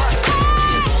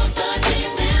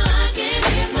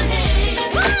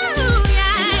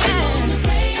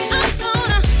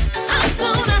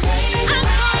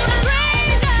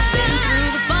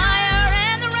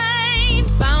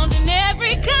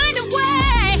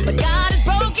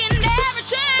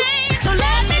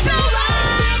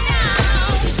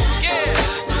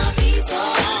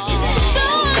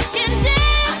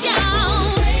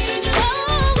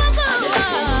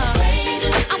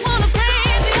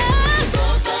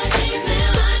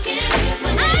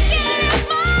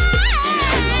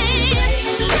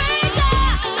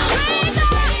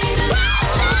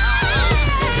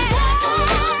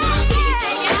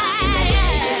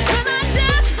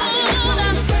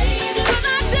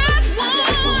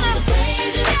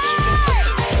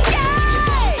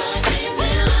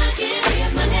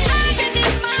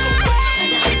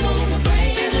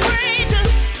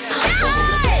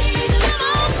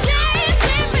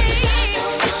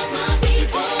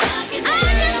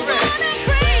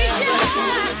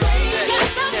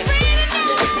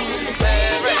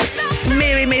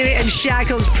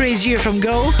 Praise You from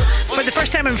Go. For the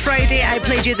first time on Friday, I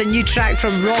played you the new track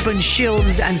from Robin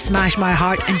Shields and Smash My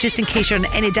Heart. And just in case you're in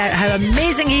any doubt how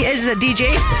amazing he is as a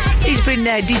DJ, he's been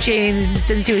DJing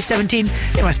since he was 17.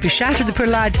 He must be shattered, the poor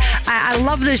lad. I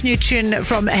love this new tune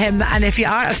from him. And if you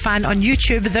are a fan, on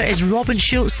YouTube, there is Robin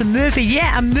Shields, the movie.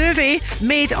 Yeah, a movie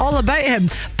made all about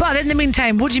him. But in the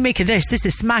meantime, what do you make of this? This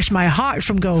is Smash My Heart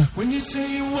from Go. When you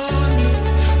say you want me,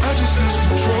 I just lose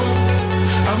control.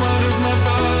 I'm out of my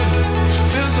body,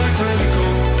 feels like vertigo.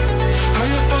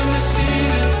 High up on the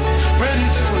ceiling, ready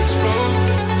to explode.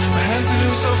 My hands they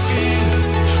lose all feeling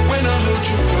when I hold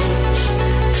you close.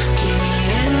 Keep me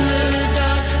in the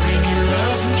dark when you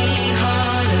love me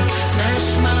harder. Smash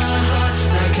my heart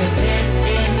like a bit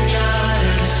in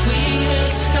yada. The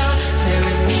sweetest scar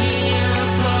tearing me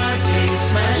apart. Yeah, you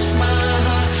smash my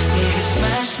heart. Yeah, you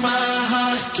smash my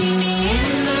heart. Keep me in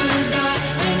the dark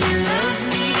when you love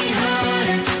me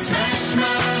harder. Smash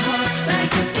my heart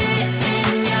like a bit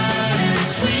in yada. The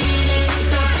sweetest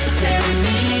scar tearing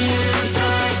me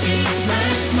apart. Yeah, you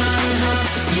smash my heart.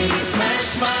 Yeah, you smash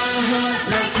my heart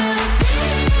like a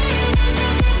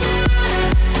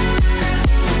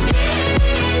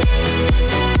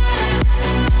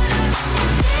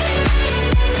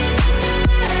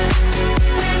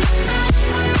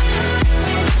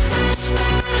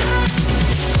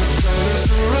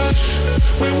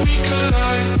when we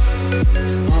collide,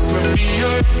 open me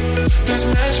up, there's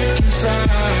magic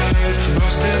inside.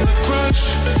 Lost in the crush,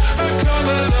 I come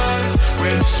alive.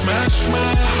 When you smash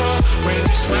my heart, when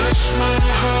you smash my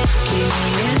heart. keep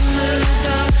me in the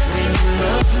dark when you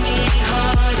love me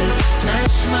harder.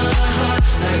 Smash my heart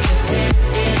like a bit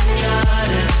in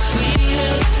yada.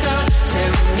 Sweetest scar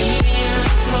tearing me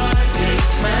apart. Yeah, you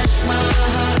smash my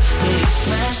heart. Yeah, you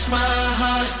smash my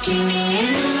heart. Keep me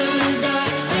in the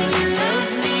dark when you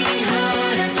love me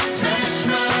harder. Smash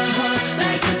my heart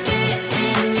like a bit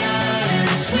in yada.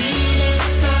 Sweetest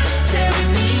scar tearing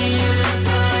me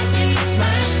apart. Yeah, you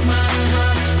smash my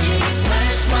heart. Yeah, you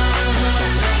smash my heart like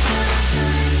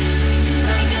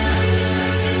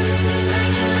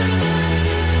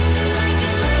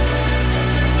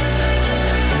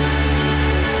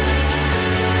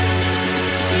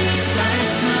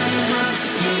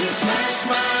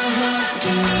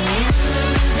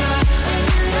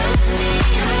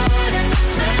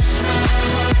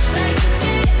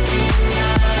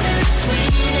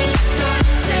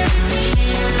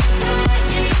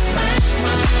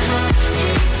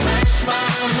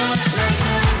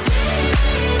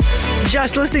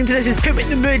Just listening to this has put me in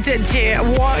the mood to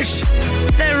watch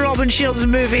the Robin Shields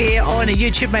movie on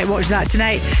YouTube. Might watch that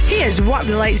tonight. He has worked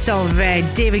with the likes of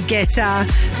David Guetta,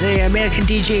 the American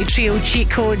DJ trio Cheat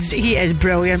Codes. He is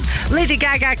brilliant. Lady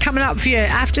Gaga coming up for you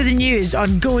after the news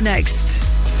on Go Next.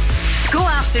 Go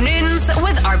afternoons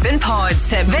with Urban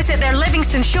Pods. Visit their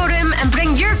Livingston showroom and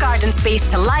bring your garden space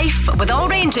to life with all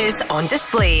ranges on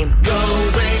display.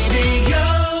 Go Radio.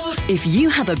 If you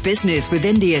have a business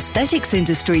within the aesthetics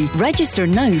industry, register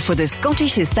now for the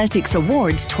Scottish Aesthetics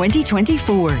Awards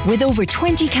 2024. With over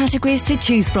 20 categories to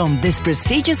choose from, this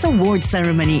prestigious award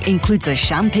ceremony includes a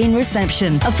champagne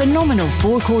reception, a phenomenal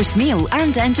 4-course meal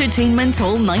and entertainment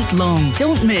all night long.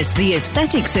 Don't miss the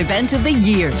aesthetics event of the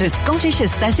year, the Scottish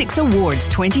Aesthetics Awards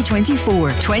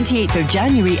 2024, 28th of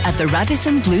January at the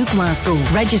Radisson Blu, Glasgow.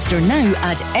 Register now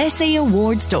at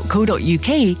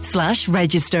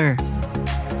saawards.co.uk/register.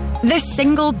 The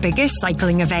single biggest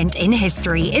cycling event in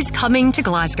history is coming to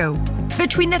Glasgow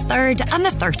between the 3rd and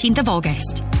the 13th of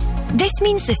August. This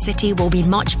means the city will be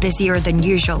much busier than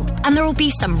usual, and there will be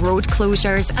some road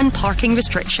closures and parking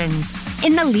restrictions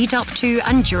in the lead up to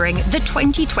and during the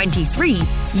 2023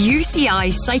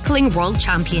 UCI Cycling World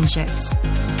Championships.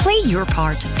 Play your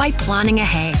part by planning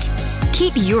ahead.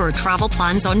 Keep your travel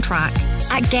plans on track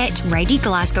at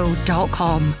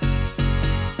getreadyglasgow.com.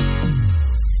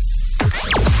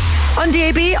 On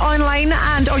DAB, online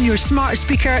and on your smart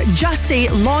speaker, just say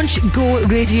Launch Go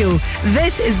Radio.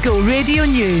 This is Go Radio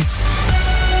News.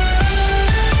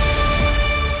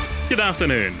 Good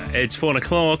afternoon. It's 4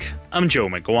 o'clock. I'm Joe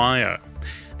McGuire.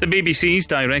 The BBC's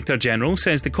Director General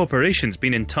says the corporation's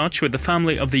been in touch with the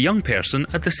family of the young person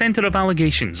at the centre of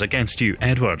allegations against Hugh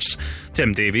Edwards.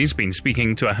 Tim Davies been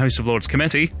speaking to a House of Lords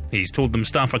committee. He's told them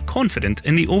staff are confident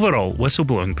in the overall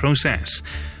whistleblowing process.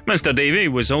 Mr Davey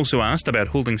was also asked about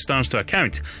holding stars to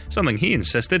account, something he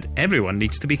insisted everyone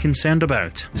needs to be concerned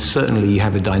about. Certainly you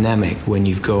have a dynamic when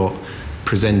you've got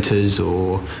presenters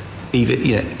or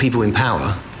even people in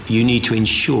power. You need to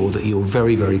ensure that you're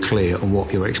very, very clear on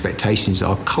what your expectations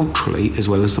are culturally as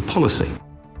well as the policy.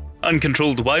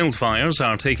 Uncontrolled wildfires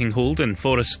are taking hold in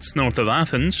forests north of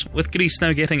Athens, with Greece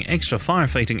now getting extra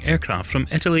firefighting aircraft from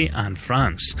Italy and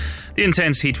France. The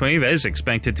intense heatwave is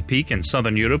expected to peak in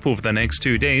southern Europe over the next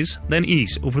 2 days, then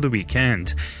ease over the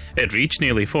weekend. It reached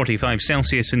nearly 45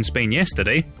 Celsius in Spain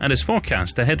yesterday and is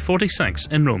forecast to hit 46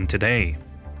 in Rome today.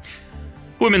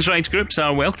 Women's rights groups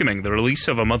are welcoming the release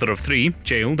of a mother of 3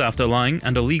 jailed after lying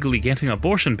and illegally getting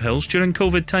abortion pills during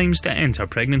COVID times to end her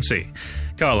pregnancy.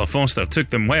 Carla Foster took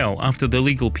them well after the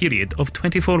legal period of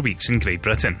 24 weeks in Great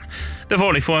Britain. The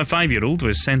 45-year-old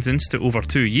was sentenced to over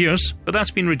 2 years, but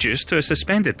that's been reduced to a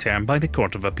suspended term by the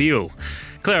Court of Appeal.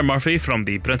 Claire Murphy from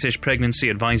the British Pregnancy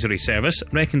Advisory Service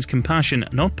reckons compassion,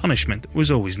 not punishment,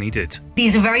 was always needed.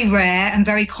 These are very rare and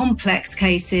very complex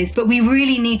cases, but we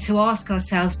really need to ask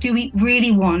ourselves, do we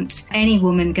really want any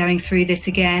woman going through this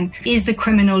again? Is the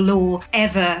criminal law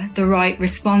ever the right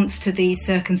response to these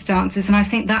circumstances? And I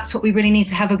think that's what we really need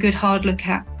to have a good hard look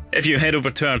at. If you head over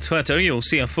to our Twitter, you'll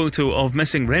see a photo of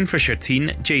missing Renfrewshire teen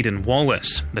Jaden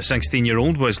Wallace. The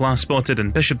 16-year-old was last spotted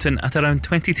in Bishopton at around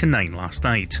 20 to 9 last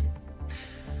night.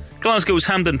 Glasgow's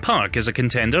Hampden Park is a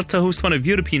contender to host one of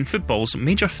European football's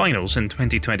major finals in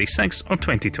 2026 or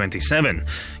 2027.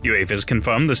 UEFA's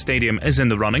confirmed the stadium is in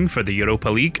the running for the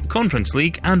Europa League, Conference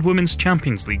League and Women's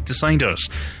Champions League deciders.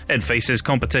 It faces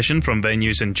competition from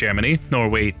venues in Germany,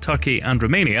 Norway, Turkey and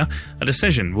Romania. A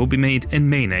decision will be made in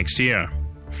May next year.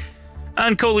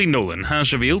 And Colleen Nolan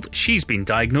has revealed she's been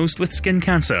diagnosed with skin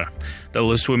cancer. The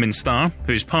Loose Women star,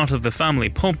 who's part of the family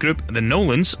pop group The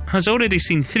Nolans, has already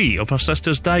seen 3 of her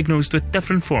sisters diagnosed with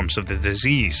different forms of the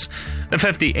disease. The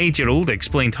 58-year-old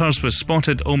explained hers was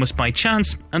spotted almost by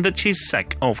chance and that she's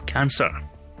sick of cancer.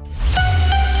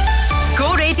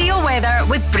 Go radio weather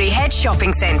with Braehead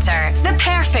Shopping Centre. The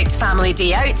perfect family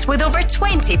day out with over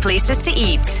 20 places to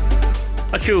eat.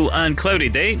 A cool and cloudy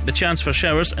day, the chance for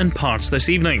showers in parts this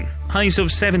evening. Highs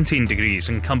of 17 degrees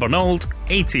in Cumbernauld,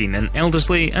 18 in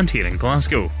Elderslie and here in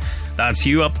Glasgow. That's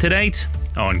you up to date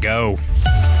on Go.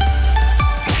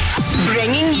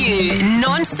 Bringing you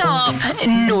non-stop,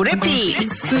 no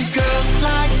repeats. Cause girls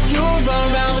like you run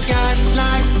around with guys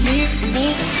like me.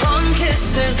 One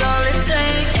kiss is all it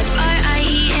takes.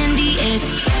 FIENDS.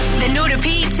 The no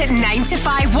repeat 9 to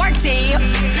 5 workday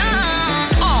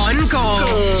on Go.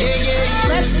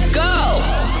 Let's go.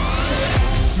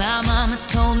 My mama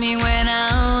told me when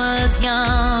I was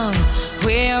young,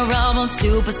 we're all born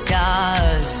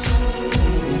superstars.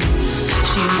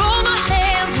 She rolled my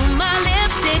hair, put my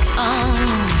lipstick on,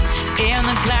 in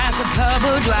a glass of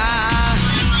purple dry.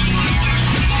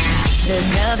 There's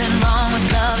nothing wrong with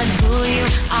loving who you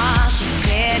are, she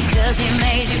said, cause he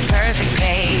made you perfect,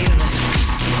 babe.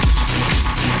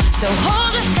 So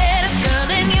hold your head up, girl,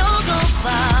 and you'll go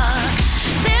far.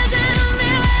 There's an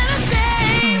mirror to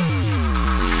say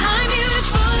I'm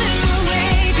beautiful in my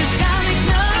way, cause God makes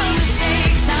no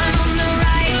mistakes. I'm on the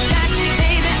right track,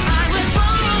 baby, I was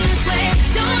born this way.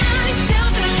 Don't have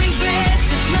yourself to regret,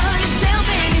 just love yourself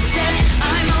instead.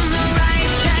 I'm on the right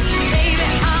track, baby,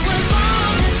 I was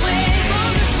born this way.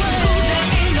 Ooh,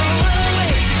 there ain't no other way,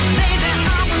 baby,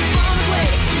 I was born this way.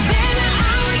 Baby,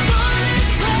 I was born this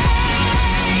way.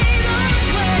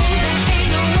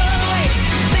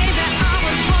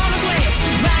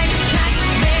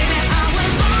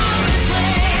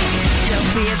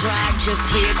 Be a drag, just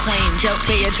be a queen. Don't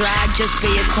be a drag, just be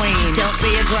a queen. Don't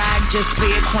be a drag, just be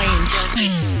a queen.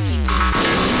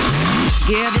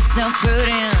 Give yourself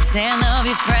prudence and love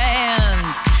your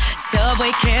friends.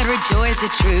 Subway kid, rejoice the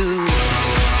truth.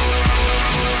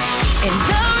 In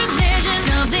the religion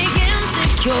of the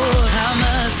insecure, I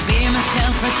must be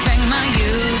myself, respect my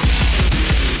youth.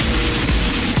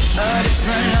 A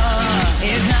different law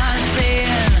is not a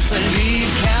sin. Believe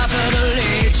capital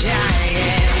H, I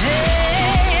am. Hey.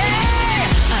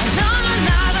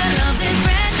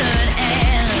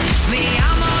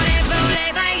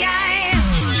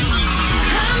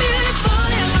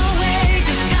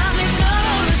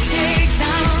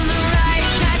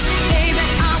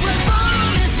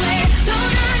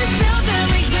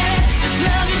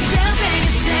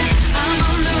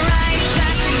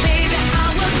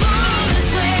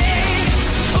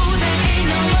 Ain't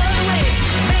no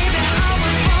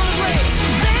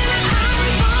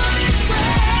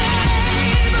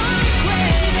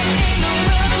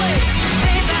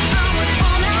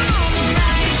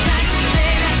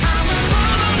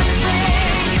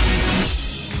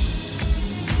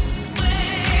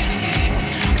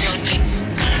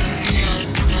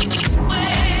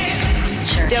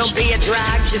be a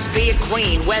drag, just be a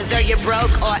queen. Whether you're broke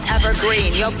or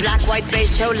evergreen, your black, white,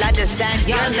 beige, chola descent,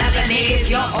 you're Lebanese,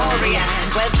 you're Orient.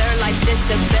 Whether life's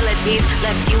disabilities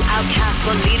left you outcast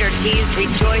but leader teased,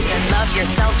 rejoice and love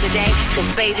yourself today,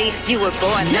 cause baby, you were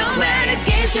born this way. No matter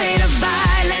gay, straight or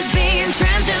bi, lesbian,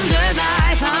 transgender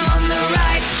life, I'm on the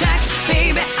right track,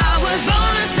 baby, I was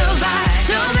born to survive.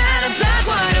 No matter black,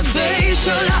 white or beige,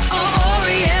 chola or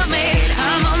Orient made,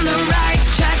 I'm on the right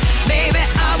track, baby,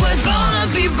 I was born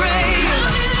to be brave.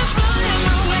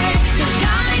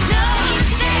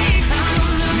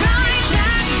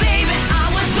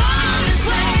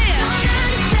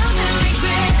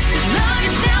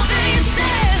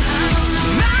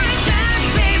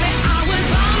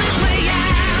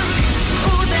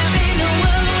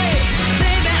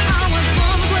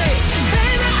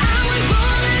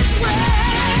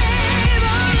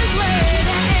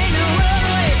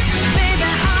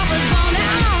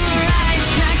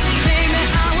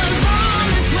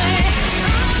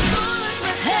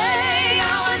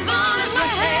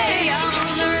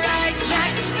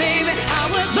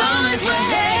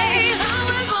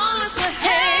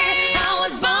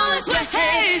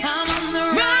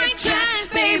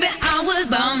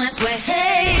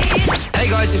 Hey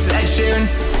guys, this is Ed Sheeran.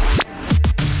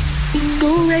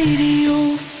 Go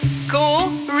radio. Go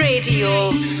radio.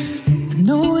 I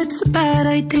know it's a bad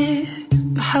idea,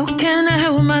 but how can I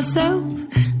help myself?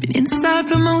 Been inside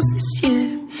for most this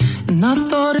year, and I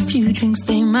thought a few drinks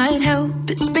they might help.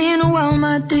 It's been a while,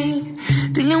 my dear,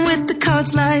 dealing with the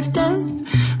cards life dealt.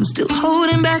 I'm still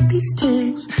holding back these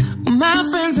tears. All my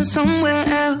friends are somewhere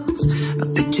else. I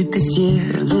pictured this year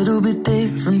a little bit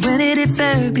different. When it hit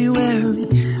February,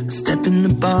 a step in the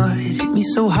bar, it hit me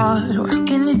so hard. Or how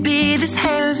can it be this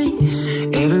heavy?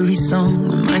 Every song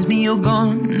reminds me you're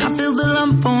gone, and I feel the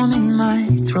lump form in my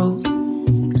throat.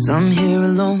 Cause I'm here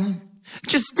alone,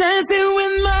 just dancing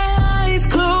with my eyes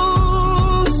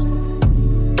closed.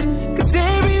 Cause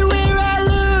everywhere I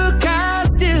look, I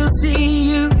still see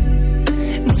you.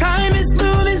 Time is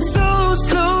moving so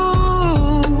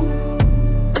slow,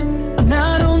 and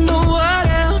I don't know what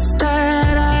else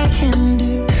that I can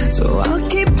do. So I'll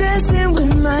keep dancing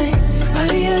with my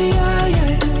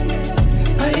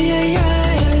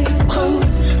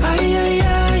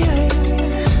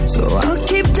So I'll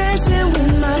keep dancing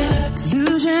with my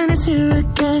delusion is here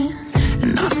again,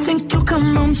 and I think you'll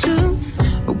come home soon.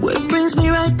 But what brings me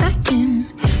right back in?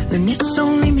 Then it's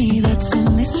only me that's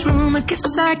in this room. I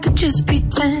guess I could just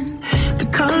pretend the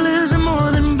colors are more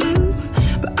than blue,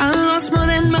 but I lost more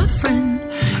than my friend.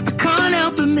 I can't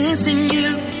help but missing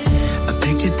you. I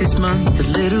pictured this month a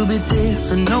little bit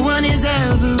different. No one is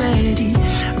ever ready,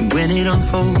 and when it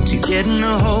unfolds, you get in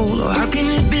a hole. Oh, how can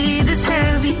it be this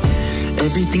heavy?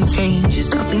 Everything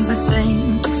changes, nothing's the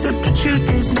same, except the truth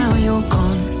is now you're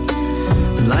gone.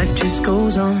 Life just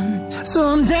goes on, so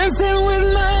I'm dancing with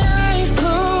my eyes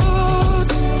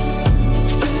closed.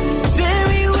 'Cause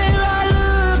everywhere I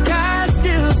look, I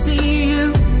still see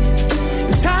you.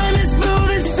 Time is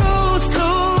moving so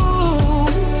slow,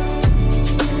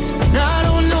 and I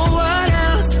don't know what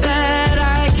else that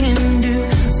I can do.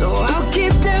 So I'll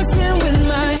keep dancing with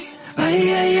my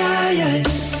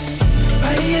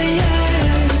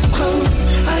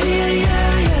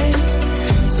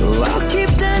So I'll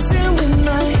keep dancing with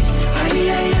my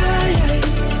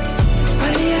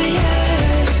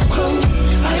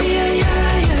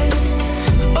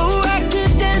Oh, I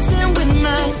keep dancing with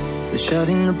my. They're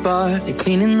shutting the bar, they're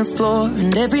cleaning the floor,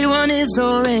 and everyone is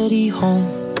already home,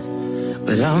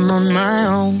 but I'm on my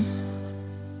own,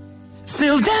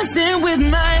 still dancing with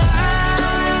my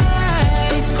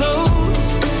eyes closed.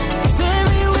 'Cause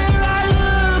everywhere I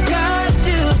look, I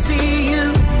still see you.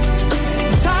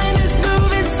 Time is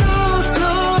moving so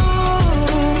slow,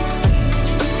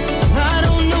 I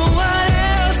don't know what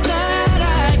else that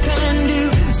I can do.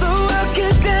 So I'll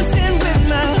keep dancing with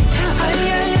my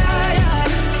eyes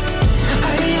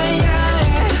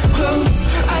closed.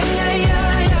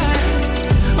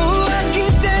 Oh, I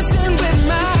keep dancing with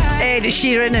my. Ed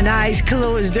Sheeran and Eyes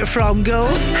Closed from Go.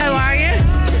 How are you?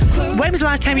 When was the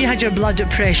last time you had your blood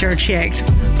pressure checked?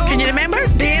 Can you remember?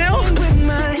 Do you know?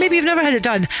 Maybe you've never had it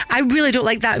done. I really don't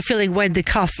like that feeling when the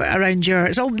cuff around your...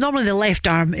 It's normally the left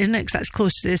arm, isn't it? Because that's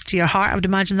closest to your heart. I would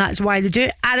imagine that's why they do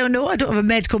it. I don't know. I don't have a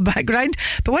medical background.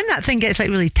 But when that thing gets like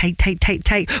really tight,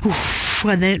 oof,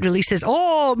 and then it releases,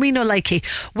 oh, me no likey.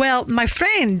 Well, my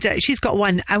friend, she's got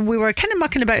one, and we were kind of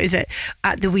mucking about with it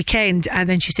at the weekend, and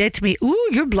then she said to me, ooh,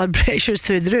 your blood pressure's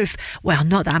through the roof. Well,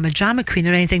 not that I'm a drama queen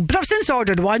or anything, but I've since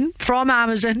ordered one for from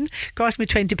Amazon. Cost me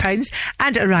 £20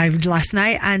 and it arrived last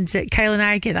night. And Kyle and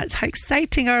I, that's how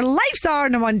exciting our lives are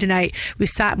on a Monday night. We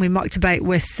sat and we mucked about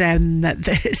with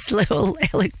this little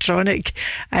electronic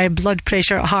blood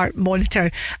pressure heart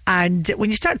monitor. And when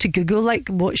you start to Google, like,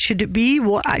 what should it be?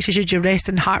 What actually should your rest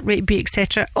and heart rate be,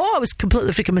 etc.? Oh, I was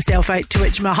completely freaking myself out, to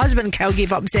which my husband Kyle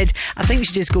gave up and said, I think you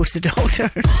should just go to the doctor.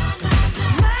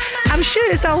 I'm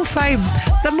sure it's all fine.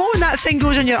 The moment that thing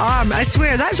goes on your arm, I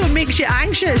swear, that's what makes you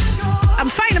anxious. I'm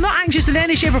fine, I'm not anxious in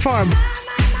any shape or form.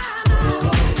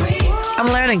 I'm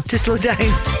learning to slow down.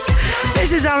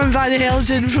 This is Armin van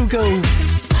Helden from Go.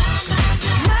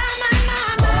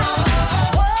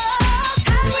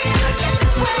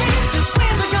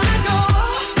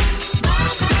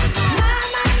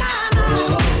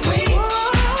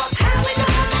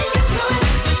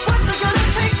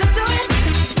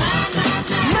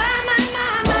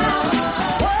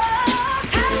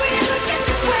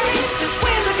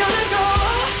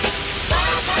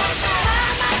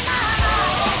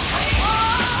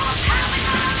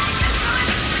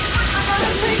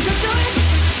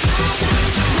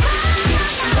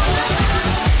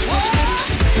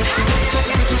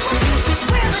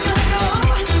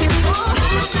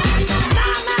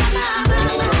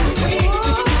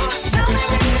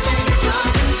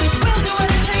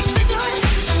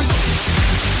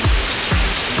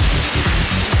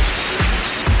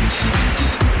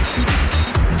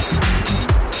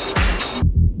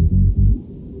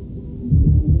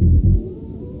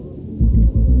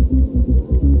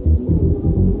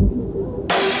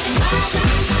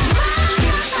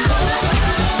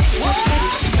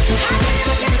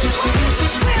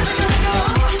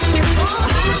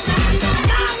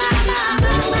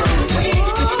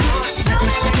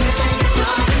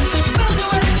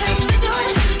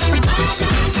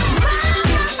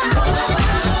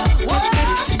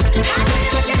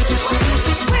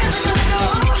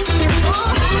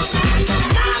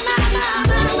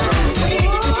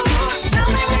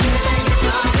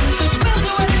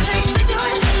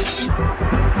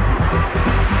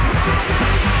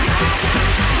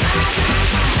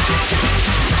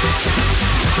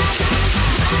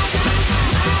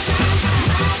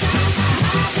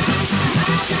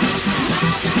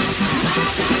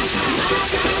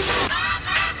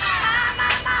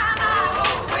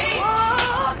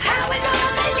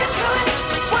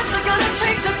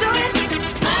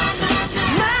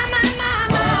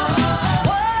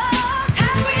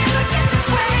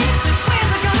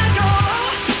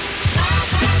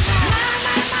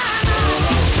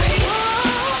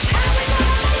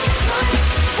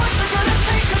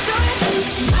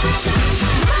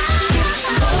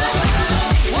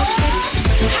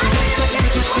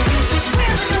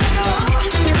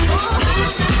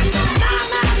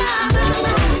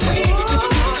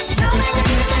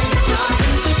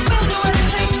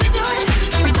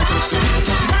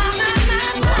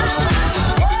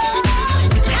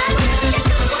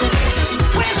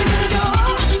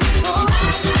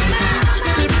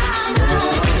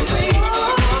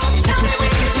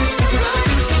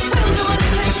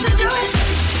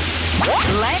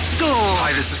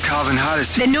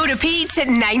 The no repeat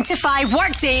 9 to 5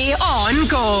 workday on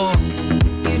Go.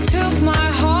 You took my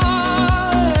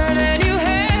heart and you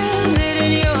held it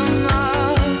in your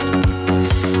mouth.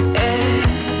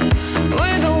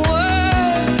 With a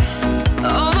word,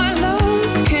 all my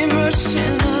love came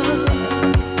rushing up.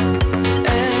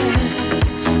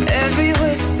 Every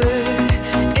whisper,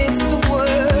 it's the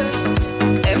worst.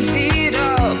 Emptied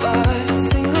out by a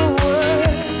single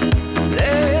word.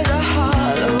 There is a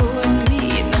hollow in me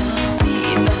now.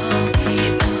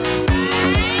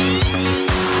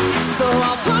 So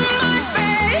I'll put my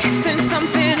faith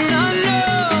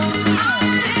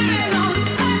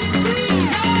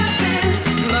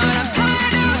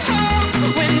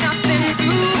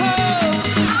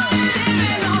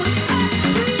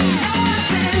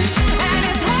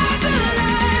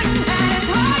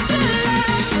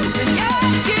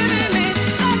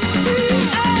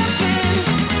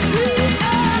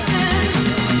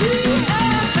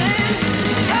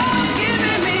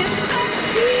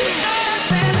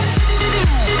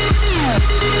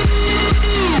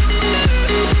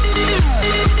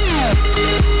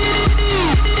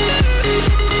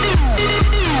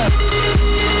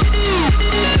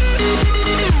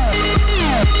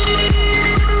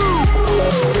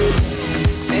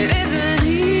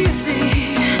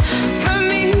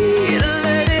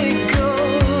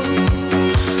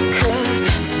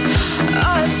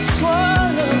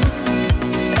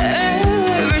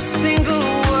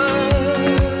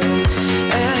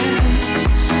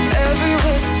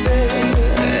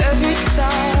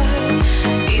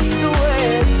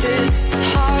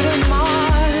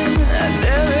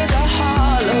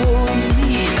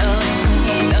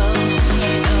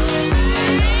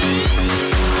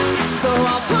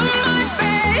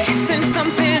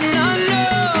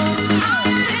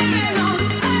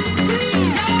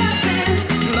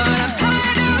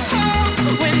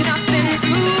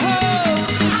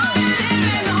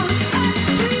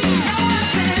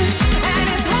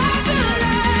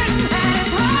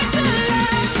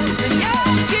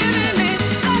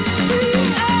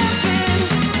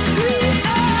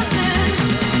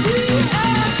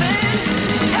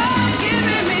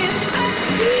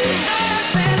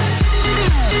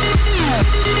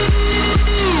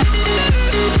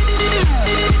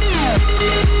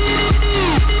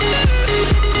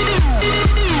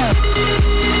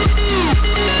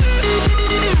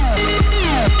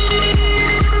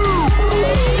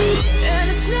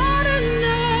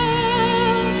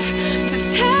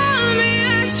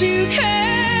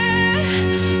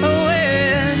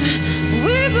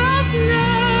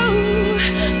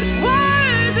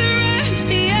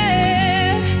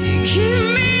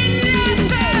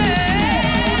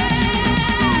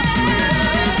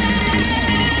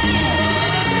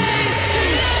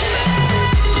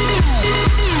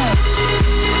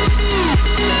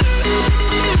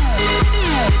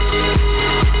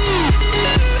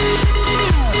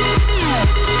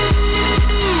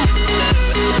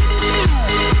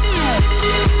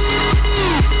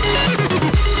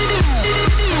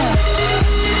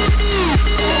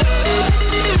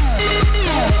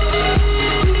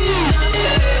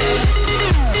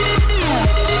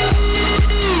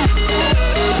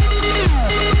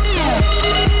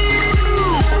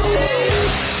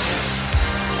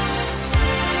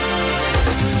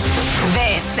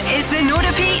This is the No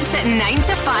Repeat 9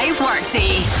 to 5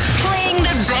 workday. Playing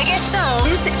the biggest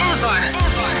songs ever.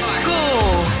 Go.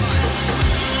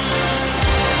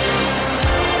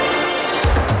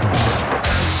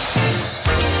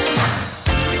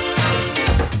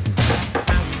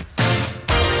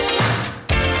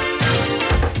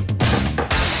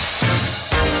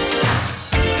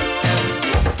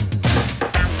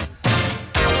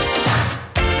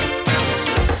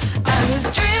 I was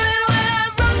dreaming when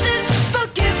I wrote this.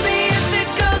 Forgive me if it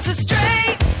goes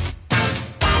astray.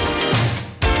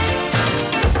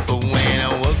 But when I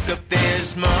woke up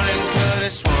this morning, could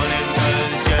have sworn it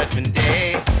was Judgment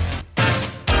Day.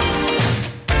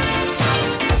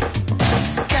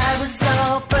 Sky was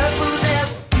all purple, there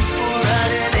were people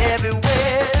running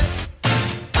everywhere.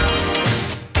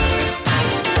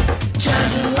 Trying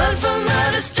to run from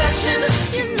the distraction,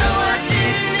 you know I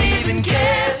didn't even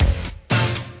care.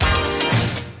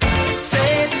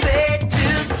 Say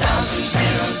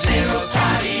 2000,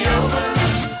 party over,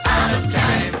 oops, out of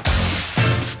time.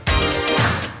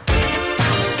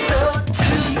 So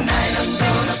tonight I'm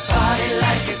gonna party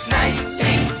like it's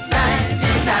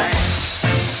 1999.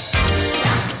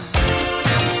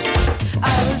 I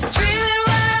was dreaming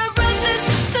when I wrote this,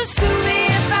 so sue me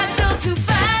if I go too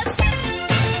fast.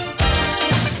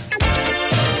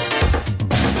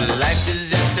 Life is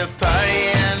just a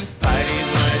party and parties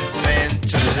weren't meant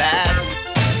to last.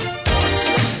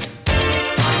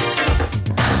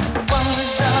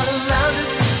 Wars all around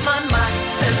us, my mind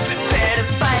says prepare to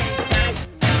fight.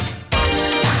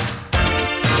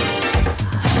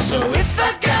 So if I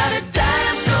gotta die,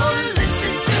 I'm gonna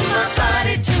listen to my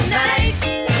body tonight.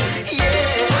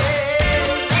 Yeah,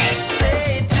 they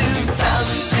say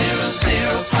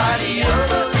 2000, party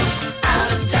over, oops,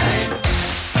 out of time.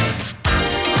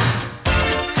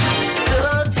 So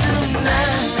tonight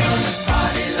I'm gonna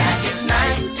party like it's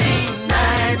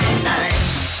 1999.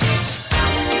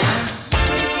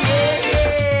 Yeah.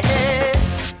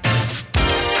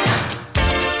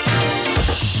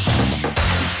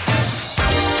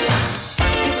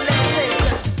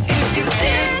 If you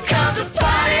didn't come to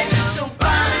party, don't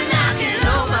bother knocking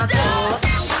on my door.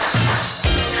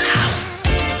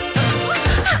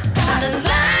 Got a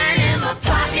line in my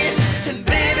pocket, and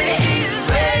baby, he's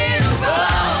ready to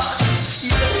roll.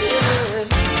 Yeah.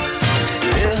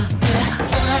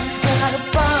 One's got a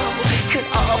bomb, could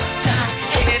all die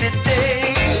any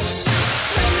day.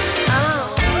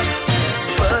 Oh,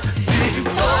 but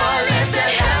before I let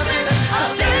that happen,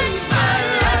 I'll dance my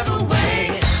life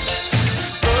away.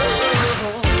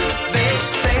 Oh, they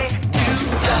say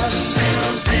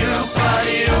 2000,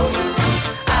 party over, oops,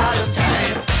 out of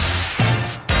time.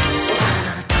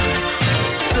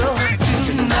 So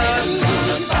tonight I'm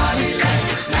gonna party like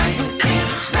it's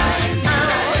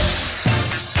 1999.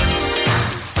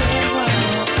 Say it one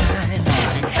more time.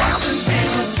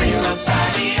 2000,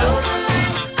 party over,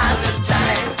 oops, out of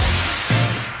time.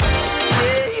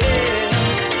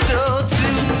 Yeah. So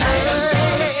tonight I'm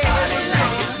gonna party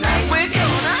like it's 1999. We're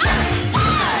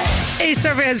gonna A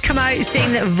survey has come out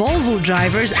saying that Volvo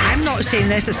drivers, I'm not saying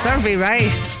this, a survey, right?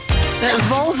 That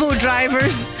Volvo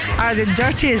drivers are the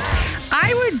dirtiest.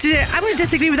 I would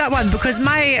disagree with that one because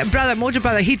my older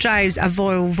brother, he drives a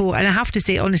Volvo, and I have to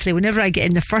say honestly, whenever I get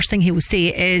in, the first thing he will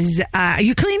say is, "Are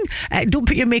you clean? Don't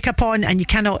put your makeup on." And you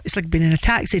cannot. It's like being in a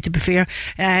taxi. To be fair,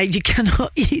 you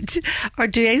cannot eat or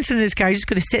do anything in his car. You're just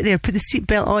going to sit there, put the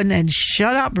seatbelt on, and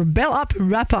shut up or belt up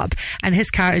and wrap up. And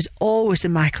his car is always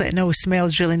immaculate and always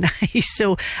smells really nice.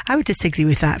 So I would disagree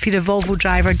with that. If you're a Volvo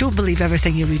driver, don't believe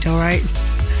everything you read. All right.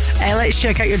 Let's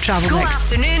check out your travel Go mix.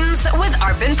 afternoons with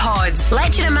Urban Pods.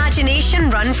 Let your imagination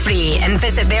run free and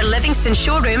visit their Livingston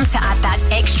showroom to add that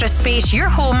extra space your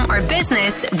home or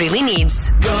business really needs.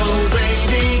 go,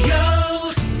 baby,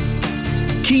 go.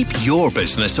 Keep your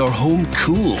business or home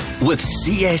cool with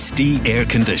CSD Air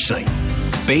Conditioning.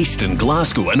 Based in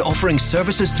Glasgow and offering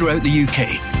services throughout the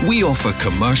UK, we offer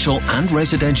commercial and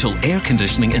residential air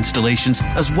conditioning installations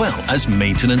as well as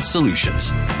maintenance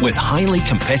solutions. With highly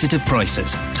competitive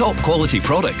prices, top quality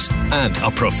products, and a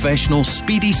professional,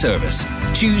 speedy service,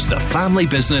 choose the family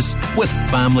business with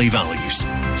family values.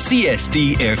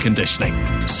 CSD Air Conditioning.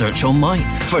 Search online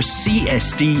for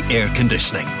CSD Air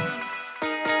Conditioning.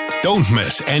 Don't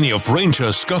miss any of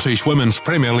Rangers Scottish Women's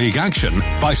Premier League action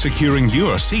by securing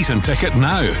your season ticket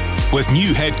now. With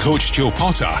new head coach Joe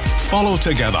Potter, follow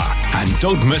together and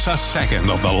don't miss a second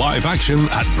of the live action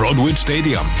at Broadwood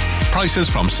Stadium. Prices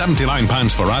from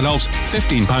 £79 for adults,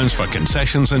 £15 for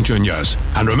concessions and juniors.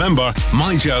 And remember,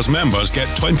 MyJazz members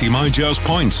get 20 MyJazz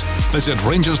points. Visit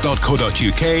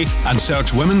rangers.co.uk and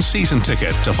search Women's Season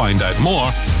Ticket to find out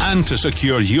more and to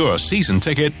secure your season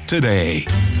ticket today.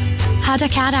 Had a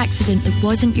car accident that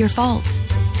wasn't your fault?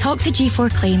 Talk to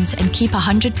G4 Claims and keep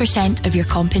 100% of your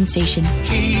compensation.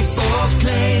 G4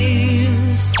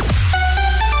 Claims.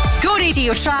 Go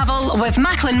radio travel with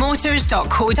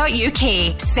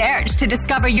macklinmotors.co.uk. Search to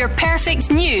discover your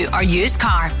perfect new or used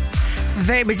car.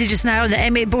 Very busy just now on the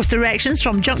M8 both directions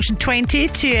from Junction 20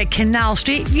 to Canal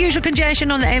Street. Usual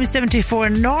congestion on the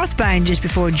M74 northbound just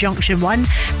before Junction 1.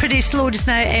 Pretty slow just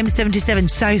now M77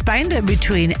 southbound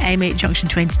between M8 Junction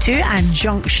 22 and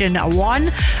Junction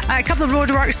 1. A couple of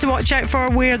roadworks to watch out for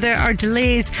where there are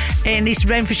delays in East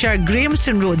Renfrewshire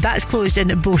Grahamston Road. That's closed in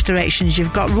both directions.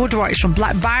 You've got roadworks from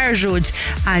Blackbyres Road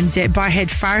and Barhead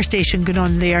Fire Station going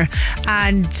on there.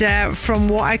 And from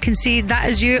what I can see, that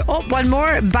is you. Oh, one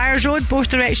more. Byres Road, both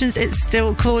directions, it's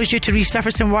still closed due to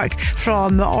resurfacing work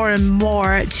from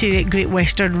Oranmore to Great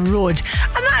Western Road.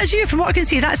 And that is you. From what I can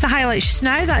see, that's the highlights just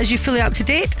now. That is you fully up to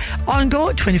date. On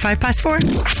go, 4:25.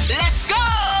 Let's go!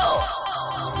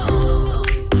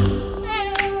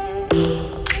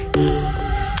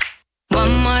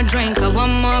 One more drink or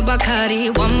one more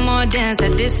Bacardi, one more dance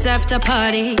at this after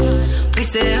party. We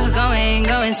still going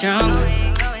strong.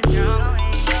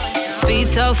 Speed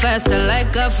so faster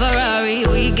like a Ferrari.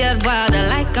 We get wilder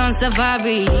like on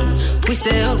safari. We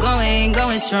still going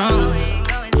strong.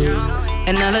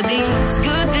 And all of these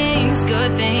good things,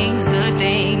 good things, good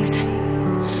things.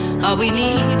 All we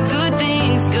need, good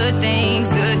things, good things,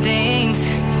 good things.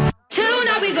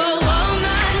 Tonight we go all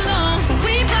night long.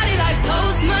 We party like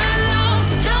Post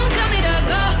Malone. Don't tell me to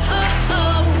go.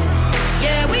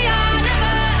 Yeah, we are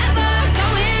never ever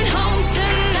going home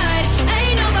tonight.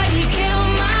 Ain't nobody kill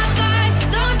my vibe.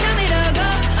 Don't tell me to go.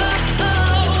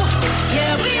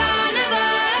 Yeah, we are never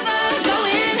ever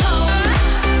going home.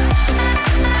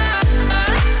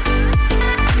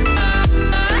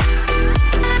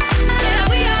 Yeah,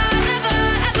 we are never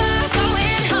ever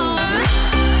going home.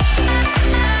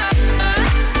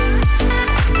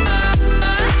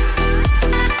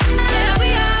 Yeah, we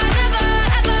are never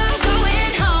ever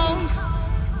going home.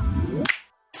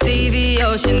 See the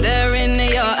ocean there in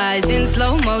your eyes in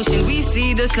slow motion. We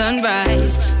see the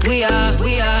sunrise. We are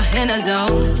in a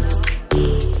zone.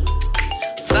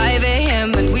 5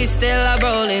 a.m. and we still are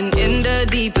rolling in the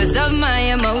deepest of my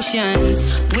emotions.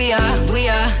 We are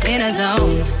in a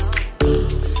zone.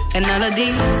 And all of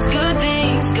these good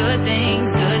things, good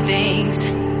things, good things.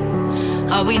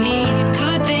 All we need,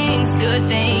 good things, good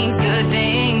things, good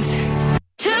things.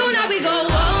 Tonight we go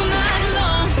all night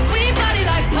long. We party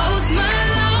like Post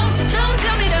Malone. Don't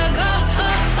tell me to go.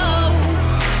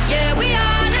 Yeah, we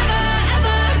are never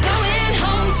ever going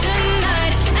home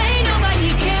tonight. Ain't nobody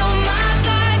kill my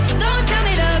vibe. Don't tell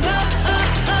me to go.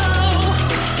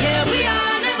 Yeah, we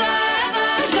are never ever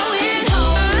going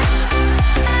home.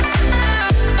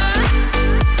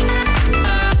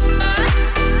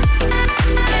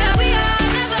 Yeah, we are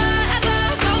never ever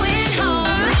going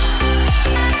home.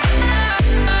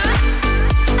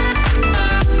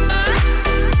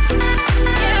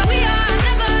 Yeah, we are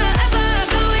never ever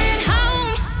going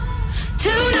home.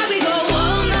 Tonight we go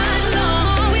all night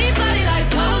long. We party like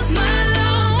Post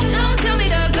Malone. Don't tell me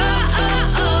to go.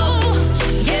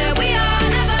 Yeah, we are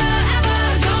never ever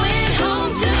going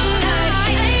home tonight.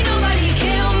 Ain't nobody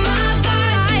kill my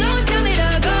vibe. Don't tell me to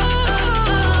go.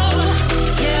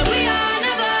 Yeah, we are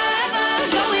never ever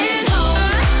going home.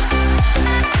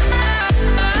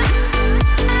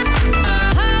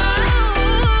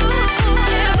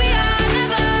 Yeah, we are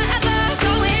never ever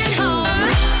going home.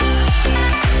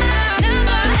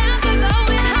 Never ever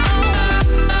going home.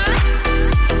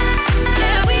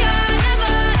 Yeah, we are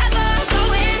never ever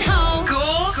going home. Go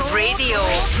Radio.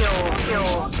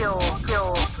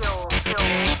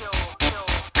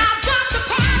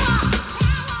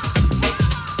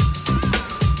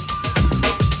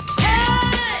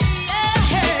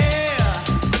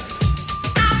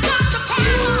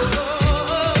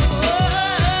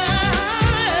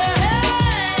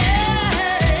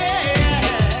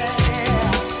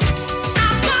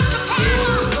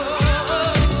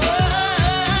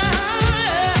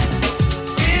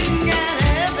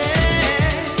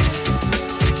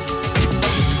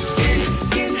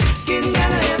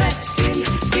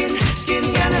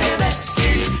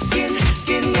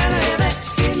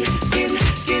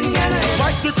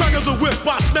 Like the crack of the whip,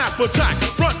 I snap attack,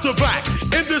 front to back,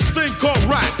 in this thing called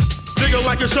rap. Digger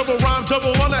like a shovel, rhyme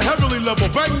double on a heavenly level.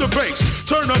 Bang the bass,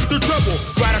 turn up the treble.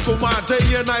 Radical mind day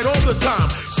and night all the time.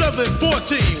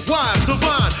 714, wise,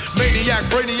 divine, maniac,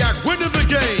 brainiac, winning the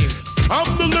game. I'm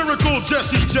the lyrical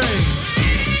Jesse James.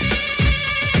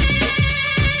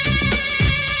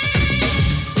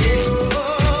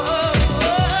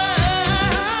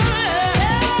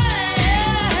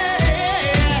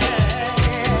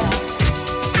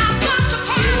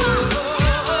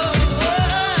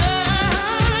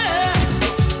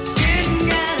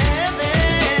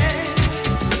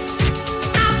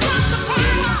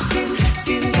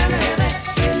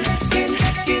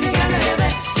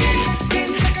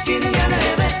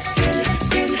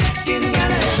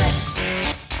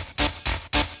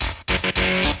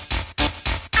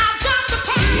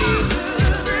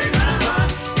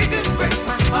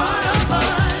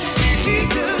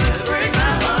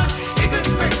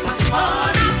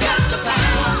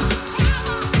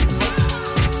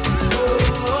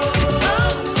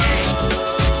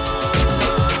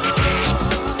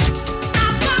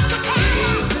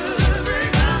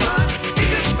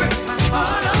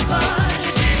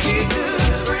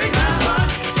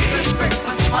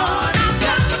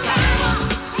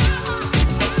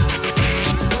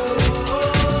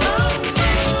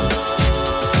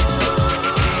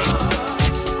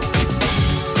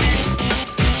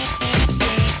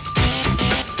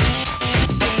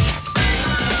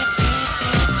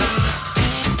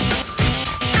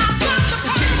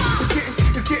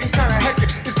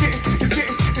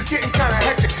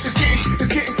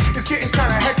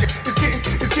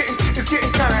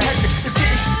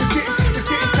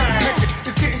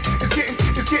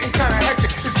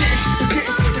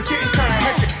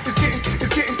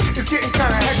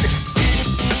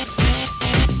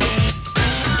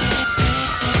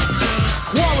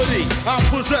 I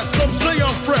possess, some say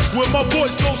I'm fresh. When my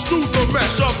voice goes through the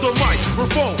mesh of the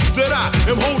microphone that I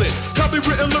am holding.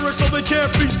 Copywritten lyrics so they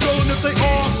can't be stolen if they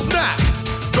all snap.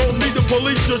 Don't need the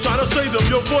police, you're trying to say them,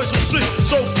 your voice will sing.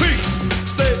 So peace,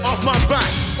 stay off my back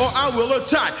or I will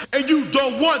attack. And you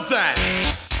don't want that.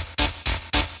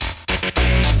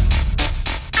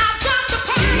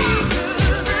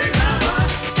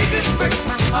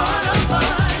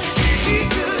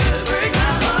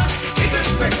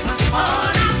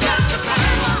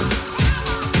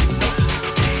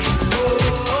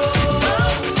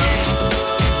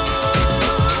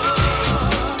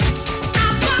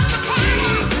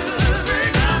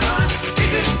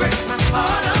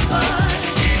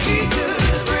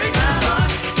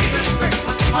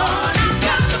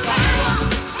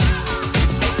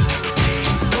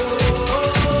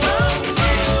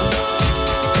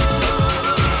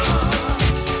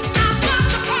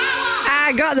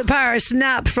 The power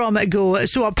snap from Go.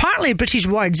 So apparently British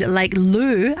words like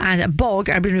loo and bog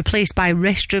are being replaced by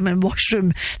restroom and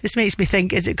washroom. This makes me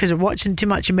think, is it because we're watching too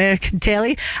much American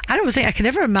telly? I don't think I can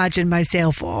ever imagine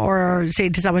myself or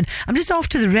saying to someone, I'm just off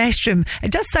to the restroom.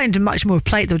 It does sound much more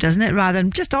polite though, doesn't it? Rather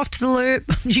than just off to the loo.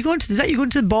 You going to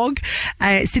the bog?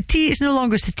 Settee, it's no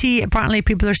longer settee. Apparently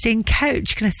people are saying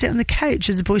couch. Can I sit on the couch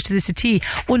as opposed to the settee?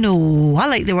 Oh no, I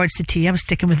like the word settee. I'm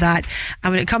sticking with that.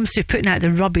 And when it comes to putting out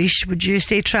the rubbish, would you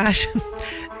say trash?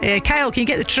 Kyle, can you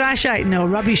get the trash out? No,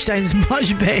 rubbish sounds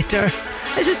much better.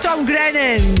 This is Tom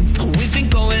Grennan. We've been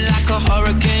going like a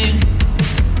hurricane.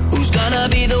 Who's gonna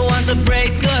be the one to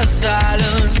break the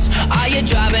silence? Are you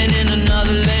driving in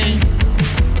another lane?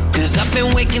 Cause I've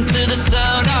been waking to the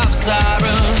sound of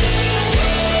sirens.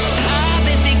 I've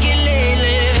been thinking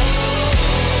lately,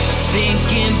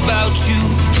 thinking about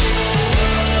you.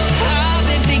 I've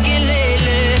been thinking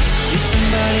lately, you're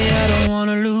somebody I don't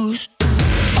wanna lose.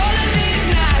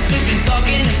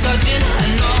 Talking and touching,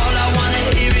 and all I wanna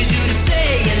hear is you to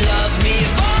say you love me.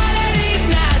 If all of these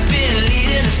nights been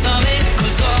leading to something,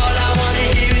 cause all I wanna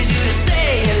hear is you to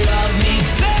say you love me.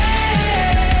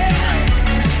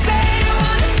 Say you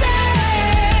wanna say.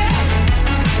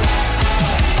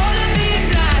 All of these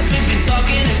nights we've been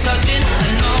talking and touching,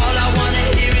 and all I wanna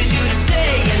hear is you to say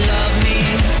you love me.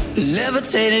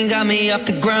 Levitating got me off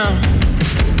the ground,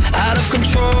 out of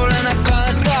control, and I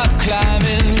can't stop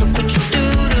climbing. Look what you do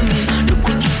to me.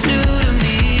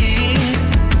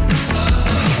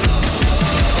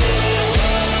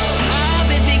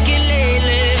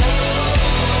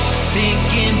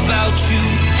 About you,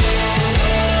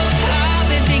 I've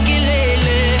been thinking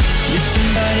lately, you're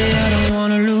somebody I don't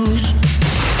wanna lose.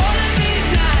 All of these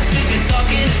nights we've been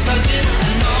talking and touching,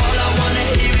 and all I wanna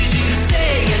hear is you to say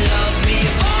you love me.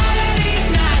 If all of these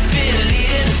nights been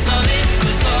leading to something,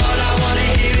 cause all I wanna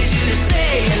hear is you to say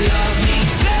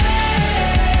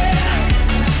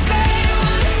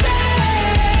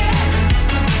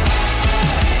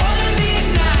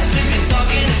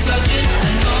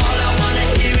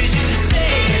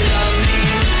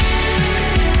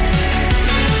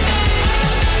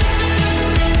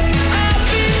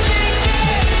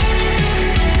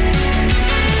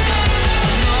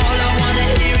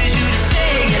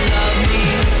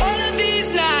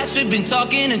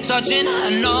talking and touching,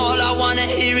 and all I wanna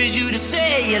hear is you to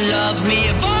say you love me.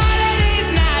 If all of these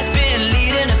nights been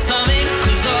leading to something,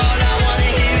 'cause all I wanna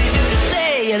hear is you to say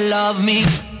you love me.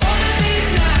 All of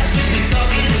these nights we've been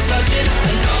talking and touching,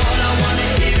 and all I wanna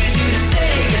hear is you to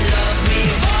say you love me.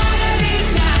 If all of these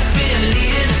nights been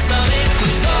leading to something,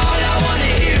 'cause all I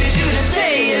wanna hear is you to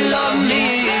say you love me.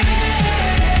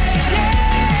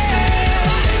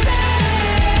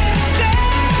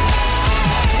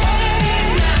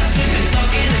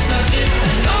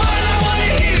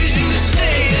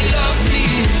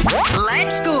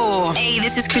 Let's go. Hey,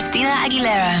 this is Christina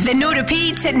Aguilera. The No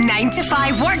Repeat 9 to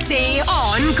 5 workday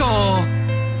on Go.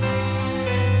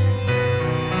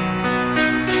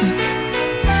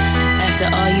 After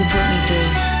all you put me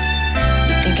through,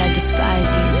 you think I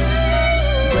despise you.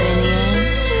 But in the end,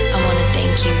 I want to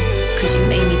thank you, 'cause you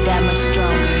made me that much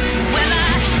stronger. Well,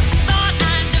 I thought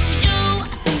I knew you,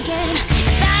 thinking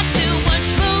that you were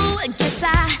true. Guess I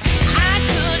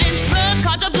couldn't trust,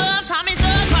 caught your bluff, Tommy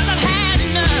suck, 'cause I've had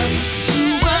enough. You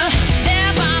were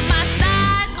there by my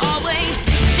side, always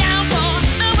down for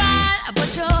the ride. But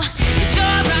your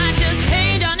ride just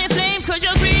came down in flames, 'cause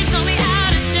your greed sold me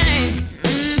out of shame.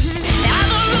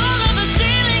 After all of the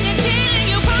stealing and cheating,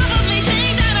 you probably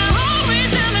think that I always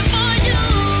am it for you.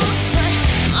 But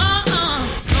no,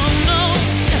 no,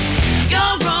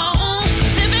 you're wrong.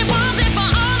 'Cause if it wasn't for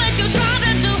all that you tried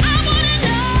to do, I wouldn't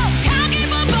know how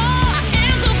capable I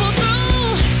am to pull through.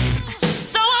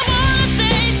 So I wanna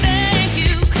say thank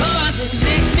you, 'cause it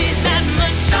makes me that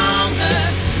much stronger,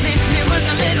 makes me work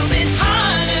a little bit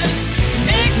harder,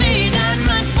 makes me that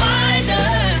much wiser.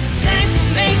 Thanks for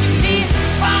making me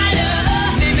fighter,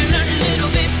 made me learn a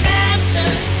little bit faster,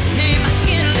 made my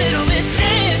skin a little bit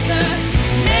thicker,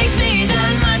 makes me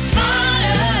that much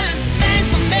smarter. Thanks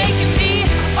for making me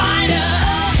fighter.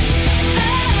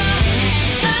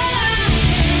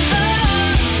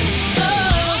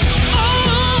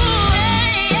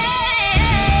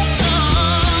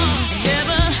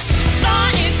 Never saw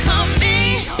it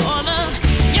coming, all of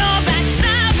your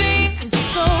backstabbing, just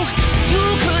so you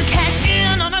could cash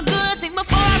in on a good thing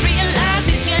before I realized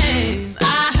your game. I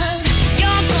heard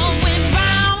you're going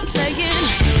round playing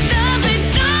the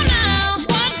victim now.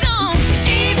 But don't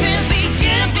even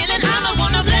begin feeling I'm the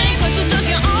one to blame, 'cause you took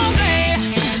your own way.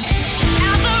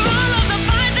 After all of the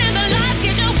fights and the lies,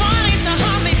 get you wanting to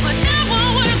harm me, but that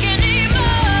won't work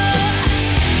anymore.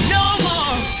 No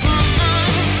more.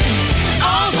 It's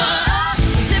over.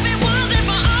 'Cause if it wasn't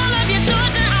for all of your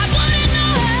torture, I wouldn't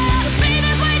know how to be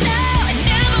this way now and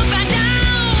never back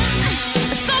down.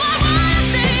 So I wanna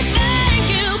say thank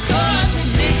you, 'cause it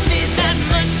makes me that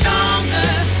much stronger,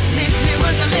 makes me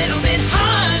work a little bit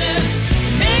harder,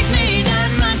 makes me that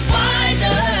much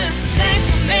wiser. Thanks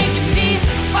for making me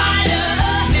fighter,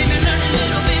 made me learn a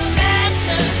little bit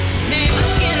faster, made my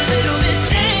skin a little bit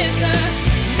thicker,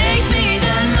 makes me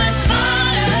that much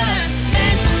smarter.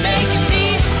 Thanks for making me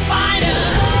fighter.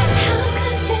 How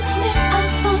could this man I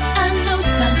thought I knew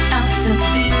turn out to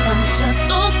be unjust,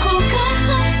 so cruel? Could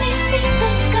only see the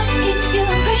good in you,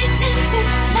 pretended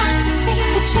not to see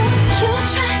the truth. You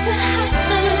tried to hide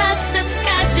your lies,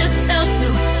 disguise yourself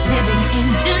through living in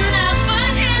denial,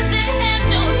 but in the end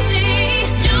you'll see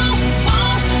you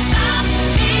won't stop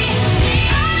me.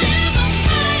 I am a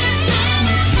fighter, I'm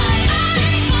a fighter. I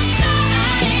ain't gon' stop,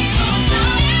 I ain't gon'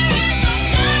 stop.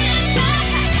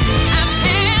 I'm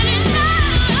heading now.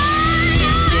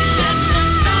 Makes me that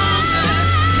much stronger,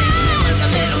 makes me work a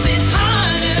little bit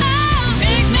harder,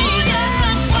 makes me that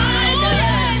much wiser.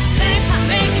 Thanks for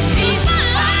making me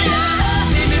fighter,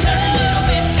 made me learn a little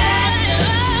bit faster,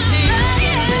 made my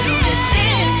skin a little bit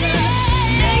thicker,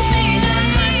 makes me that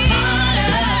much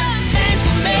smarter. Thanks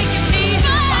for making me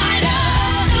fighter.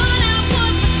 Thought I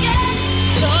would forget,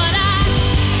 thought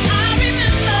I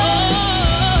remember.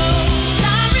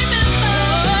 I remember.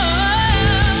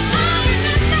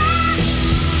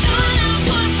 Thought I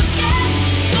would forget.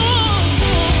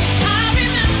 I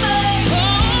remember. I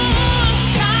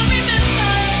remember.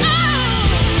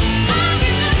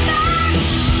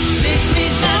 Makes me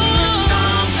that much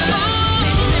stronger,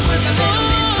 makes me work a little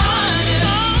bit harder,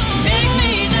 makes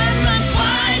me that much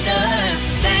wiser.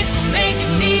 Thanks for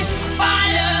making me a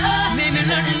fighter, made me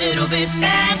learn a little bit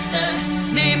faster,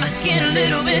 made my skin a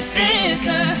little bit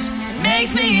thicker,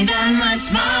 makes me that much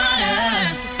smarter.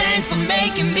 Thanks for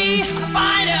making me a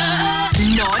fighter.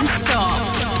 Non-stop.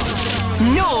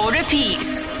 No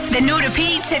repeats. The No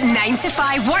Repeat 9 to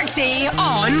 5 workday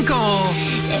on Go.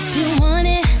 If you want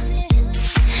it,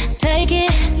 take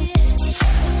it.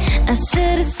 I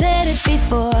should have said it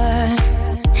before.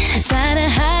 Try to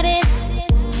hide it,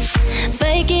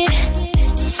 fake it.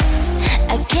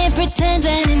 I can't pretend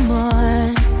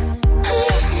anymore.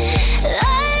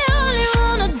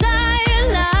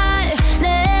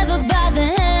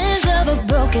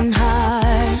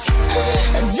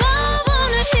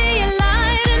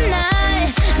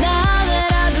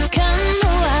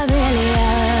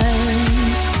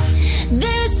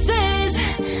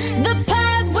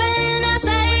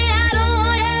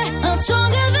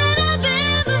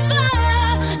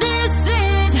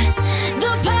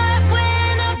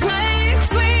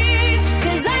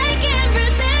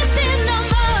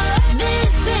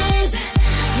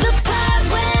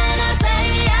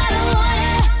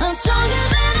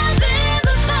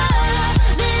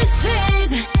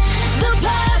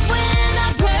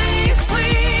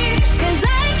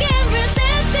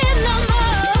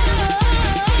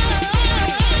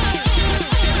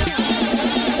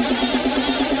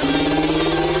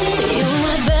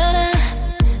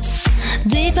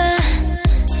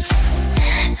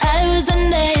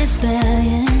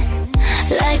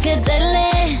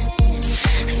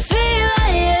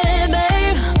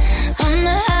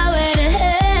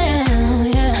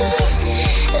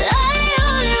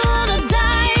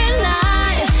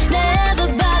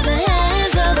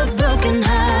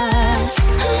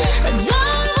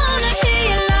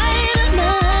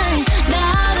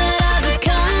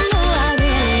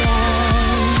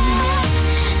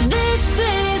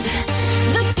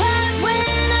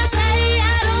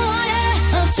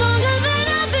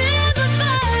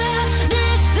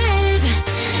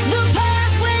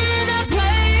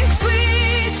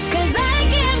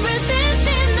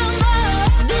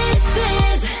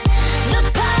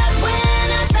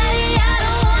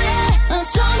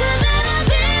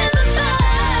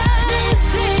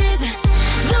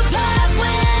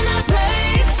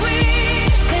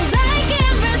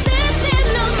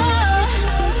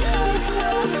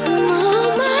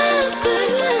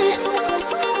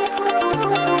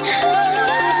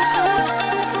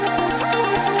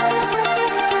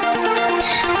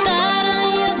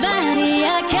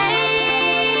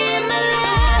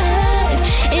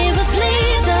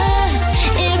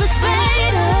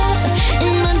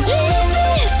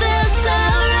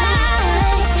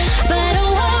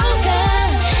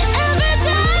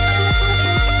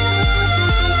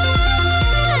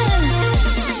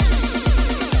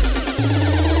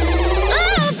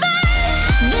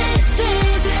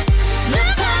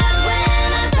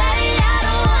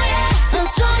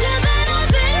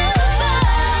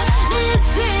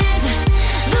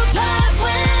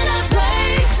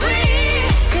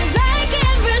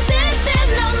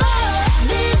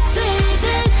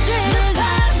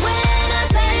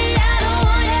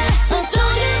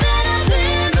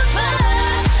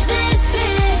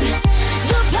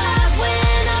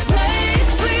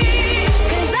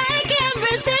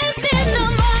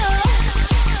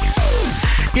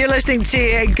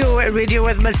 listening to Go Radio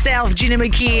with myself, Gina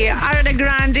McKie, Ariana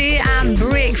Grande, and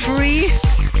Break Free.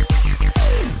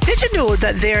 Did you know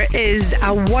that there is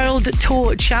a World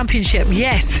Tour Championship?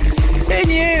 Yes, who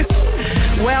knew?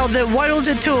 Well, the World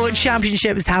Tour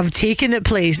Championships have taken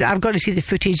place. I've got to see the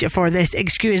footage for this,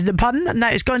 excuse the pun. Now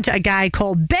it's gone to a guy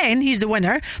called Ben. He's the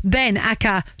winner. Ben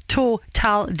aka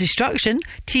Total Destruction.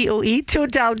 T-O-E,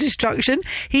 Total Destruction.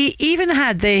 He even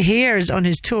had the hairs on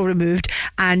his toe removed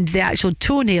and the actual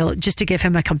toenail just to give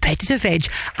him a competitive edge.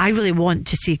 I really want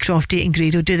to see Crofty and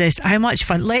Grado do this. How much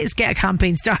fun. Let's get a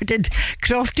campaign started.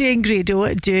 Crofty and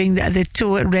Grado doing the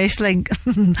toe wrestling.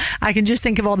 I can just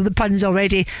think of all the puns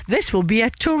already. This will be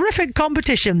a terrific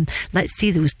competition. Let's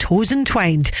see those toes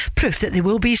entwined. Proof that they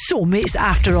will be soulmates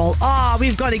after all.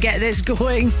 We've got to get this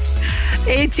going.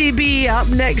 ATB up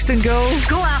next and go.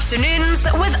 Go afternoons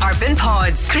with Urban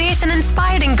Pods. Create an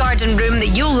inspiring garden room that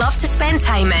you'll love to spend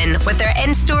time in with their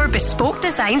in-store bespoke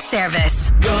design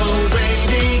service. Go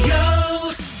Radio.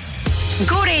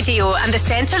 Go Radio and the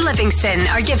Centre Livingston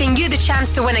are giving you the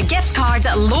chance to win a gift card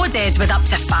loaded with up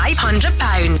to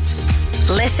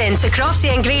 £500. Listen to Crofty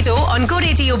and Grado on Go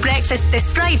Radio Breakfast this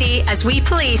Friday as we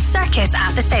play Circus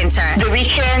at the Centre. The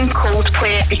Weekend,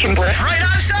 Coldplay, Beacon Blue. Right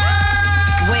answer!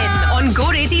 Win on Go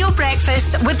Radio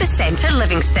Breakfast with the Centre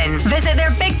Livingston. Visit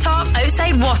their Big Top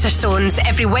outside Waterstones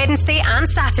every Wednesday and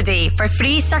Saturday for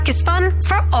free circus fun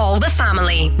for all the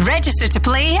family. Register to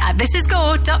play at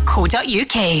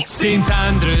thisisgo.co.uk. St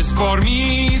Andrews for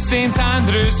me, St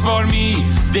Andrews for me.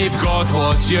 They've got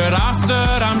what you're after,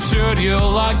 I'm sure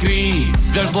you'll agree.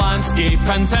 There's landscape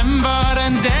and timber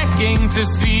and decking to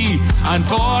see, and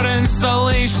for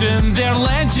installation they're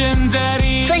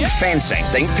legendary. Think fencing,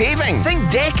 think paving, think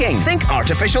decking, think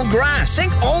artificial grass,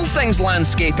 think all things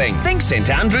landscaping. Think St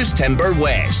Andrews Timber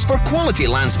West. For quality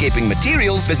landscaping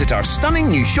materials, visit our stunning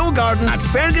new show garden at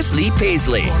Fergus Lee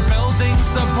Paisley. For building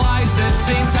supplies, it's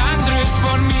St Andrews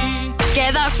for me.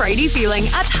 Get that Friday feeling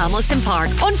at Hamilton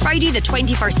Park on Friday the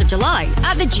 21st of July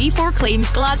at the G4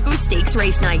 Claims Glasgow Stakes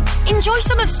Race Night. Enjoy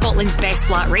some of Scotland's best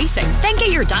flat racing, then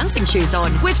get your dancing shoes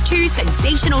on with two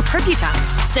sensational tribute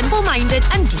acts, Simple Minded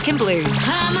and Deacon Blues.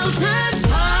 Hamilton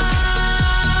Park.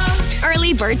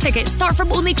 Early bird tickets start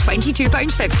from only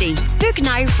 £22.50. Book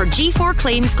now for G4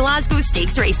 Claims Glasgow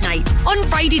Stakes Race Night on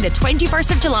Friday the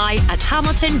 21st of July at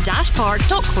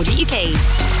hamilton-park.co.uk.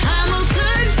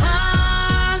 Hamilton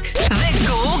Park. The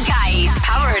Go Guide,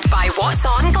 powered by What's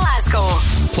On Glasgow.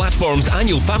 Platform's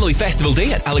annual Family Festival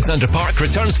Day at Alexandra Park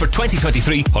returns for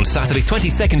 2023 on Saturday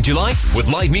 22nd July with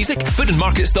live music, food and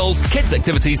market stalls, kids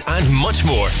activities and much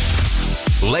more.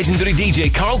 Legendary DJ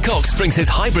Carl Cox brings his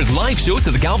hybrid live show to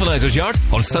the Galvanisers Yard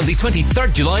on Sunday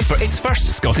 23rd July for its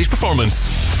first Scottish performance.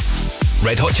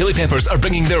 Red Hot Chili Peppers are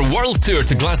bringing their world tour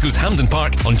to Glasgow's Hampden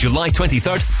Park on July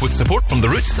 23rd with support from The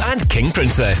Roots and King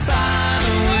Princess.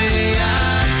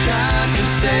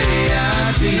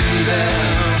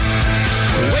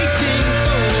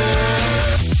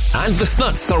 And the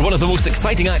Snuts are one of the most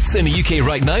exciting acts in the UK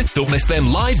right now. Don't miss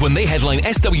them live when they headline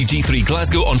SWG3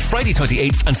 Glasgow on Friday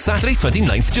 28th and Saturday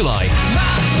 29th July.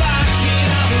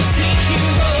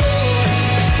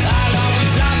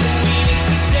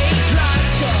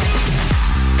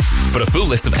 For a full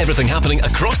list of everything happening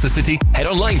across the city, head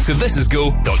online to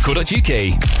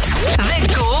thisisgo.co.uk. The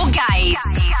Go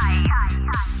Guides.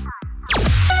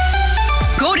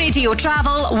 Go Radio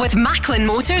travel with Macklin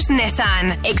Motors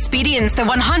Nissan. Experience the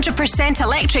 100%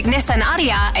 electric Nissan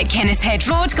Ariya at Kennishead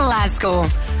Road, Glasgow.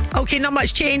 Okay, not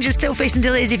much change. It's still facing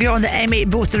delays if you're on the M8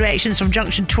 both directions from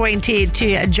junction 20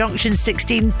 to junction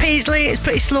 16. Paisley, it's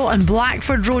pretty slow on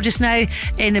Blackford Road just now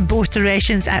in both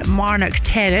directions at Marnock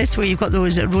Terrace where you've got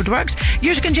those roadworks.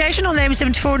 User congestion on the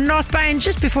M74 northbound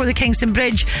just before the Kingston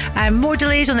Bridge. More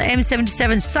delays on the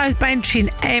M77 southbound between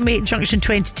M8 junction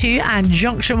 22 and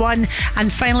junction 1.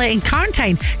 And finally in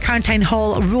Carntine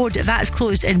Hall Road, that's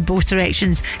closed in both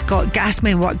directions. Got gas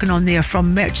main work going on there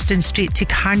from Merchiston Street to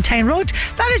Carntine Road.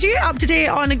 That is you up to date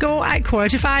on a go at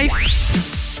 4:45.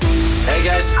 Hey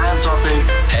guys, I'm Topping.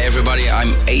 Hey everybody,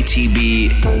 I'm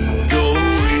ATB. Go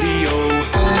Radio.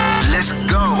 Let's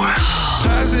go.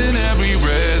 Passing every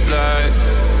red light.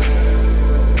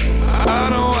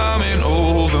 I know I'm in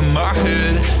over my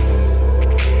head.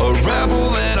 A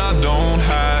rebel and I don't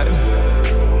hide.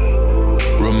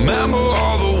 Remember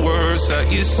all the words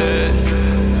that you said.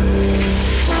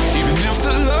 Even if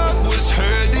the love was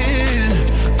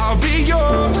hurting, I'll be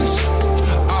yours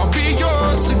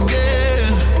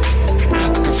again. I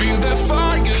can feel that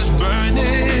fire's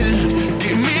burning.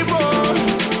 Give me more.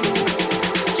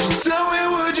 So tell me,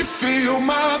 would you feel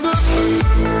my love?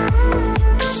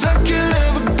 'Cause I can't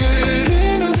ever get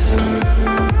enough.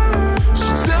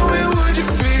 So tell me,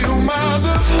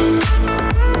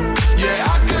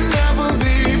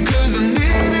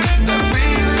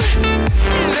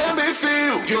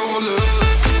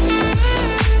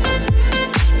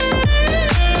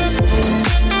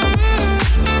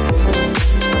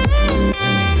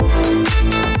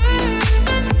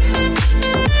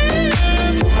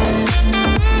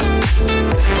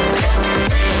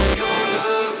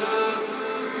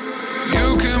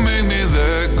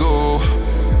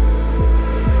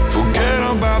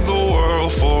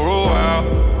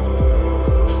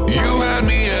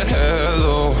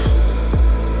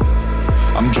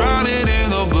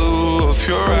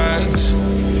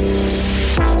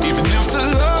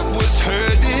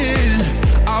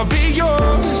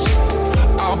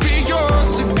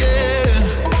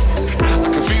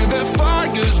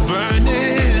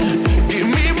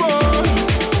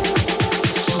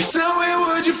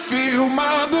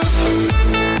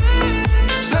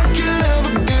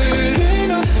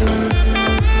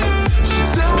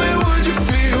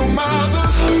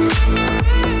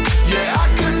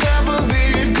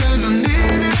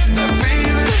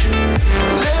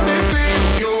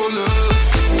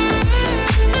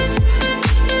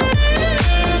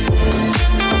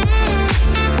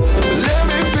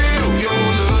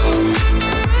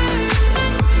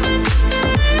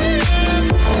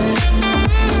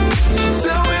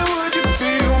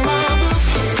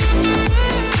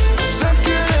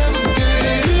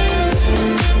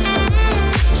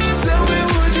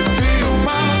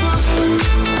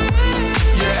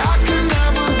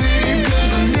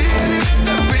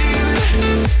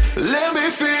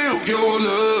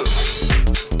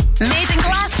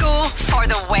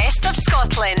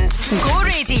 Go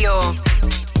Radio.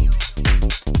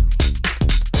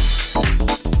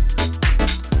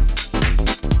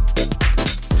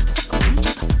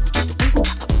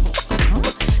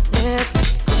 Let's get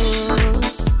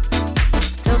close,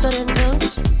 closer than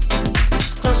close,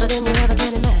 closer than you ever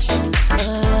can imagine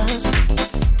us.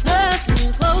 Let's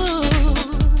get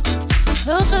close,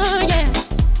 closer, yeah,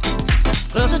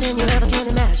 closer than you ever can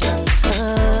imagine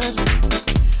us.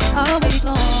 All week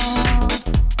long,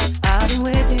 I've been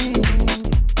waiting.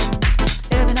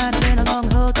 Every night it's been a long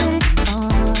holding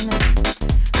on.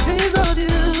 Dreams of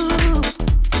you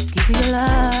keeps me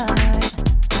alive.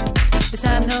 This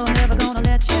time, no, I'm never gonna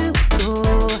let you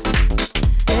go.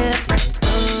 Let's get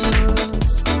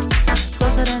close,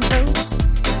 closer than close,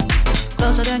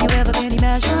 closer than you ever can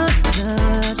imagine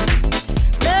us.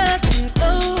 Let's get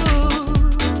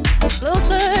close,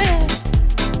 closer, yeah,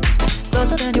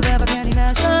 closer than you ever can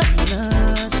imagine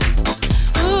us.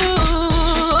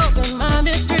 Ooh, open my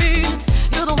mystery.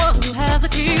 You're the one who has the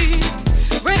key.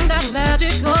 Bring that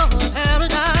magical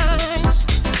paradise.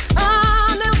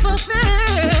 I never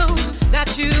fails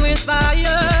that you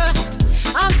inspire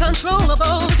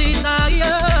uncontrollable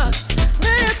desire.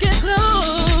 Let's get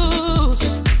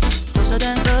close, closer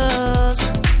than close,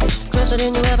 closer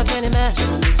than you ever can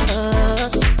imagine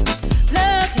us.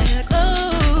 Let's get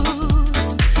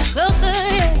close, closer,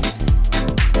 yeah,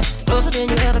 closer than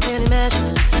you ever can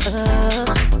imagine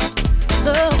us.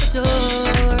 Close the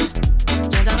door,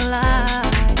 turn down the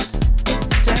lights,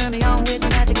 turn me on with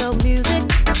magical music,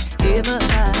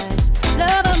 hypnotize.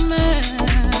 Love a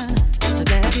man, so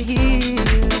glad you're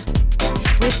here,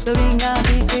 whispering our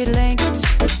secret language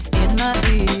in my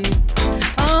ear.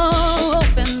 Oh,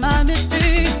 open my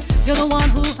mystery, you're the one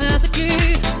who has the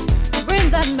key. Bring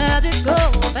that magical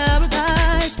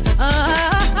paradise.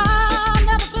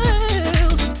 Never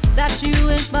fails that you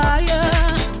inspire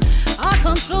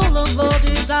uncontrollable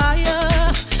desire.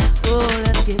 Oh,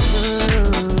 let's get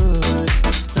close,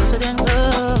 closer than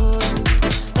close,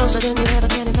 closer than you ever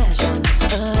can imagine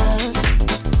us.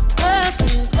 Let's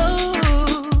get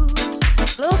close,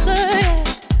 closer, yeah,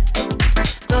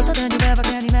 closer than you ever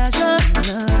can imagine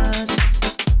us.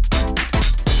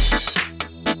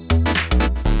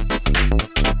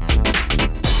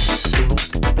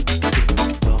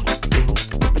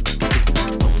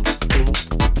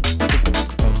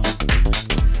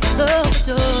 Close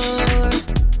the door,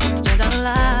 turn down the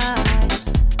lights,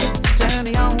 turn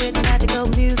me on with magical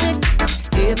music,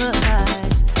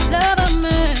 hypnotize. Love a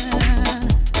man,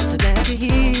 so glad you're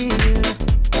here,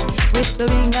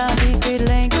 whispering our secret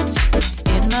language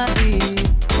in my ear.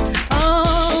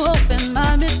 Oh, open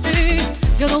my mystery,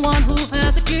 you're the one who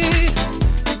has the key.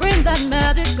 Bring that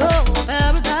magical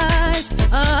paradise.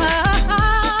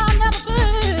 Never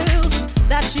fails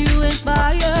that you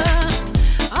inspire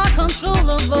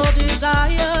uncontrollable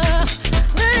desire.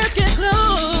 Let's get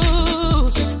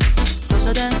close,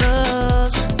 closer than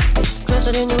close,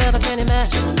 closer than you ever can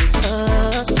imagine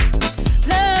us.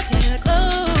 Let's get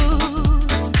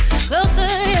close, closer,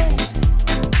 yeah,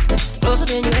 closer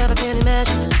than you ever can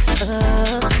imagine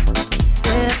us.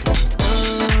 Let's get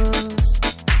close,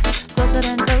 closer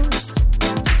than close,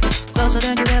 closer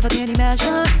than you ever can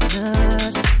imagine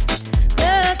us.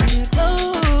 Let's get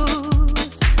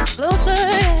close, closer,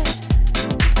 yeah,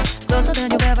 closer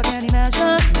than you ever can imagine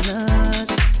us.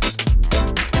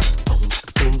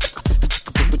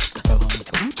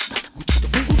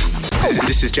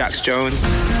 This is Jax Jones.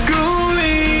 Go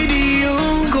radio.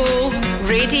 Go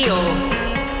Radio.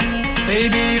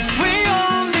 Baby, if we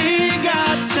only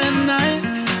got tonight,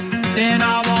 then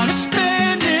I wanna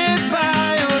spend it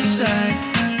by your side.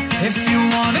 If you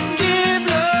wanna give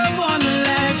love one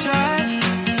last try,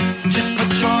 just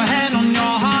put your hand on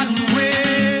your heart and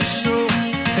wish so.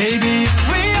 Baby, if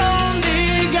we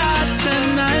only got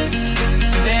tonight,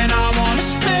 then I wanna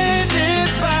spend it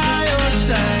by your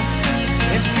side.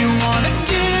 If you wanna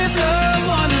give love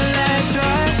one last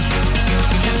try,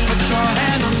 just put your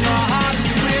hand on your heart and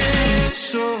wish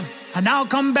so. And I'll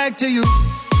come back to you.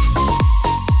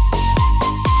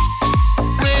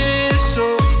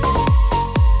 Whistle,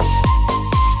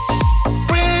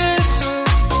 whistle.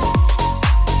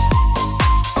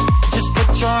 Just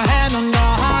put your hand on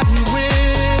your heart and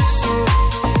whistle.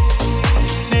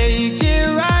 Make it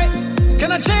right.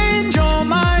 Can I change your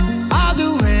mind? I'll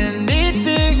do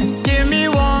anything. Give me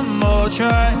one more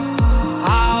try.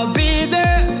 I'll be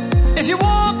there if you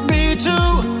want me to.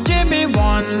 Give me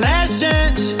one last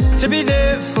chance to be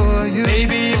there for you.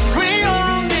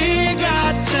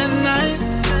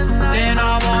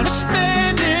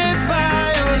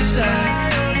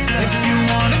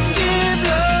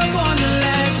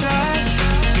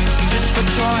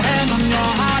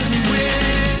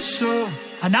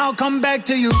 come back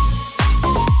to you.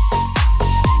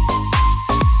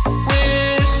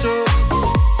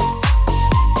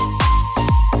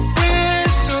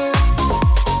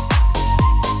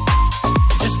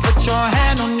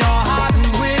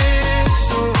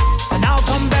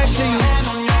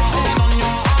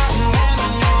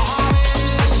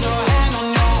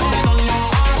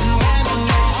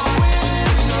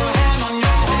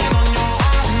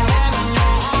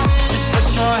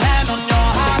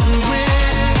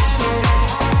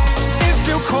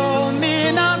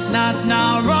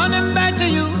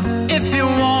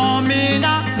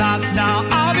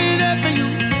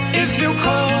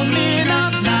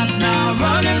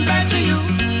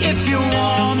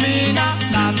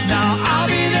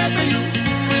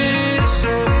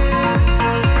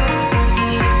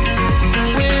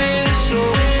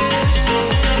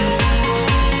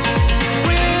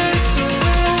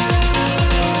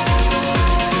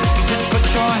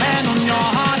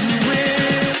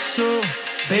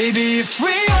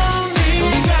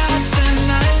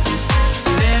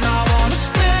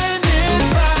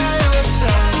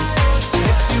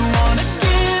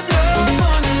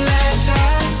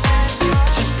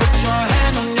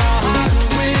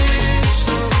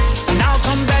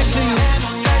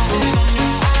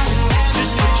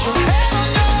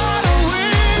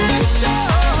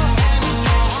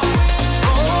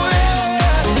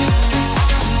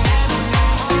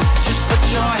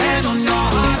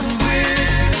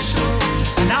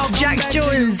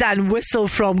 And Whistle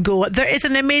from Go. There is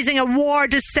an amazing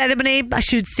award ceremony, I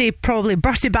should say probably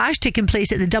birthday bash, taking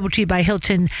place at the Doubletree by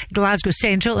Hilton, Glasgow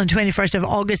Central on 21st of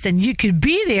August, and you could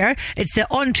be there. It's the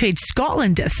On Trade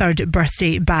Scotland third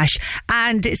birthday bash,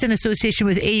 and it's in association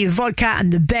with AU Vodka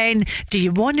and the Ben. Do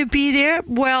you want to be there?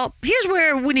 Well, here's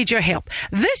where we need your help.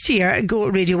 This year, Go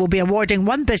Radio will be awarding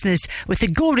one business with the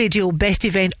Go Radio Best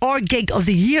Event or Gig of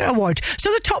the Year award.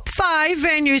 So the top 5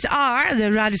 venues are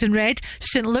the Radisson Red,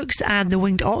 St Luke's and the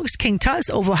Winged Ox, King Tut's,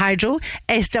 OVO Hydro,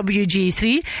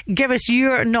 SWG3. Give us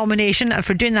your nomination, and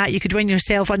for doing that you could win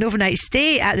yourself an overnight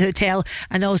stay at the hotel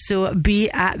and also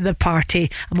be at the party.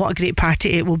 And what a great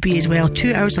party it will be as well.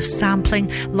 2 hours of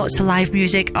sampling, lots of live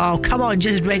music. Oh, come on,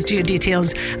 just register your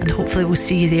details and hopefully we'll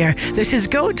see you there. This is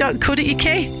go.co.uk.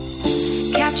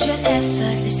 Captured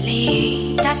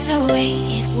effortlessly, that's the way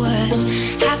it was.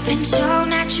 Happened so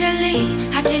naturally,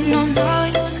 I did not know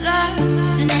it was love.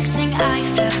 The next thing I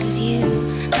felt was you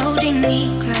holding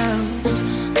me close.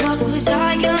 What was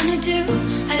I gonna do?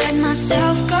 I let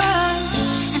myself go,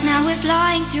 and now we're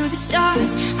flying through the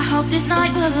stars. I hope this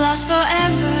night will last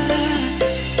forever.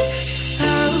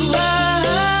 Oh, oh,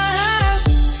 oh.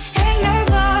 Ain't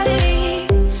nobody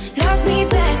loves me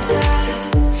better.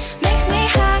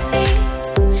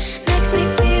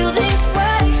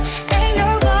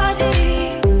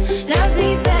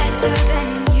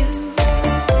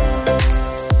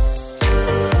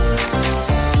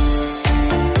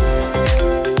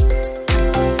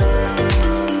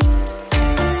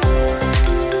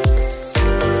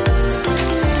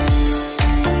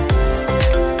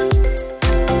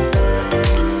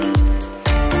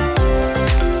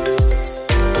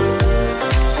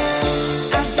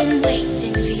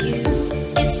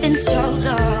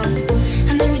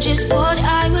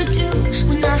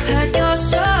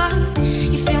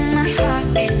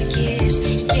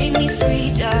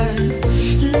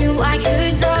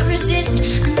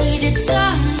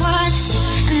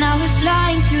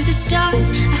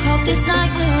 Stars. I hope this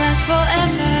night will last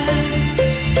forever.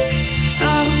 Oh,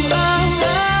 oh,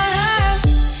 oh.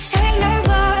 Ain't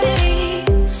nobody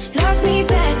loves me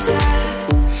better.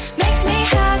 Makes me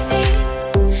happy,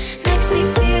 makes me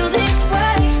feel this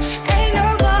way. Ain't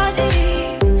nobody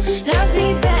loves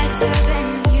me better than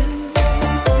you.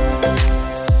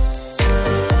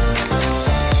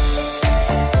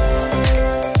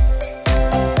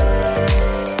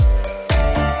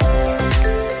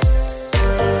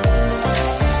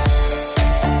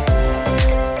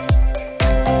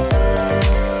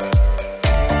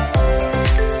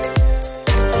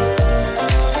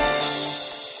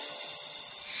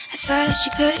 First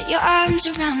you put your arms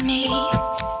around me,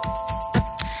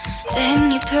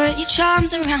 then you put your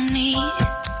charms around me.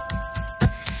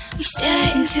 We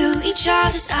stare into each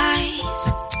other's eyes,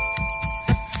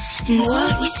 and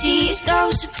what we see is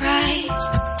no surprise.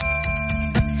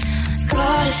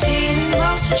 Got a feeling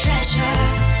lost for treasure,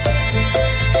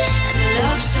 and a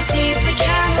love so deep we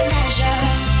cannot measure.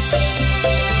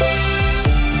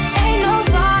 Ain't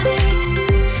nobody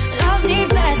loves me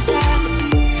better.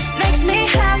 Makes me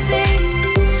happy,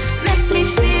 makes me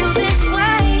feel this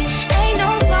way. Ain't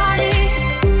nobody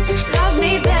loves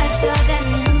me better than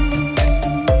you.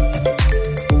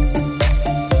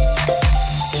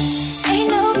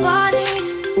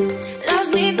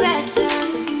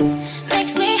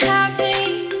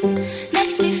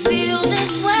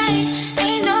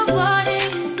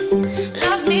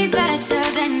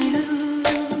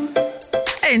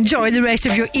 enjoy the rest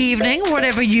of your evening,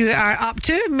 whatever you are up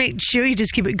to. Make sure you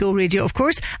just keep it Go Radio, of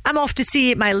course. I'm off to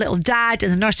see my little dad in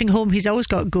the nursing home. He's always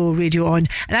got Go Radio on,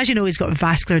 and as you know, he's got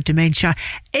vascular dementia.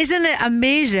 Isn't it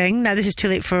amazing? Now, this is too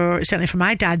late certainly for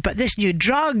my dad, but this new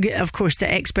drug, of course,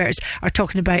 that experts are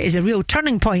talking about is a real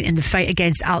turning point in the fight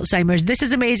against Alzheimer's. This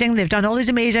is amazing. They've done all these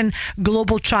amazing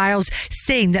global trials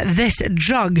saying that this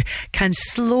drug can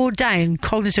slow down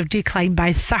cognitive decline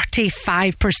by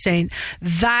 35%.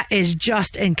 That is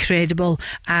just incredible.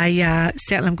 I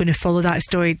certainly am going to follow that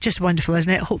story. Just wonderful,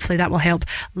 isn't it? Hopefully that will help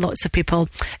lots of people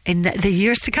in the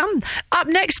years to come. Up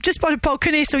next, just spotted Paul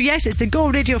Cooney. So yes, it's the Go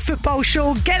Radio Football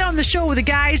Show. Get on the show with the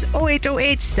guys.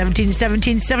 0808 17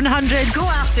 17 700. Go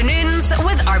afternoons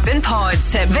with Urban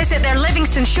Pods. Visit their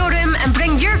Livingston showroom and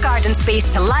bring your garden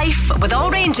space to life with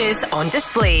all ranges on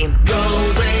display.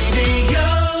 Go Radio.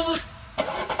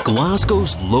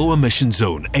 Glasgow's low emission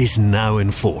zone is now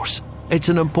in force. It's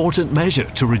an important measure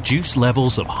to reduce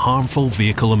levels of harmful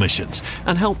vehicle emissions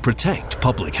and help protect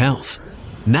public health.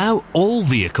 Now all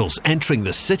vehicles entering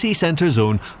the city centre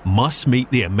zone must meet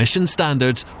the emission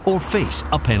standards or face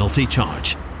a penalty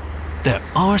charge. There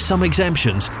are some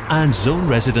exemptions and zone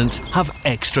residents have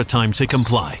extra time to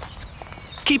comply.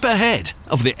 Keep ahead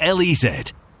of the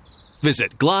LEZ.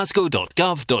 Visit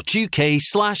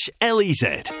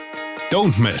glasgow.gov.uk/LEZ.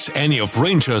 Don't miss any of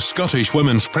Rangers Scottish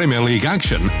Women's Premier League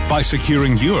action by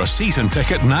securing your season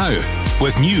ticket now.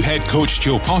 With new head coach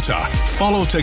Joe Potter, follow to